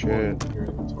have a tadpole in your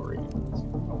inventory,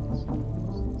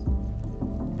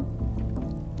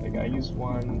 like I used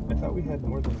one. I thought we had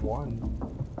more than one.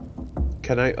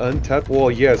 Can I untap?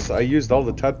 Well, yes, I used all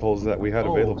the tadpoles that we had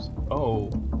available. Oh.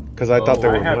 Because I thought they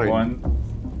were I had mine. one,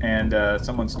 and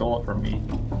someone stole it from me.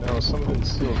 No, someone didn't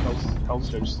steal. Hell's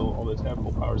Judge stole all the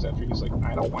tadpole powers after he's like,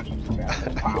 I don't want to use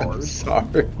tadpole powers.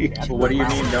 Sorry. Well, what do you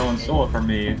mean no one stole it from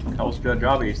me? Hell's Judge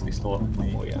obviously stole it from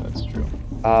me. Oh yeah, that's true.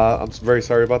 I'm very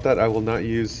sorry about that. I will not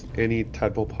use any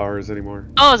tadpole powers anymore.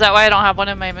 Oh, is that why I don't have one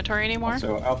in my inventory anymore?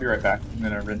 So I'll be right back. I'm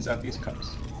gonna rinse out these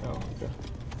cups. Oh, okay.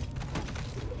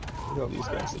 Look at all these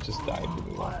guys that just died when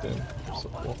we walked in. They're so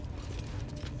cool.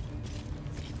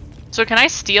 So can I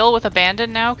steal with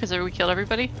abandon now because we killed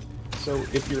everybody? So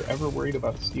if you're ever worried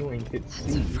about stealing, hit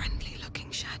C.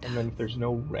 And then if there's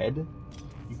no red,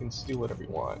 you can steal whatever you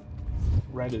want.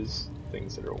 Red is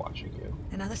things that are watching you.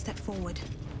 Another step forward.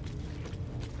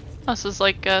 This is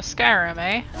like Skyrim,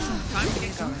 eh? Time to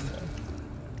get going.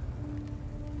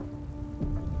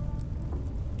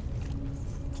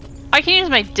 I can use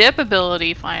my dip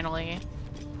ability finally.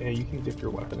 Yeah, you can dip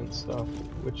your weapon and stuff,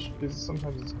 which is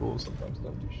sometimes it's cool, sometimes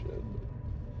no, you should.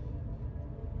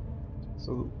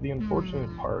 So the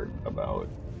unfortunate part about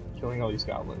killing all these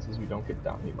goblins is we don't get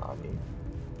Dami Mami.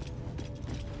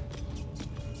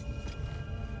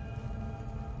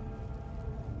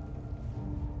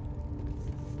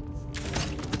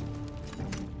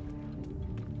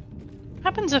 What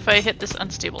happens if I hit this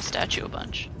unstable statue a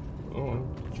bunch? Oh,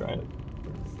 try it.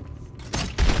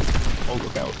 Oh,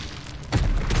 look out.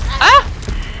 Ah!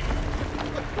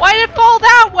 Why did it fall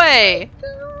that way?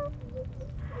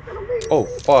 Oh,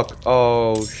 fuck.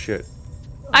 Oh, shit.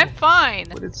 I'm fine.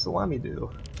 What did Salami do?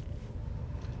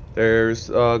 There's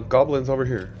goblins over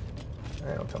here.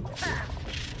 Alright, I'll come back here.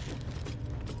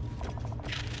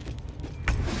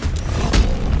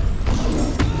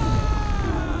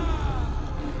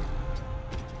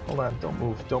 Hold on, don't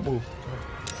move, don't move.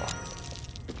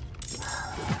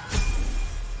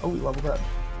 Oh, we leveled up.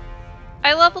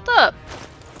 I leveled up.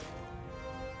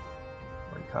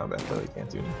 We're in combat though, you can't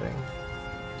do anything.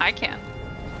 I can.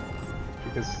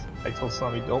 Because I told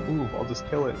Salami, don't move, I'll just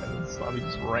kill it, and Salami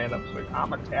just ran up, like,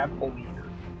 I'm a tadpole leader.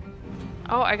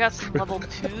 Oh, I got some level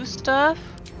 2 stuff.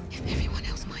 If everyone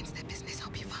else minds their business, I'll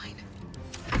be fine.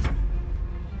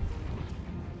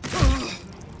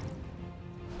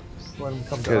 Just let him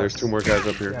come Okay, there's 2 more guys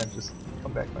up here. Yeah, just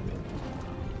come back by me.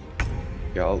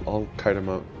 Yeah, I'll kite him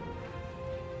up.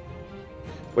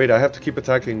 Wait, I have to keep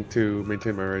attacking to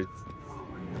maintain my rate.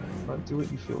 Do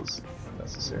what you feel is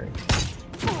necessary.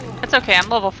 It's okay, I'm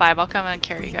level 5. I'll come and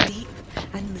carry you guys. Deep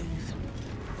and move.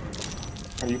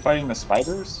 Are you fighting the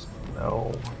spiders?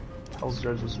 No. Hell's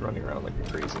Judge was running around like a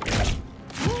crazy man.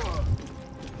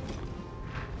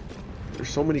 There's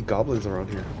so many goblins around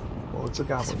here. Well, it's a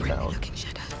goblin town.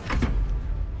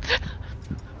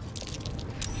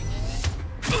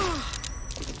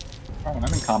 Oh, and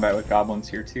I'm in combat with goblins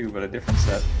here too, but a different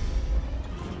set.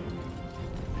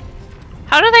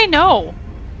 How do they know?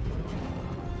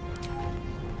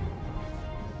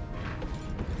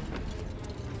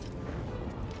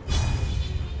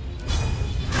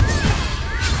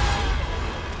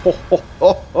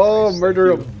 Oh, murder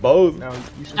of both. Now,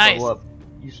 you should Nice. level up.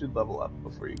 You should level up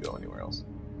before you go anywhere else.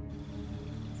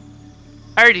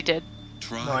 I already did.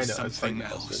 Try No, I know, something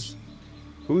it's else.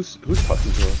 Who's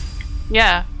talking to us?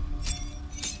 Yeah.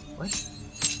 What?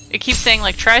 It keeps saying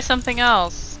like, try something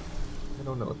else. I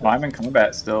don't know what that Well, I'm in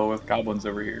combat still with goblins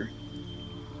over here.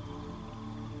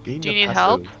 Being Do you the need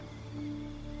help?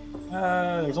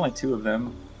 passive. There's only 2 of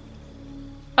them.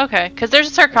 Okay, because there's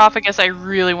a sarcophagus I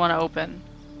really want to open.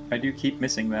 I do keep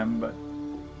missing them, but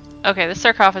Okay, the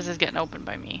sarcophagus is getting opened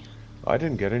by me. I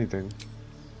didn't get anything.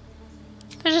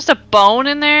 There's just a bone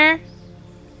in there.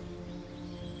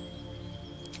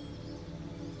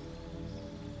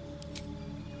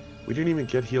 We didn't even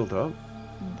get healed up.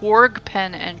 Warg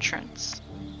pen entrance.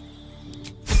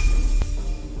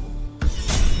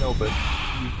 No, but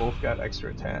you both got extra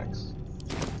attacks.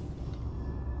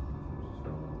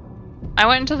 I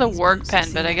went into the warg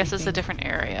pen, but I guess it's a different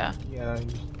area. Yeah, you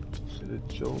should have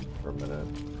chilled for a minute.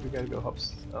 We gotta go help.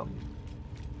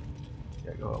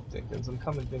 Gotta go help Dinkins. I'm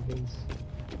coming, Dinkins.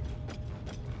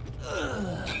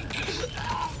 Oh,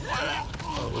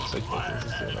 it looks like Dinkins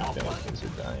is doing okay. Things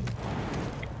are dying.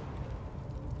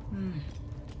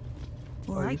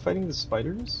 Oh, are you fighting the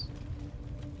spiders?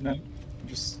 no.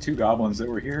 Just 2 goblins that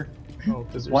were here. Oh,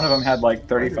 one of them had like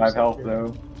 35 health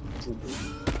though.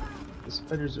 The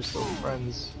spiders are still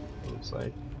friends, it looks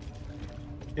like.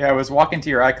 Yeah, I was walking to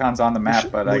your icons on the map,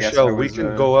 but I guess we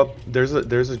can go up. There's a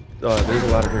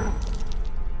ladder here.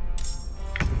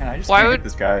 Man, I just can't hit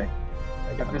this guy.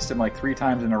 I've missed him like 3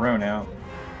 times in a row now.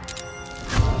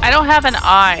 I don't have an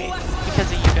eye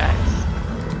because of you guys.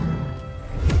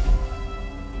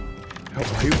 Why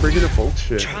are you bringing up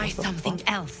bullshit? Try something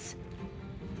else.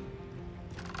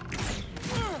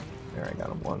 There, I got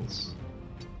him once.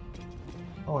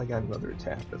 Oh, I got another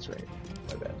attack. That's right.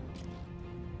 My bad.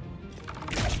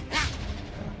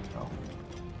 Oh.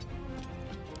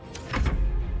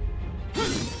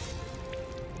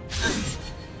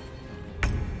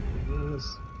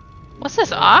 What's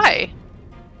this eye?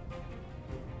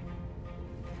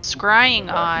 Scrying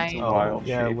eye. Oh,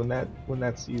 yeah, when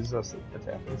that sees us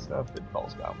attacking stuff, it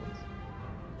calls goblins.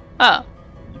 Oh.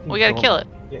 We gotta kill it.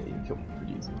 Yeah, you can kill them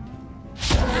pretty easy.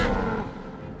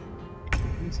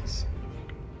 Jesus.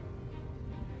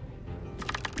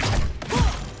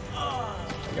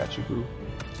 I got you, boo.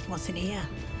 What's in here?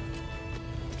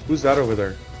 Who's that over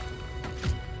there?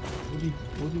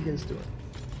 What are you guys doing?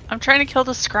 I'm trying to kill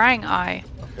the scrying eye.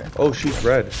 Okay. Oh, she's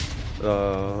red.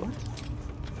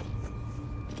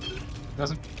 It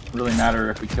doesn't really matter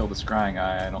if we kill the scrying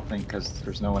eye, I don't think, because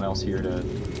there's no one else here to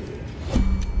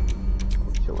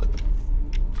kill it.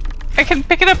 I can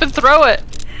pick it up and throw it.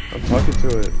 I'm talking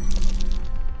to it.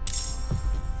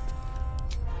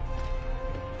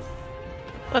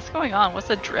 What's going on? What's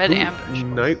the dread ambush?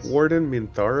 Night Warden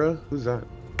Minthara? Who's that?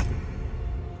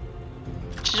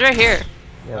 She's right here.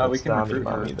 Yeah, we can recruit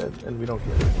her. And we don't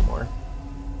get her anymore.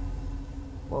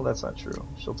 Well, that's not true.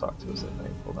 She'll talk to us at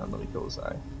night. Hold on, let me kill this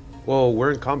eye. Well,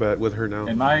 we're in combat with her now.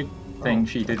 In my thing,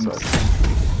 she didn't.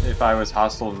 If I was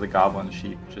hostile to the goblin,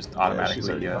 she just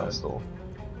automatically. Yeah, she's hostile.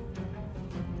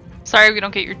 Sorry, we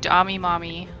don't get your dummy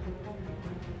mommy.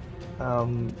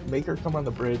 Make her come on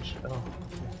the bridge. Oh.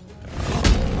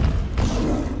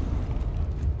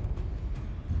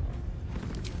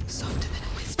 Softer than a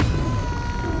whisper.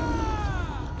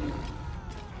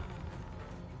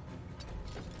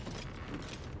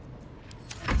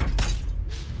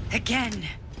 Again.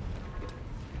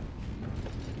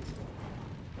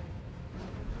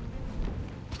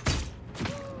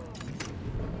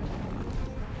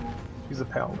 He's a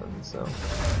paladin, so.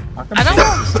 How come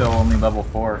he's still only level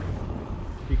 4?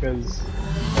 Because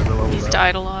he's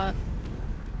died a lot.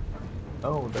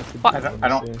 Oh, that's.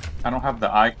 I don't have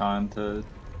the icon to.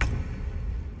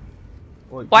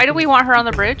 Well, why do we want her on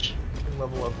the bridge?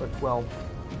 Level up, well,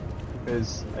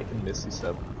 because I can Misty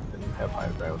Step and have high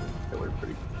ground and kill her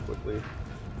pretty quickly.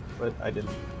 But I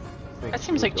didn't think. That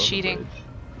seems like cheating.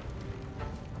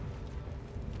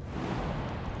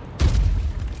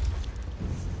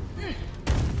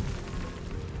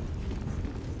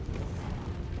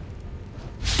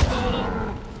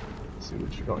 See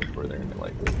what you're going for there, and I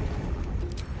like it.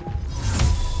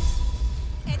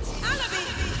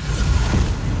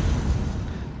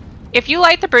 If you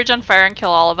light the bridge on fire and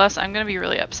kill all of us, I'm gonna be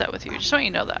really upset with you. Just want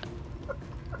you to know that.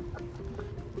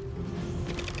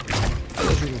 I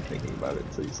wasn't even thinking about it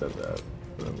until you said that.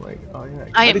 But I'm like, oh yeah.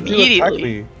 I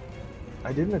immediately.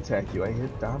 I didn't attack you. I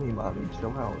hit Dami Mommy.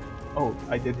 Chill out. Oh,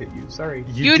 I did hit you. Sorry.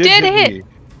 You did hit. Me.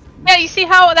 Yeah, you see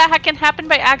how that can happen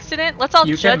by accident? Let's all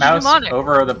judge mnemonic.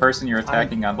 Over the person you're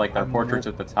attacking on like their portraits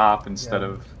at the top instead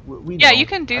of. Yeah, you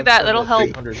can do that. That'll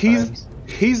help.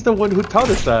 He's the one who taught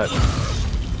us that.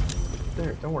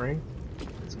 There, don't worry.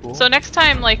 It's cool. So next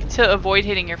time, like, to avoid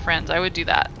hitting your friends, I would do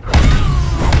that.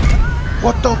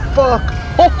 What the fuck?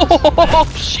 Oh,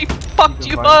 she fucked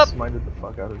you up. Minded the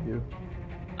fuck out of you. You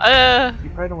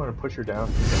probably don't want to push her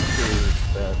down because I'm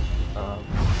sure that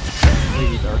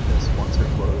Lady Darkness wants her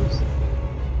closed.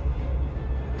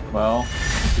 Well,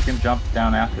 you can jump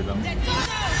down after them.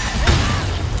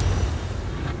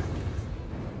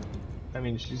 I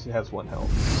mean, she has 1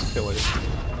 health. Just kill her.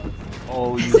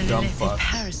 Oh, you There's dumb a fuck.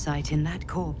 parasite in that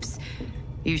corpse.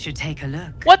 You should take a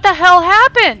look. What the hell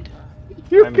happened?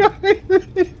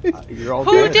 You're all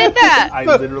Who did that? I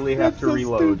literally have to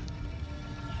reload.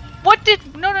 What did?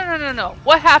 No.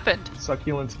 What happened?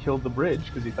 Succulents killed the bridge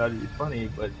because he thought it'd be funny,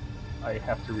 but I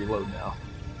have to reload now.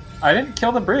 I didn't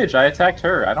kill the bridge. I attacked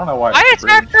her. I don't know why. I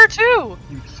attacked her too.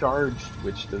 You charged,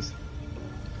 which does.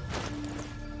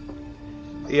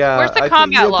 Yeah, where's the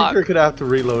combat log? I think you're gonna have to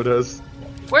reload us.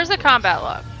 Where's the combat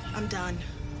log? I'm done.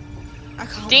 I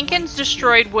can't. Dinkins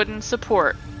destroyed wooden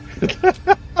support. Let's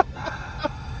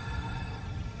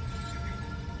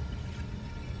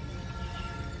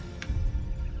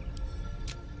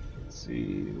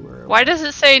see. where. Why does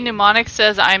it say mnemonic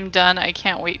says I'm done? I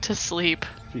can't wait to sleep.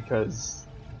 Because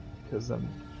I'm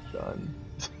done.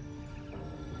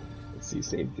 Let's see,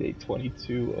 same date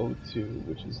 2202,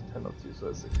 which is 10:02, so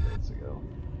that's 6 minutes ago.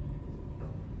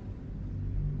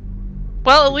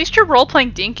 Well, at least you're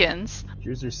role-playing Dinkins.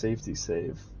 Here's your safety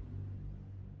save.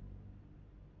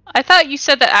 I thought you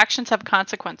said that actions have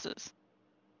consequences.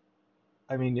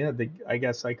 I mean, yeah, I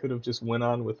guess I could have just went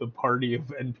on with a party of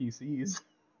NPCs.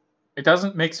 It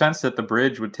doesn't make sense that the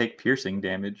bridge would take piercing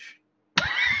damage.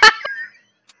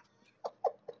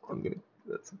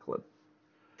 That's a clip.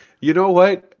 You know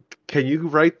what? Can you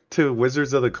write to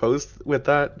Wizards of the Coast with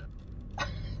that?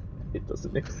 It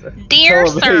doesn't make sense. Dear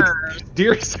sir!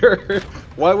 Dear sir,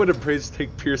 why would a bridge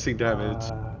take piercing damage?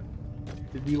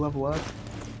 Did we level up?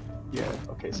 Yeah,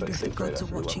 okay, so I saved right after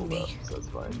we leveled up, so that's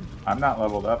fine. I'm not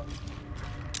leveled up.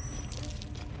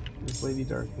 There's Lady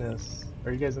Darkness.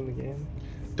 Are you guys in the game?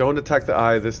 Don't attack the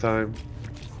eye this time.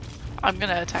 I'm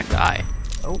gonna attack the eye.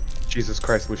 Oh. Jesus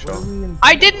Christ, Michelle.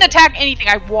 I didn't attack anything,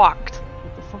 I walked.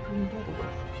 What the fuck are you battle with?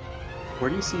 Where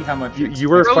do you see how much... You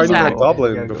were fighting that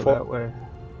goblin before. That way.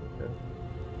 Okay.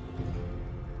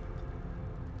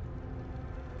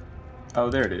 Oh,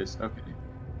 there it is. Okay.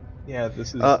 Yeah,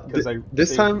 this is because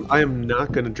This time, I am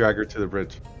not going to drag her to the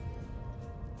bridge.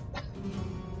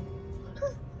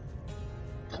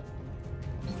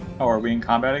 Oh, are we in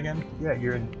combat again? Yeah,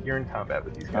 you're in combat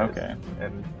with these guys. Okay.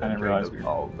 And I didn't realize we were...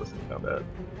 all of us in combat.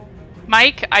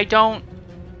 Mike, I don't...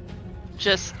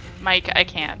 Just... Mike, I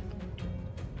can't.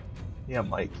 Yeah,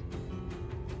 Mike.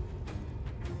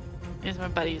 Is my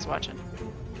buddy is watching.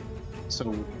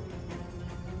 So...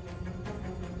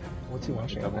 What's he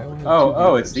watching?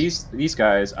 Oh, it's these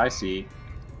guys. I see.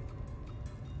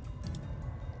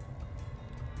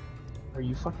 Are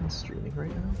you fucking streaming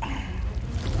right now?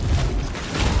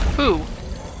 Who?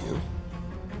 You.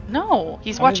 No,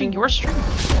 he's watching your stream.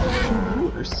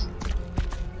 Yours.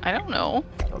 I don't know.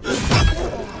 Okay.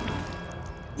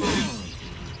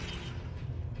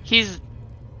 He's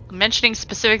mentioning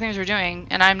specific things we're doing,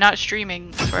 and I'm not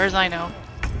streaming, as far as I know.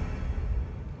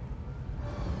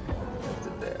 That's a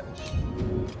dash.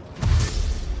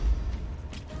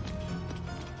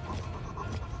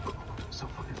 So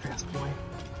fucking fast, boy.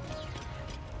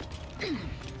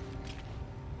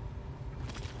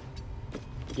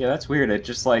 Yeah, that's weird. It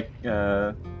just like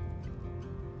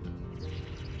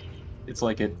it's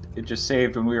like it just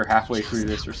saved when we were halfway through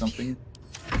this or something.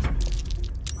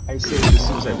 I saved as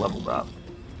soon as I leveled up.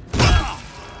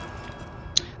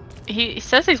 He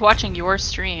says he's watching your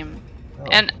stream,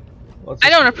 and well, I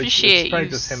don't appreciate it's probably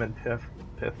you. just him and Piff.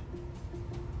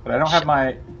 But I don't have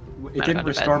my... It didn't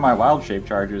restore my wild shape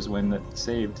charges when it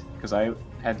saved, because I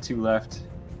had 2 left.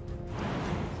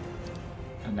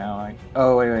 And now I...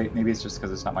 Oh, wait. Maybe it's just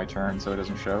because it's not my turn, so it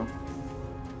doesn't show.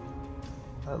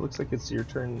 It looks like it's your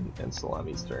turn and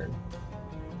Salami's turn.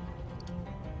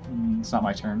 It's not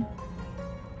my turn.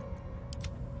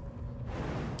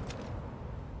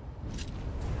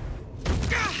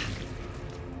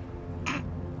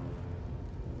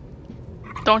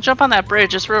 Don't jump on that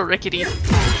bridge, it's real rickety.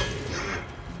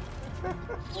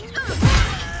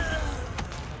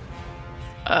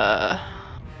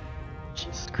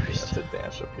 Jesus Christ. That's a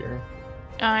dash up here.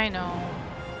 I know.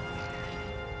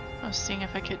 I was seeing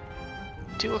if I could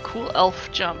do a cool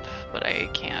elf jump, but I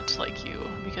can't like you,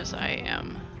 because I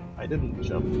am... I didn't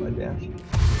jump, I dashed.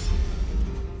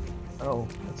 Oh,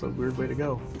 that's a weird way to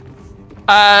go.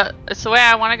 It's the way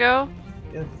I want to go?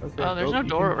 Yeah, okay. Oh, there's no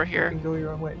door over here. You can go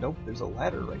your own way. Nope, there's a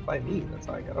ladder right by me. That's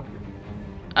how I got up here.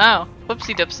 Oh,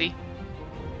 whoopsie doopsie.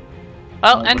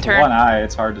 Well, end turn. With one eye,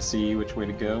 it's hard to see which way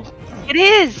to go. It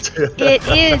is! It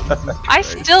is! I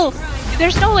still...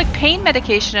 There's no, like, pain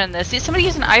medication in this. Somebody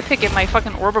used an eye pick in my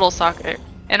fucking orbital socket.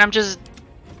 And I'm just...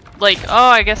 Like, oh,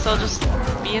 I guess I'll just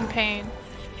be in pain.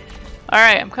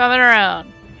 Alright, I'm coming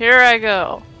around. Here I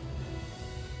go.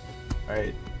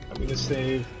 Alright, I'm gonna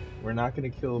save. We're not gonna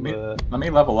kill the... Let me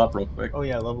level up real quick. Oh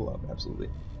yeah, level up, absolutely.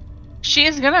 She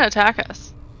is gonna attack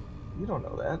us. You don't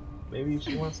know that. Maybe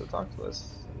she wants to talk to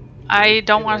us. I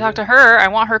don't want to talk to her. I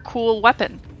want her cool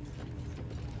weapon.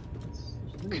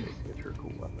 Get her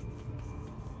cool weapon.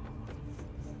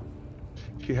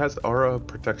 She has aura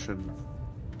protection.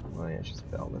 Oh yeah, she's a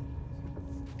paladin.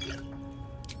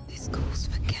 This calls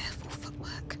for careful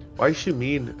footwork. Why is she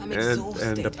mean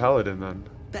and a paladin then?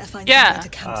 Yeah.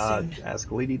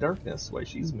 Ask Lady Darkness why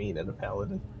she's mean and a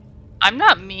paladin. I'm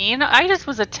not mean. I just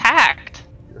was attacked.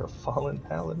 You're a fallen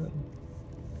paladin.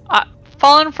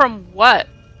 Fallen from what?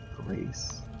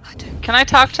 Grace. Can I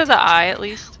talk to the eye at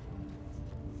least?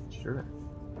 Sure.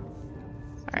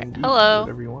 Alright, hello.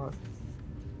 Whatever you want.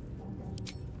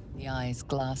 The eye's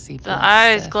glassy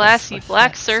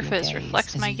black surface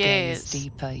reflects my gaze.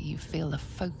 Deeper, you feel a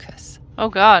focus. Oh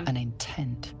god. An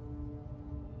intent.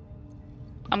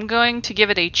 I'm going to give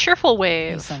it a cheerful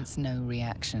wave. You sense no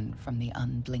reaction from the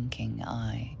unblinking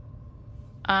eye.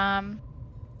 Alright.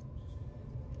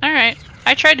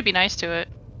 I tried to be nice to it.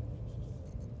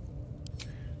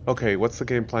 Okay, what's the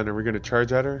game plan? Are we gonna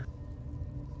charge at her?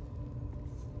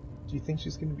 Do you think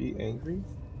she's gonna be angry?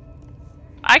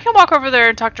 I can walk over there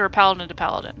and talk to her paladin to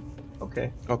paladin.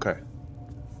 Okay. Okay.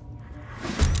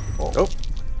 Oh.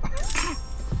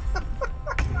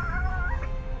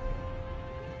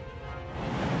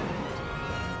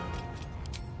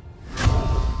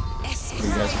 Are you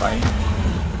guys fighting?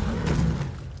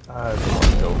 I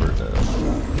walked over to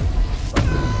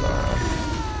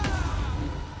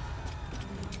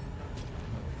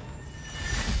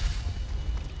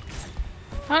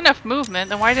Not enough movement,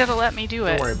 then why did it let me do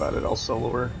it? Don't worry about it, I'll solo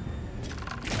her.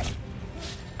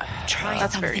 Try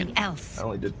That's very something else. I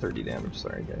only did 30 damage,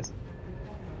 sorry guys.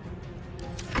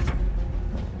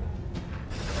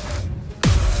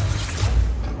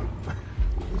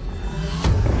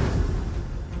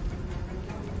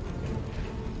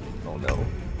 Oh no.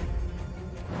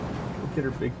 Look at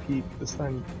her big peak, this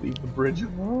time leave the bridge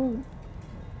alone.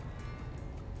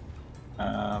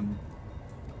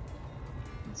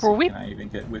 Can I even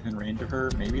get within range of her?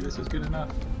 Maybe this is good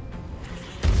enough.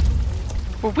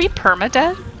 Were we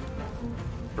perma-dead?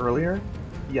 Earlier?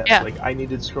 Yes, Yeah. like I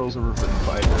needed scrolls of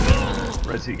Revivify to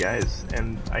res you guys,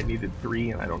 and I needed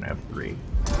 3 and I don't have 3.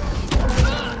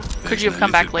 Could you have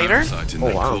come back later?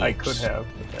 Oh wow, I could have,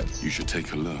 but that's... You should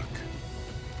take a look.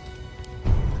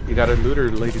 You got a looter,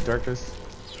 Lady Darkness.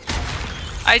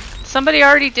 Somebody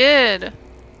already did.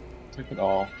 Took it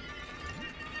all.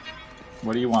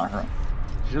 What do you want her?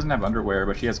 She doesn't have underwear,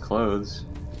 but she has clothes.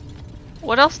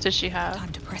 What else does she have?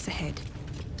 Time to press ahead.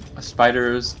 A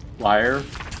spider's lyre.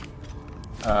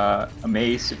 A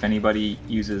mace, if anybody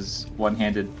uses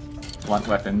one-handed blunt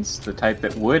weapons. The type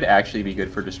that would actually be good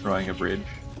for destroying a bridge,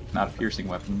 not piercing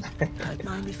weapons. Don't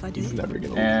mind if I do. He's never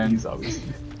gonna And lose,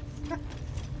 obviously.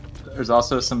 There's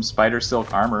also some spider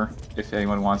silk armor, if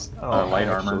anyone wants light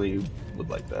I armor. actually would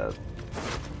like that.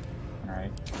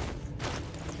 Alright.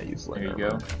 I use light There you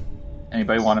armor. go.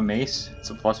 Anybody want a mace? It's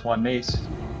a +1 mace.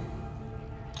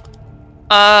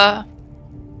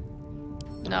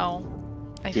 No.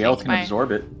 Gale can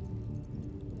absorb it.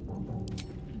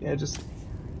 Yeah, just...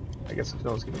 I guess if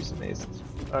no one's gonna use a mace.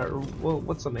 Well,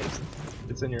 what's a mace?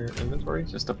 It's in your inventory?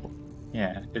 Just a...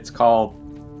 Yeah, it's called...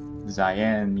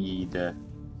 Cyanide.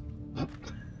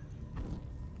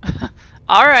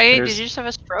 Alright, There's- did you just have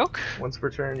a stroke? Once per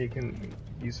turn, you can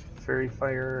use Fairy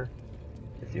Fire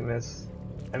if you miss.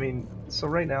 I mean, so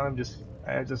right now I just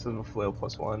have a flail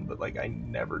 +1, but like I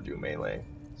never do melee,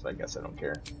 so I guess I don't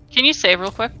care. Can you save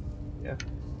real quick? Yeah.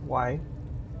 Why?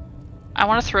 I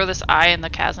want to throw this eye in the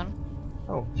chasm.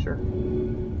 Oh, sure.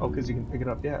 Oh, because you can pick it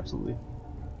up. Yeah, absolutely.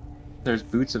 There's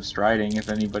Boots of Striding, if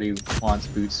anybody wants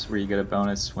boots where you get a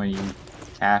bonus when you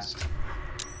cast.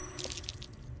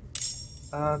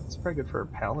 It's probably good for a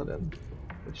paladin,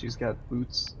 but she's got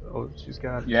boots. Oh, she's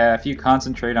got... Yeah, if you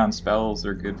concentrate on spells,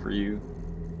 they're good for you.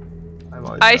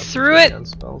 I threw it! On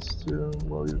spells too.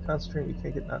 Well, you're concentrating, you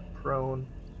can't get knocked prone.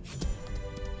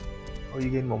 Oh, you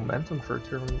gain momentum for a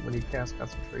turn when you cast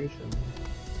concentration.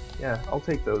 Yeah, I'll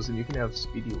take those, and you can have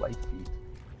speedy light feet.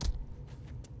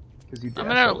 Because you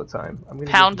dash all the time. I'm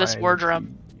gonna pound give this mine war to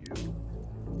drum. you.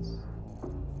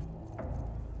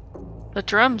 The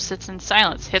drum sits in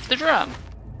silence. Hit the drum.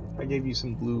 I gave you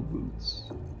some blue boots.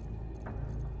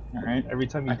 Alright. Every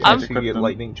time you I'm- dash, you get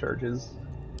lightning charges.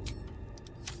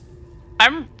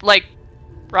 I'm, like,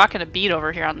 rocking a beat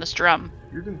over here on this drum.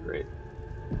 You're doing great.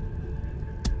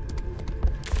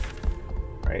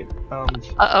 Right.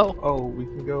 Uh-oh. Oh, we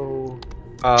can go...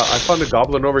 I found a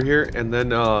goblin over here, and then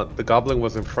the goblin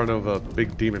was in front of a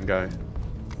big demon guy.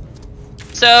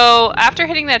 So, after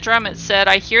hitting that drum, it said,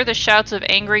 I hear the shouts of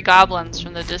angry goblins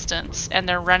from the distance, and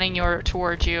they're running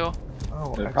towards you.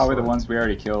 Oh, They're probably the excellent. ones we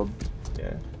already killed.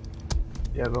 Yeah.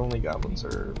 Yeah, the only goblins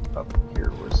are up here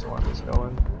where Swan was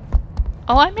going.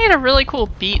 Oh, I made a really cool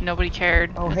beat. Nobody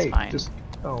cared. Oh, It's hey, fine. just...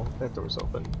 Oh, that door's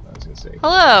open. I was gonna say.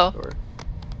 Hello. Door.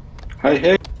 Hi,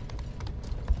 hey.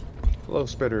 Hello,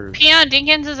 spitters. Peon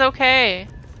Dinkins is okay.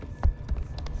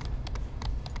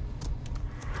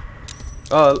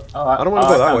 I don't want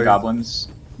to go that way. Goblins.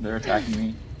 They're attacking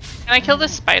me. Can I kill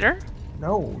this spider?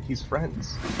 No, he's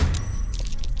friends.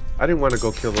 I didn't want to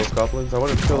go kill those goblins. I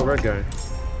wanted to kill the red guy.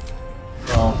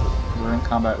 Well, we're in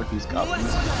combat with these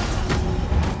goblins.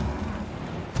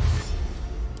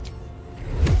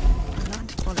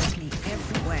 Blood follows me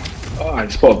everywhere. I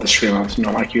just pulled up the stream. I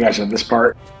don't like you guys at this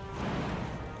part.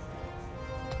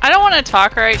 I don't want to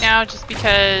talk right now just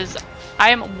because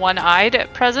I am one-eyed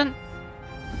at present.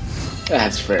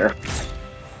 That's fair.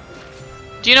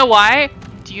 Do you know why?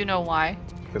 Do you know why?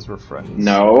 Because we're friends.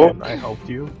 No. And I helped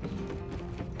you.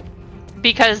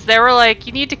 Because they were like,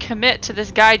 you need to commit to this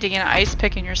guy digging an ice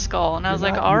pick in your skull. And I was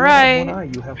like, alright.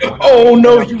 You have one eye. Oh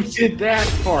no, you did that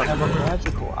part. I have a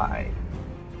magical eye.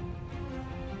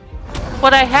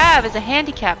 What I have is a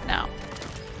handicap now.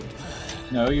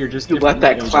 No, you're just. You let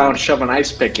that clown shove an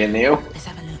ice pick in you. Let's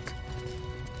have a look.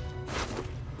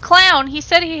 Clown, he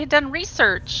said he had done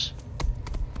research.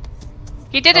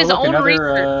 He did his own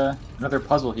research. Another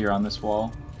puzzle here on this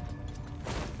wall.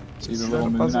 See the little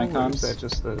moon icons? Or is that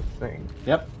just a thing?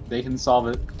 Yep, they can solve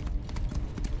it.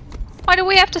 Why do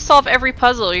we have to solve every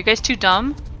puzzle? Are you guys too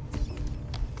dumb?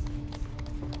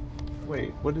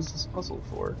 Wait, what is this puzzle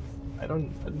for? I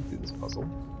didn't do this puzzle.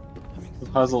 The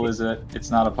puzzle is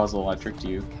it's not a puzzle, I tricked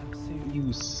you.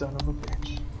 You son of a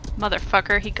bitch.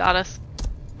 Motherfucker, he got us.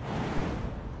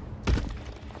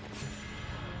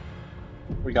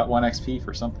 We got 1 XP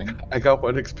for something. I got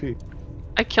 1 XP.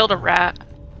 I killed a rat.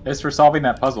 It's for solving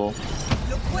that puzzle.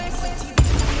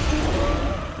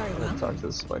 I'll talk to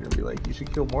the spider and be like, you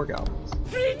should kill more goblins.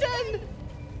 Freedom!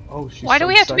 Oh, she's Why do so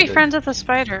we have to be excited. friends with the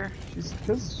spider?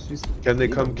 Can they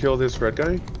come kill this red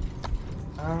guy?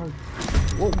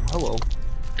 Whoa, hello.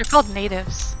 They're called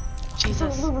natives.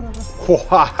 Jesus.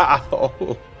 Wow.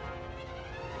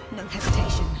 No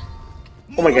hesitation.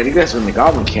 Oh my god, you guys are in the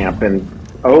Goblin Camp, and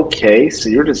okay, so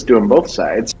you're just doing both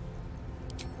sides.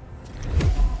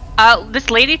 This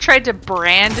lady tried to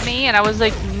brand me, and I was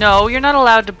like, no, you're not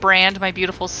allowed to brand my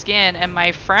beautiful skin. And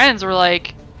my friends were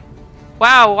like,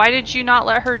 wow, why did you not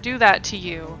let her do that to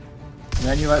you? And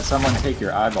then you let someone take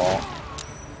your eyeball.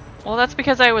 Well, that's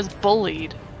because I was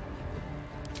bullied.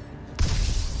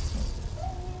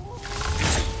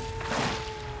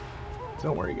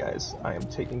 Don't worry, guys. I am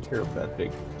taking care of that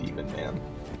big demon man.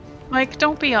 Mike,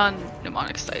 don't be on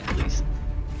mnemonic side, please.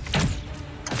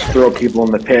 Throw people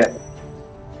in the pit.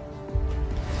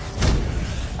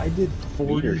 I did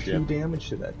 42 Leadership. damage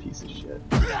to that piece of shit.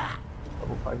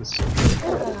 Level 5 is so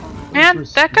good. Man,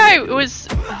 that guy was...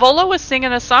 Volo was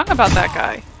singing a song about that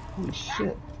guy. Holy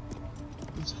shit.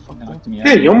 He's fucked up.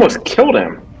 Yeah, you almost killed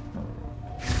him.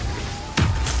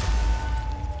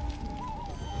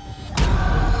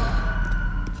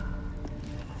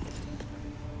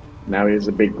 Now he has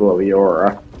a big glowy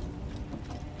aura.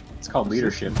 It's called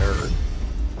leadership.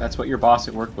 That's what your boss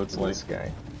at work looks like. This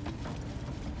guy.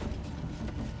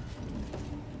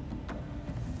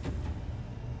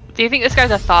 Do you think this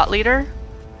guy's a thought leader?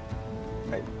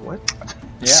 What?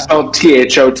 Yeah. Spelled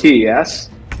T-H-O-T, yes?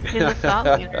 He's a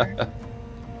thought leader.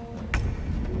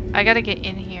 I gotta get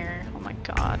in here. Oh my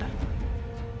god.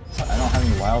 I don't have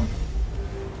any wild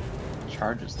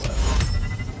charges left.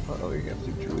 Uh-oh, you're gonna have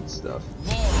to do druid stuff.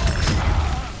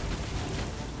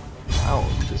 Wow,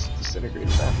 you just disintegrated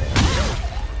that man.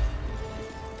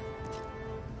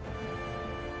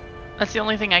 That's the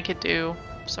only thing I could do.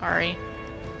 Sorry.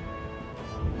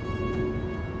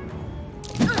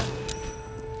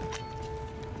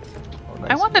 Oh,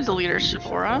 nice. I wanted the leadership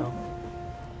aura.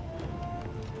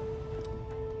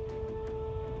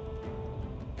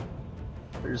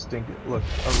 There's Dinkin. Look,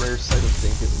 a rare sight of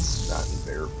Dinkins not in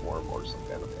bear form or some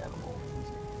kind of animal.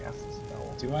 Cast a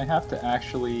spell. Do I have to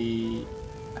actually...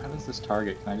 How does this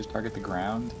target? Can I just target the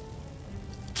ground?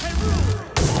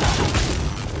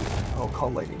 Oh,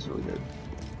 Call Lightning's really good.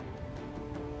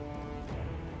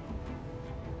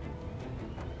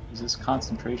 Is this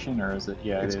concentration or is it?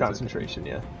 Yeah, It's it is. concentration,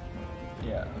 yeah.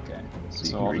 Yeah, okay. So you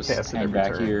So can I'll recast just it hang every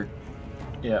back turn. here.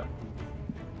 Yeah.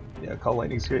 Yeah, Call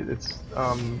Lightning's great. It's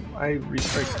I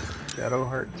restrike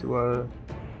Shadowheart to a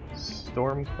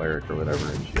Storm Cleric or whatever,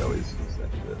 and she always uses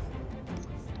that shit.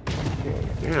 Okay.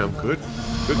 Damn, good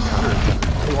counter.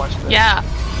 Hey, watch this. Yeah.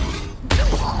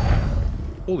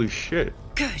 Holy shit.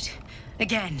 Good.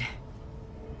 Again.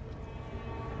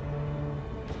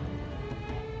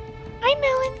 Hi,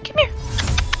 Melon. Come here.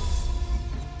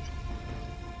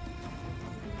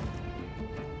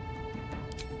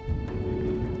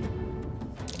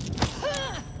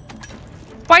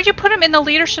 Why'd you put him in the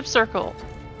leadership circle?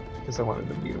 Because I wanted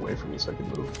to beat away from you so I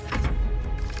could move.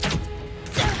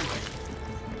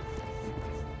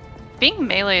 Being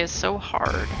melee is so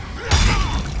hard.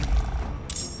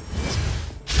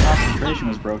 Concentration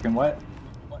was broken. What?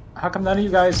 How come none of you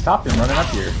guys stopped him running up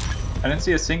here? I didn't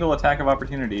see a single attack of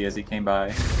opportunity as he came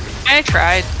by. I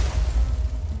tried.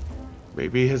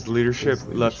 Maybe his leadership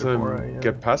lets him aura, yeah.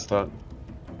 get past that.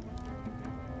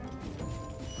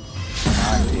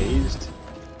 I'm dazed.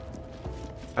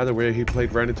 Either way, he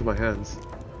played right into my hands.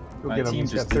 Go My get him. team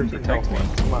He's just got didn't 13 protect health me.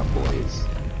 left. Come on, boys.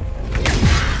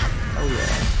 Oh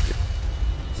yeah.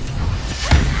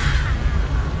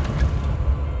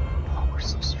 Oh, we're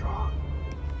so strong.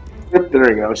 Yep, there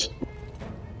he goes.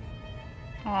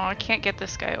 Oh, I can't get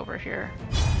this guy over here.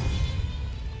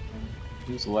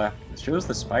 Who's left? It shows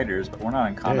the spiders, but we're not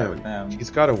in combat with them.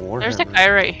 He's got a warhammer. There's a guy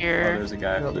right Oh, here. there's a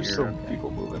guy No, up there's here. still Okay. people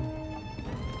moving.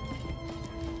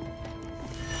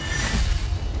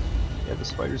 Yeah, the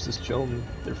spiders just chilling.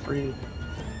 They're free.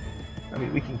 I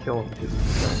mean, we can kill them because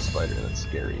it's a giant spider and it's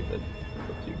scary, but it's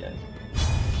up to you guys.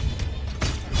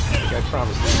 Like, I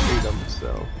promised to feed them,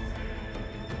 so.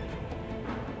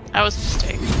 That was a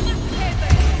mistake.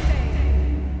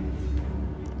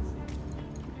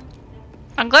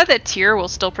 I'm glad that Tyr will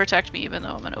still protect me even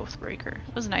though I'm an Oathbreaker.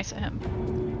 It was nice of him.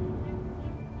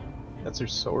 That's her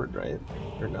sword, right?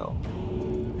 Or no?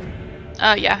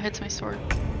 Yeah, it's my sword.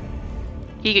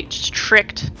 He gets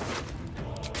tricked.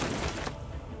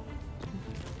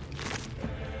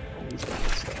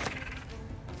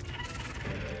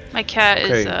 My cat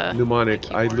is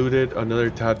mnemonic. I looted another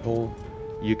tadpole.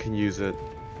 You can use it.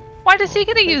 Why does he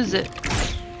get to use it?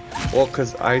 Well,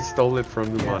 cause I stole it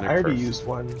from mnemonic. I already first. used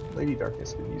one. Lady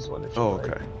Darkness could use one if she Oh,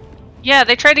 okay. Yeah,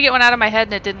 they tried to get one out of my head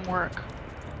and it didn't work.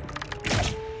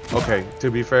 Okay. To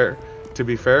be fair,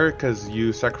 cause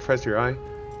you sacrificed your eye,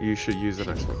 you should use the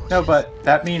next one. No, but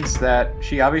that means that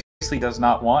she obviously does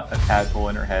not want a tadpole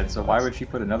in her head, so why would she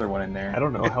put another one in there? I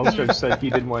don't know. Hellstretch said he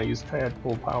didn't want to use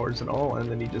tadpole powers at all, and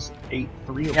then he just ate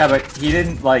 3 of them. Yeah, but he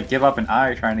didn't like give up an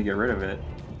eye trying to get rid of it.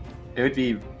 It would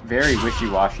be very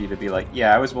wishy-washy to be like,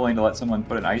 yeah, I was willing to let someone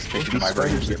put an ice pick into my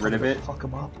brain to get rid of it, Fuck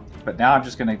him up. but now I'm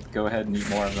just gonna go ahead and eat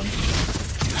more of them.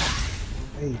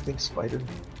 Hey, thanks, spider.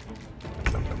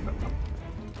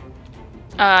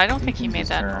 I don't think he made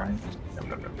that turn.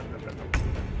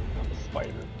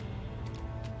 Spider.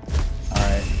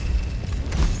 Alright.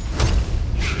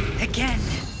 Again.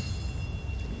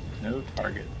 No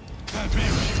target.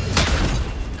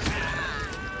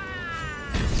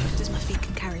 As my feet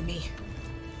can carry me.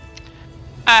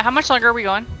 How much longer are we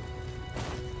going?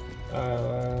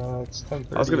 It's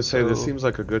 10:30. I was gonna say this so seems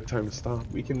like a good time to stop.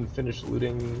 we can finish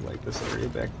looting like this area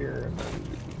back here, and then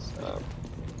we can stop.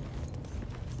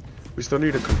 We still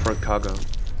need to confront Kaga.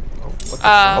 Oh, what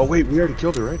the Oh wait, we already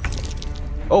killed her, right?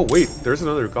 Oh wait, there's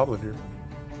another goblin here.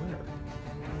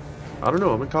 Where? I don't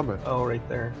know. I'm in combat. Oh, right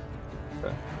there.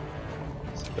 Okay.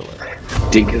 Let's kill it.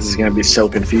 Dinkus is gonna be so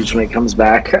confused when he comes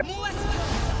back.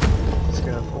 Just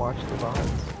gonna have to watch the vines.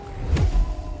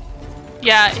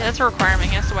 Yeah, that's a requirement.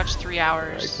 He has to watch 3 I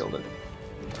hours. killed it.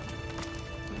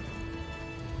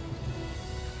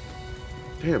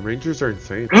 Damn, rangers are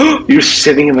insane. You're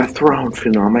sitting in the throne,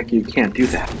 Phenomic. You can't do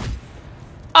that.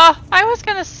 Oh, I was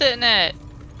gonna sit in it.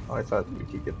 Oh, I thought we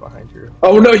could get behind here.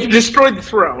 Oh no, you destroyed the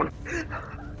throne.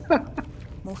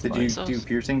 Did you do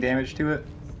piercing damage to it?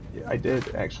 Yeah, I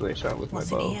did actually. I shot with my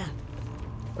bow.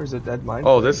 There's a dead mine.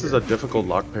 Oh, this is a difficult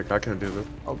lockpick. I can't do this.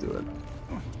 I'll do it.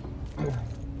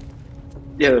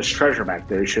 Yeah, there's treasure back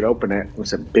there. You should open it.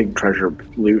 It's a big treasure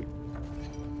loot.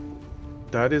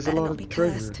 That is a lot of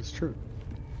treasure. It's true.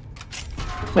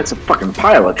 That's a fucking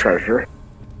pile of treasure.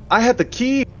 I had the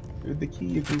key. Dude, the key,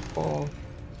 you goofball.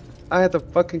 I had the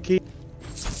fucking key.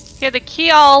 He had the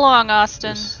key all along,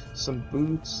 Austin. There's some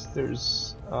boots.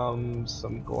 There's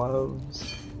some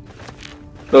gloves.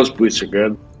 Those boots are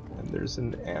good. And there's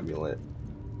an amulet.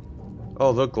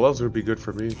 Oh, the gloves would be good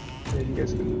for me. Yeah, you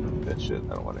guys can move that shit.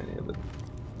 I don't want any of it.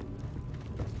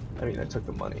 I mean, I took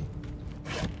the money.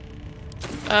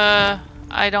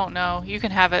 I don't know. You can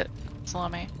have it,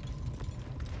 Salome.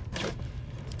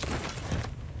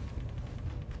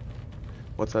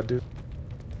 What's that do?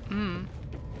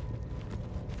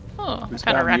 Oh, Who's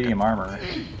kind of got medium armor?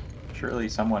 Surely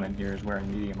someone in here is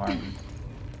wearing medium armor.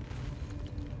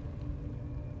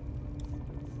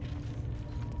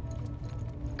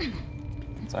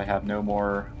 Since I have no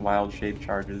more wild shape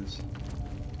charges.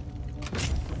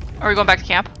 Are we going back to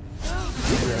camp?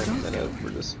 We're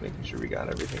just making sure we got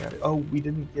everything out of it. Oh, we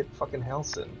didn't get fucking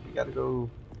Halcyon. We gotta go.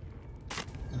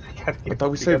 I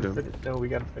thought we saved him. No, we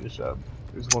gotta finish up.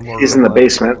 There's one more. He's in the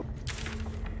basement.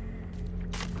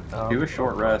 Do a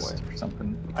short rest or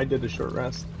something. I did a short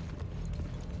rest.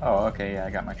 Oh, okay, yeah, I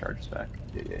got my charges back.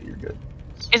 Yeah, you're good.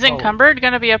 Is encumbered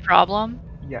gonna be a problem?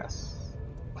 Yes.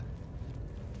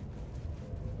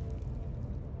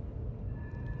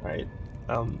 Alright.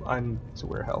 I'm to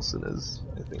where Halcyon is.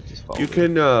 I think just follow You me.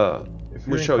 can, If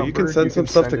you're Michelle, you can encumbered, send some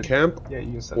stuff to it- camp, Yeah,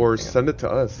 you can send or it to camp. send it to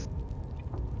us.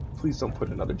 Please don't put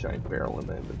another giant barrel in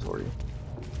the inventory.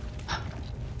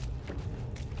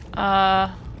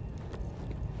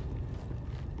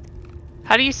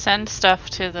 How do you send stuff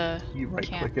to the You right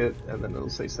camp? click it, and then it'll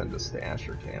say send to stash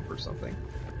or camp or something.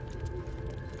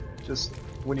 Just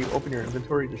when you open your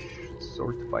inventory, just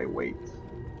sort by weight.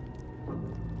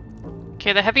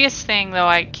 Okay, the heaviest thing though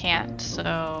I can't,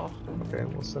 so... Okay,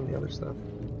 we'll send the other stuff.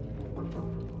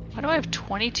 Why do I have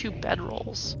 22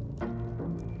 bedrolls?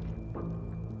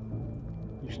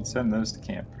 You should send those to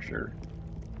camp for sure.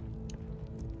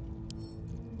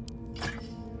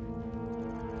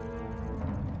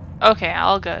 Okay,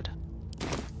 all good.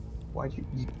 Why'd you...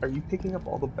 Are you picking up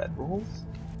all the bedrolls?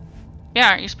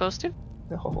 Yeah, aren't you supposed to?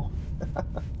 No.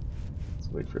 Let's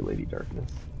wait for Lady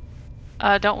Darkness.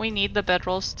 Don't we need the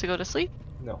bedrolls to go to sleep?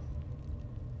 No.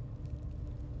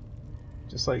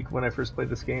 Just like when I first played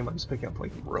this game, I was picking up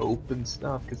like rope and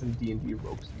stuff, because in D&D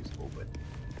rope's useful, but...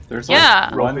 There's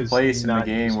like one place in the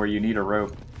game where you need a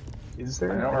rope. Is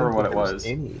there? I don't remember what it was.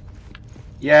 Any.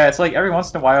 Yeah, it's like every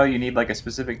once in a while you need like a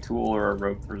specific tool or a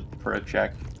rope for a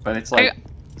check, but it's like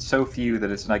so few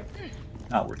that it's like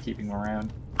not worth keeping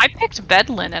around. I picked bed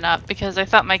linen up because I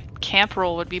thought my camp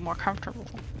roll would be more comfortable.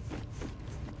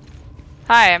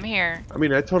 Hi, I'm here. I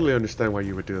mean, I totally understand why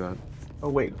you would do that. Oh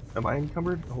wait, am I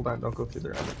encumbered? Hold on, don't go through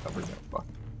there. I'm encumbered now. Fuck.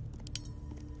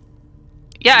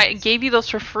 Yeah, I gave you those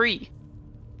for free.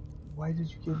 Why did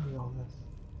you give me all this?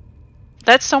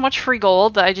 That's so much free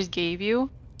gold that I just gave you.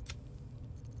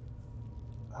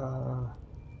 Am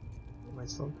I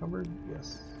still encumbered?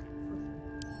 Yes.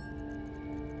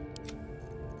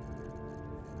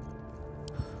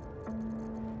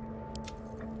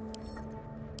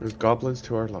 There's goblins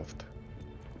to our left.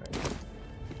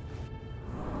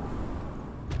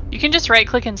 You can just right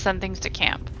click and send things to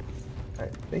camp.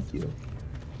 Alright, thank you.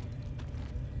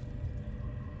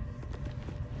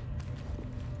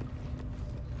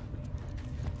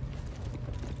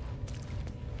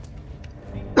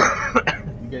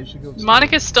 You guys should go.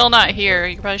 Monica's still not here.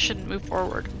 You probably shouldn't move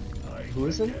forward. Who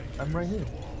isn't? I'm right here.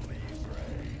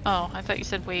 Oh, I thought you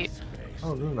said wait.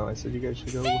 Oh no, I said you guys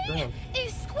should go look around.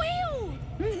 It's Squeal!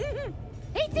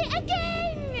 It's it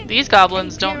again! These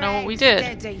goblins don't know what we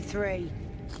did. BG3.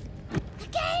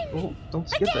 Oh, don't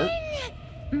skip it.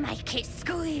 Make it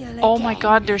squeal Oh my again.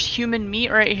 god, there's human meat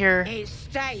right here. It's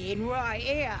staying right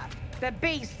here. The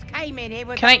beast came in here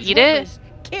with Can I those eat it? robbers,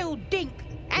 killed Dink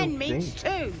and Minx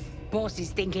too. Boss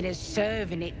is thinking of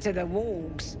serving it to the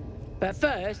wargs. But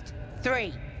first,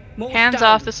 3 more Hands stones.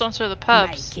 off, this one's for the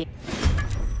pups. Make it.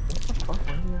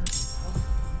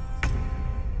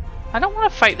 I don't want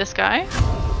to fight this guy.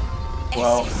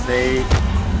 Well, they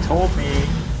told me,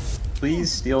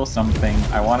 please steal something.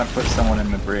 I want to put someone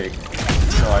in the brig.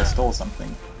 So I stole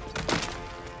something.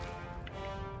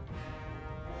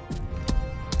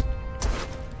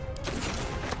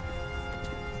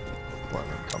 Well,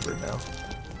 I'm encumbered now.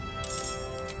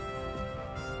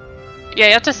 Yeah,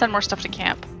 you have to send more stuff to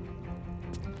camp.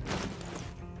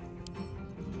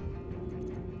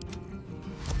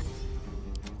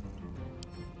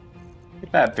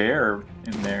 Get that bear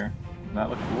in there. Doesn't that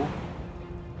look cool?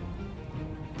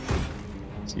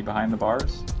 Is he behind the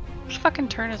bars? Which fucking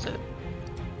turn is it?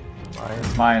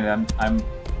 It's mine. I'm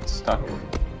stuck.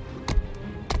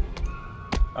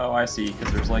 Oh, I see.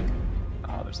 Because there's like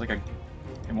a.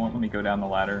 It won't let me go down the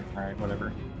ladder. All right,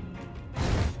 whatever.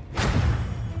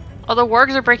 Oh, the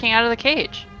wargs are breaking out of the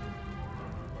cage.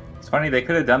 It's funny. They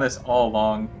could have done this all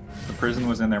along. The prison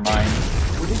was in their mind.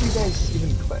 What did you guys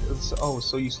even? Oh,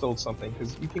 so you stole something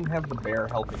because you can have the bear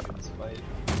helping in this fight.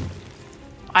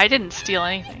 I didn't steal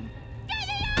anything.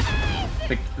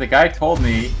 The guy told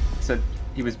me, said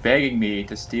he was begging me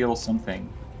to steal something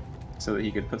so that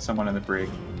he could put someone in the brig.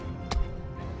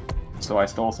 So I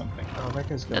stole something. Oh, that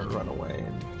guy's gonna run away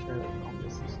and carry all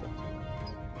this stuff.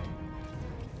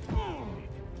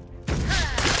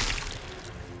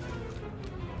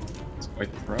 It's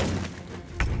quite the throw.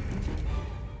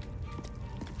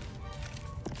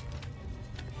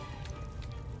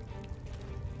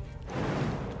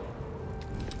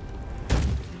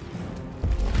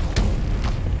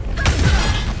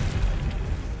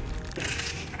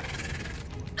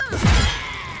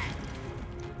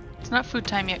 It's not food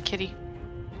time yet, kitty.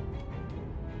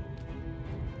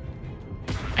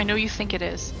 I know you think it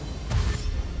is.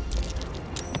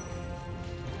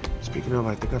 Speaking of,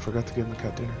 I think I forgot to give the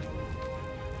cat dinner.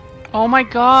 Oh my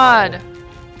god!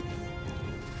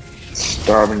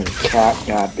 Starving cat,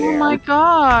 goddamn. Oh my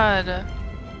god!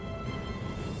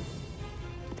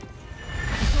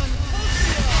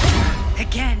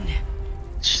 Again!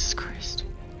 Jesus Christ.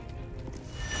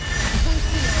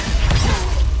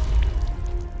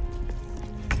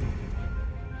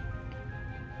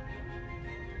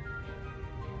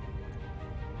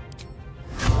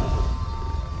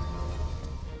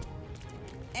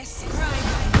 You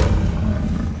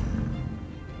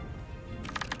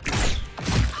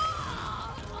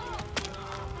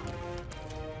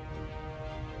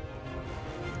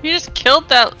just killed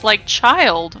that, like,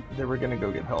 child. They were gonna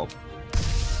go get help.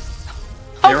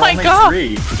 Oh my god!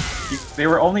 3. They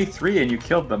were only 3 and you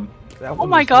killed them. Oh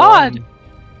my god!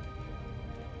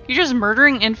 You're just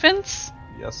murdering infants?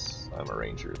 Yes, I'm a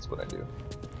ranger, it's what I do.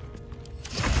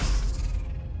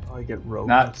 Oh, I get rogue.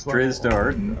 Not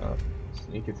Drizdor.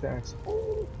 Sneak attacks.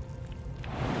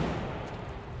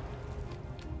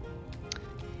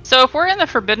 So if we're in the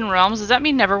Forbidden Realms, does that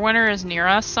mean Neverwinter is near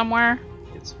us somewhere?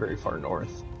 It's very far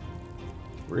north.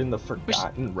 We're in the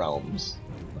Forgotten Realms,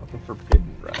 not the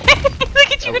Forbidden Realms.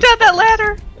 Look at you down that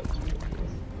ladder!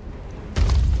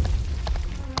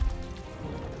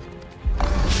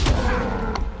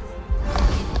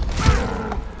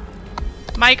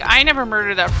 Mike, I never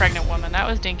murdered that pregnant woman. That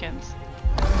was Dinkins.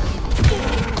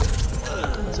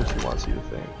 That's what she wants you to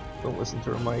think. Don't listen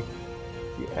to her, Mike.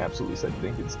 She absolutely said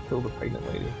Dinkins killed a pregnant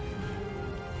lady.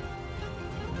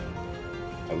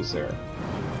 I was there.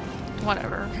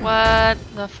 Whatever. What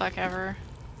the fuck ever.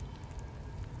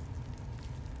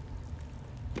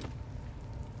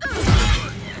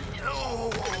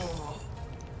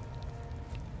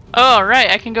 Oh, right.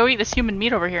 I can go eat this human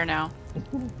meat over here now.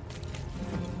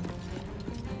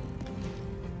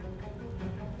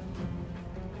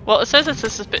 Well, it says it's a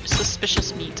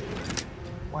suspicious meat.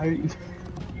 Why are you...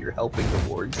 You're helping the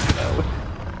wards now.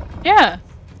 Yeah.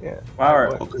 Yeah.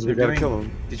 Wow, because we gotta kill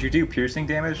him. Did you do piercing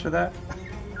damage to that?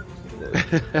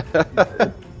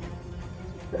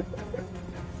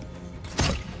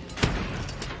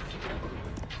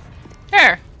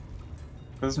 Here.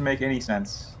 Doesn't make any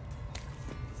sense.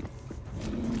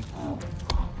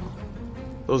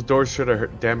 Those doors should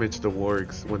have damaged the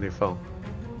wargs when they fell.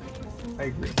 I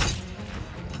agree.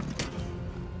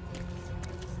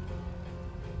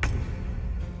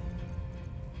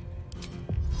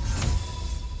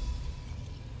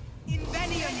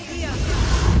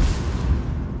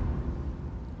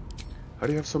 How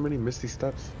do you have so many misty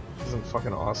steps? Isn't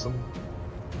fucking awesome?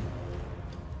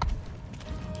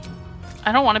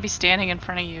 I don't want to be standing in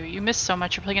front of you. You miss so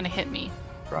much, you're probably gonna hit me.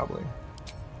 Probably.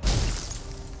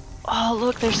 Oh,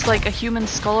 look, there's like a human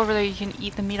skull over there you can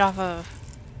eat the meat off of.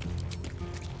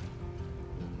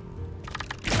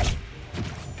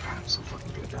 I'm so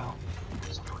fucking good now.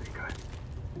 So fucking good.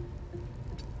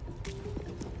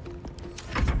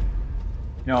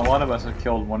 You know, a lot of us have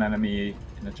killed one enemy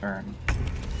in a turn.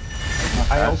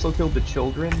 I also killed the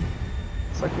children.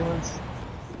 Succulents.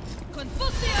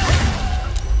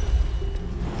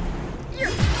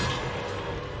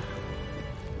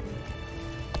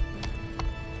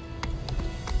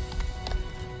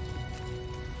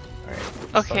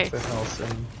 Okay. The house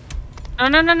and...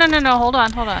 No, hold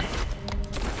on. I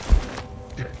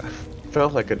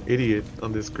felt like an idiot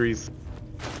on this grease.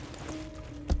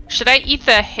 Should I eat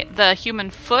the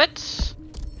human foot?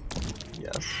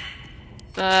 Yes.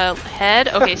 The head?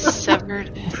 Okay,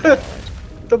 severed.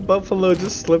 The buffalo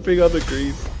just slipping on the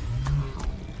grease.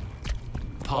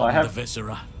 Well, I have the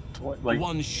viscera. Like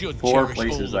One should 4 cherish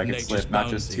places all I of could nature's slip, not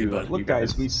just bounty, 2. but Look,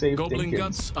 guys, we saved Goblin Dinkins.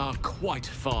 guts are quite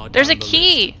far There's a down the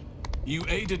key! list. You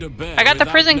aided a bear I got the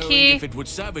without prison knowing key. if it would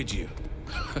savage you.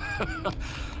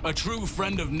 A true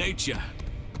friend of nature.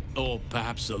 Or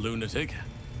perhaps a lunatic.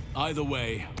 Either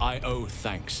way, I owe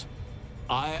thanks.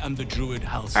 I am the druid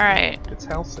Halcyon. Alright. It's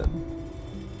Halcyon.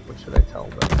 What should I tell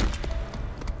them?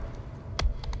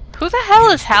 Who the hell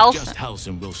is Just Halcyon?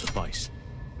 Halcyon will suffice.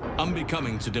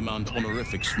 Unbecoming to demand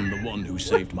honorifics from the one who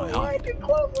saved my hide.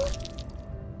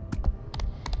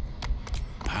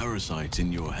 Parasites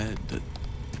in your head that...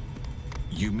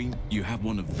 You mean you have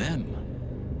one of them?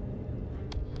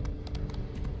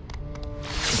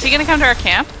 Is he gonna come to our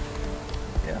camp?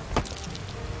 Yeah.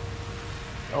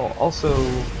 Oh, also...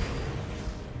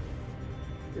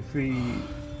 If we...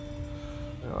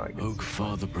 Oh, I guess Oak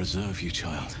Father preserve you,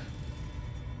 child.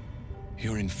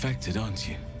 You're infected, aren't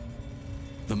you?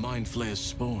 The Mind Flayer's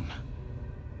spawn.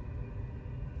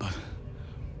 But...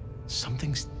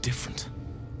 something's different.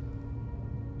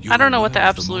 I don't know what the aware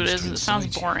of absolute is. monster It sounds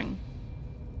inside you. boring.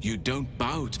 You don't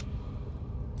bow to...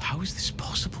 How is this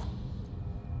possible?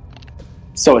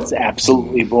 So it's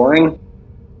absolutely boring?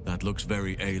 That looks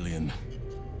very alien.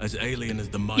 As alien as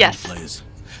the Mind Yes. Flayers.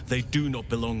 They do not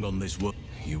belong on this world.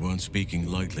 You weren't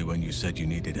speaking lightly when you said you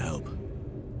needed help.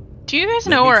 Do you guys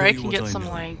Let know me where tell I you can what get I some, know.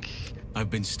 like, I've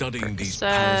been studying these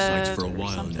parasites for a or while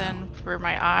now. something for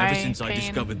my eye Ever since I pain?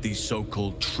 discovered these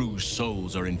so-called true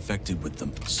souls are infected with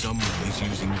them, someone is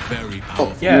using very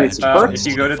powerful Yeah, magic to if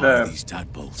you go to modify the these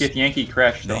tadpoles. Get Yankee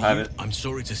Crash, they'll Now have you- it. I'm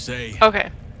sorry to say, Okay.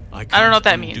 I don't know what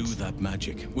that can't undo means. that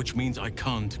magic, which means I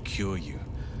can't cure you.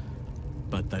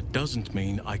 But that doesn't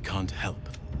mean I can't help.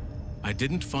 I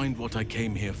didn't find what I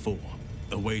came here for,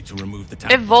 a way to remove the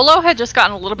tadpole. If Volo had just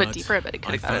gotten a little bit But deeper, I bet he could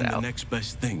I have got it found the out. next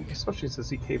best thing. Especially since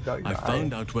he caved out your eye. I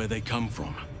found out where they come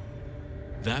from.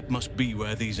 That must be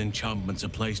where these enchantments are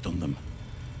placed on them.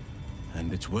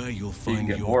 And it's where you'll find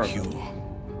your cure.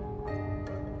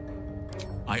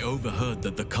 I overheard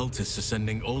that the cultists are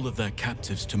sending all of their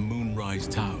captives to Moonrise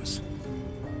Towers.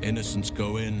 Innocents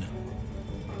go in,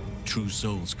 true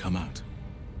souls come out.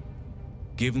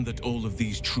 Given that all of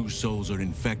these true souls are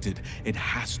infected, it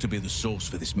has to be the source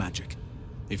for this magic.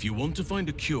 If you want to find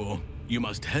a cure, you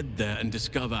must head there and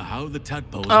discover how the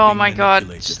tadpoles are being my god,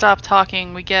 manipulated. stop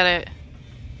talking, we get it.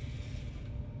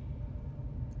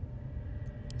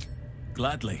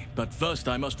 Gladly, but first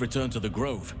I must return to the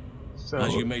Grove. So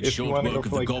As you made if you short wanna work go of for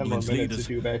the like 10 more Goblins' minutes leaders,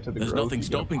 to do back to the there's Grove, nothing you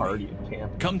get a stopping party me. in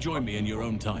camp. Come join me in your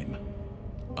own time.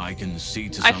 I can see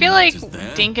to I some feel like matters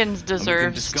there, Dinkins and we can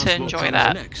deserves discuss to what enjoy comes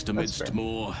that. next amidst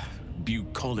more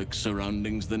bucolic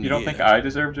surroundings than You don't here. think I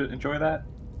deserve to enjoy that?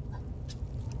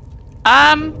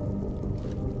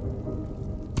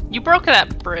 You broke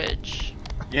that bridge.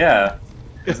 Yeah.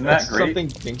 Isn't that That's great? something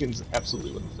Dinkins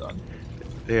absolutely would have done.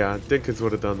 Yeah, Dinkins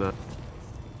would have done that.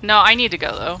 No, I need to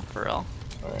go though, for real.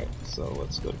 Alright, so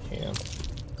let's go to camp.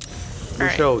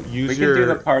 Michelle, use we your... can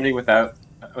do the party without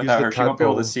the her. She won't be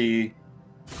able to tadpole. see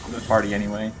the party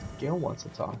anyway. Gail wants to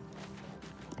talk.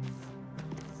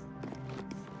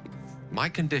 My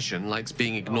condition likes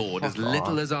being ignored as fuck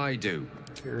little off. as I do.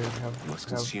 Here, have, You must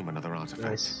consume another artifact.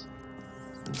 Yes.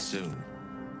 And soon.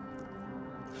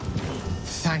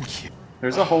 Thank you.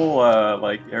 There's a whole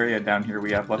like area down here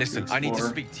we have left Listen, to I need to explore.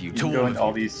 speak to you. You To can go all into of all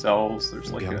you. these cells. There's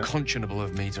It would like be a unconscionable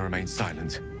of me to remain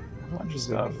silent. Bunch of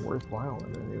stuff. worthwhile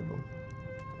in any of them.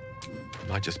 I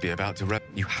might just be about to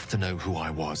You have to know who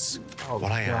I was. Oh,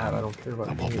 what I God, am. I don't care about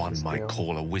and any what of one this, might Gail.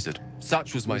 call a wizard.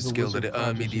 Such was my He's a skill that wizard it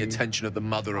earned me the prodigy. attention of the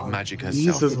mother of magic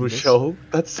herself. Jesus, Michelle,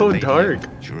 that's so The lady dark.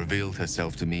 She revealed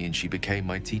herself to me and she became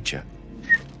my teacher.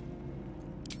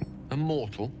 A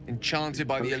mortal, enchanted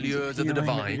by the allures of the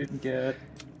divine.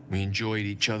 We enjoyed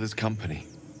each other's company.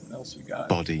 What else we got?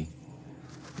 Body,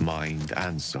 mind,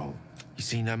 and soul. You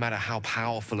see, no matter how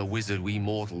powerful a wizard we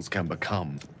mortals can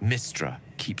become, Mystra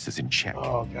keeps us in check.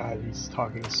 Oh god, he's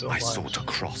talking so I much. sought to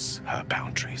cross her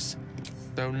boundaries.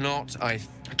 Though not, I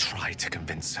tried to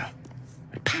convince her.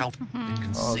 I pout and Oh,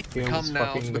 conceit. Gail was Come now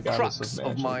fucking to the the goddess crux of of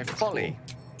magic. my That's folly.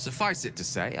 Suffice it to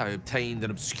say, I obtained an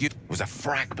obscure... It was a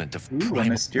fragment of Ooh, a primal...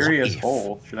 mysterious What if?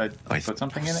 hole. Should I put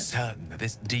something in was it? certain that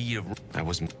this deed of... I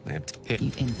was... You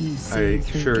see Hey,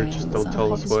 through sure, Gale's just don't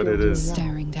tell us eyes, what it is.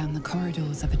 Staring down the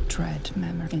corridors of a dread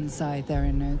memory. Inside there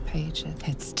are no pages.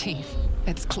 Its teeth,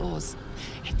 its claws,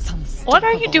 its unstoppable. What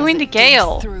are you doing to as it digs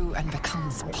Gale? through and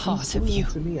becomes part of you.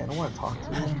 To me, I don't want to talk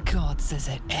to him. And God says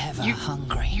it ever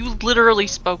hungry. You literally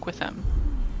spoke with him.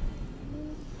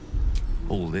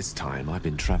 All this time, I've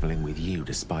been traveling with you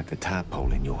despite the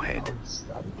tadpole in your head.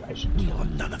 I should We are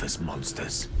none of us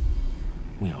monsters.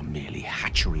 We are merely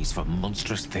hatcheries for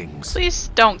monstrous things. Please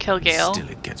don't kill And Gale. Still,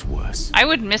 it gets worse. I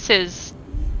would miss his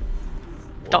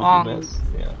What dong. did you miss?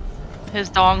 Yeah. His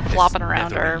dong This flopping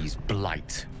around her. Netherese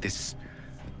blight, this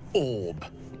orb,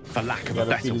 for lack of You a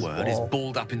gotta feed better his word, is ball.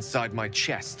 balled up inside my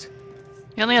chest.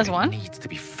 He only has It one? needs to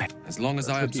be fed. As long as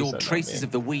That's I what you absorb said, not traces me.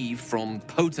 of the weave from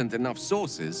potent enough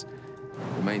sources,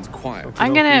 it remains quiet. If you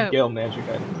I'm don't gonna- feed Gail magic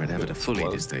items, Were it it's ever gonna to fully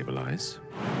explode. destabilize,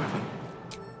 however,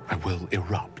 I will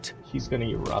erupt. He's gonna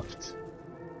erupt.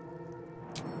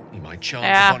 You might chance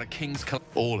Yeah. upon a king's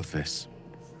all of this.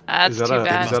 That's Is that too a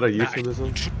bad. is that a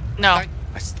euphemism? No.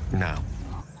 Now.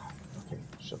 Okay,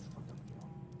 shut the fuck up.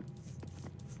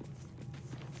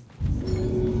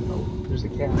 Oh, there's a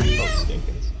cat. Oh,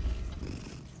 Stinkins.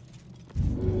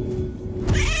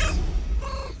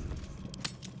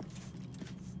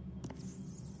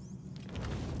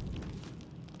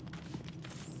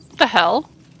 What the hell?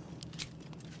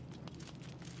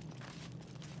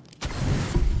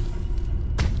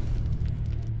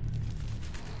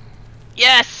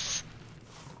 Yes!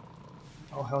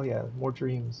 Oh hell yeah, more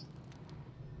dreams.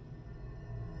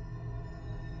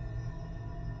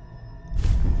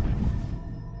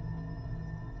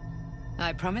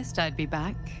 I promised I'd be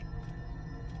back.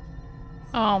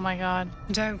 Oh my god.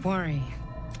 Don't worry.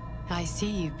 I see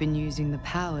you've been using the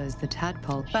powers the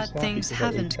tadpole, but happy things because I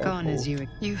ate haven't gone as tadpoles.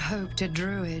 you hoped a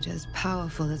druid as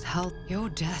powerful as Hal. You're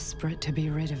desperate to be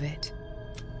rid of it.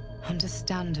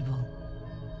 Understandable.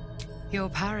 Your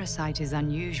parasite is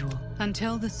unusual.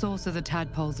 Until the source of the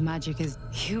tadpole's magic is...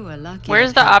 You are lucky.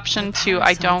 Where's that the option to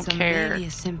I don't parasites are care? merely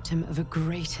a symptom of a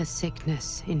greater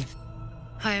sickness in...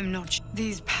 I am not.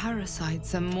 These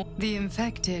parasites are more. The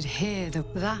infected hear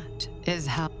that is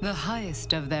how the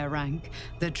highest of their rank,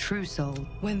 the true soul.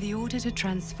 When the order to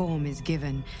transform is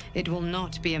given, it will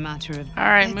not be a matter of. All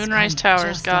right, It's Moonrise come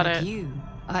Towers, just got like it. You,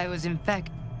 I was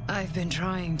infected. I've been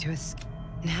trying to escape.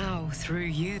 Now through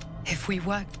you, if we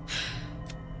work.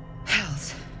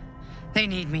 Hells, they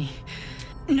need me.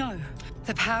 No.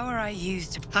 The power I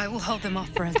used, I will hold them off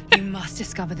for us. You must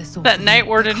discover the source. That Night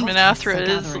Warden The cultists Manethra are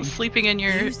is gathering. sleeping in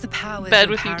your Use the powers bed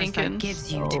the with you, parasite Dinkin.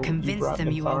 gives you to convince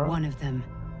them you are one of them.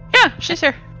 Yeah, she's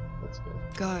here. That's good.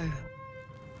 Go.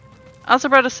 I also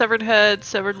brought a severed head,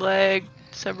 severed leg,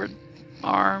 severed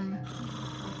arm.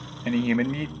 Any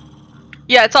human meat?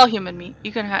 Yeah, it's all human meat.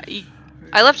 You can have.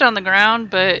 I left it on the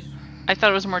ground, but I thought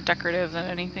it was more decorative than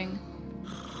anything.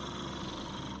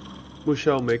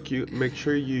 Michelle, make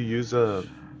sure you use a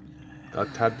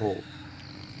tadpole.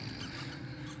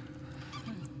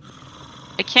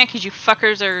 I can't because you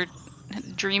fuckers are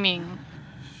dreaming.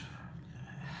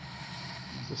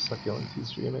 It's a succulent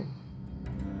he's dreaming.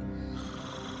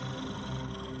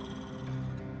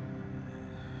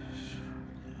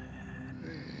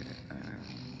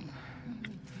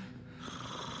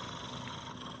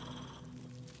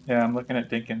 Yeah, I'm looking at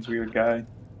Dinkin's weird guy.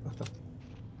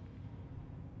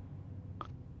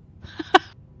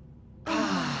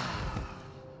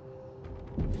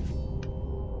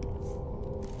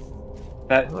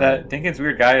 That Dinkin's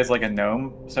weird guy is like a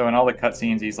gnome, so in all the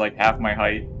cutscenes he's like half my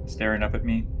height, staring up at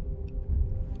me.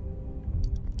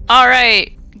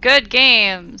 Alright, good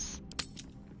games.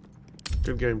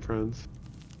 Good game, friends.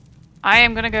 I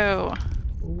am gonna go.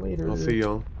 Later. I'll see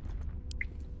y'all.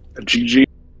 GG.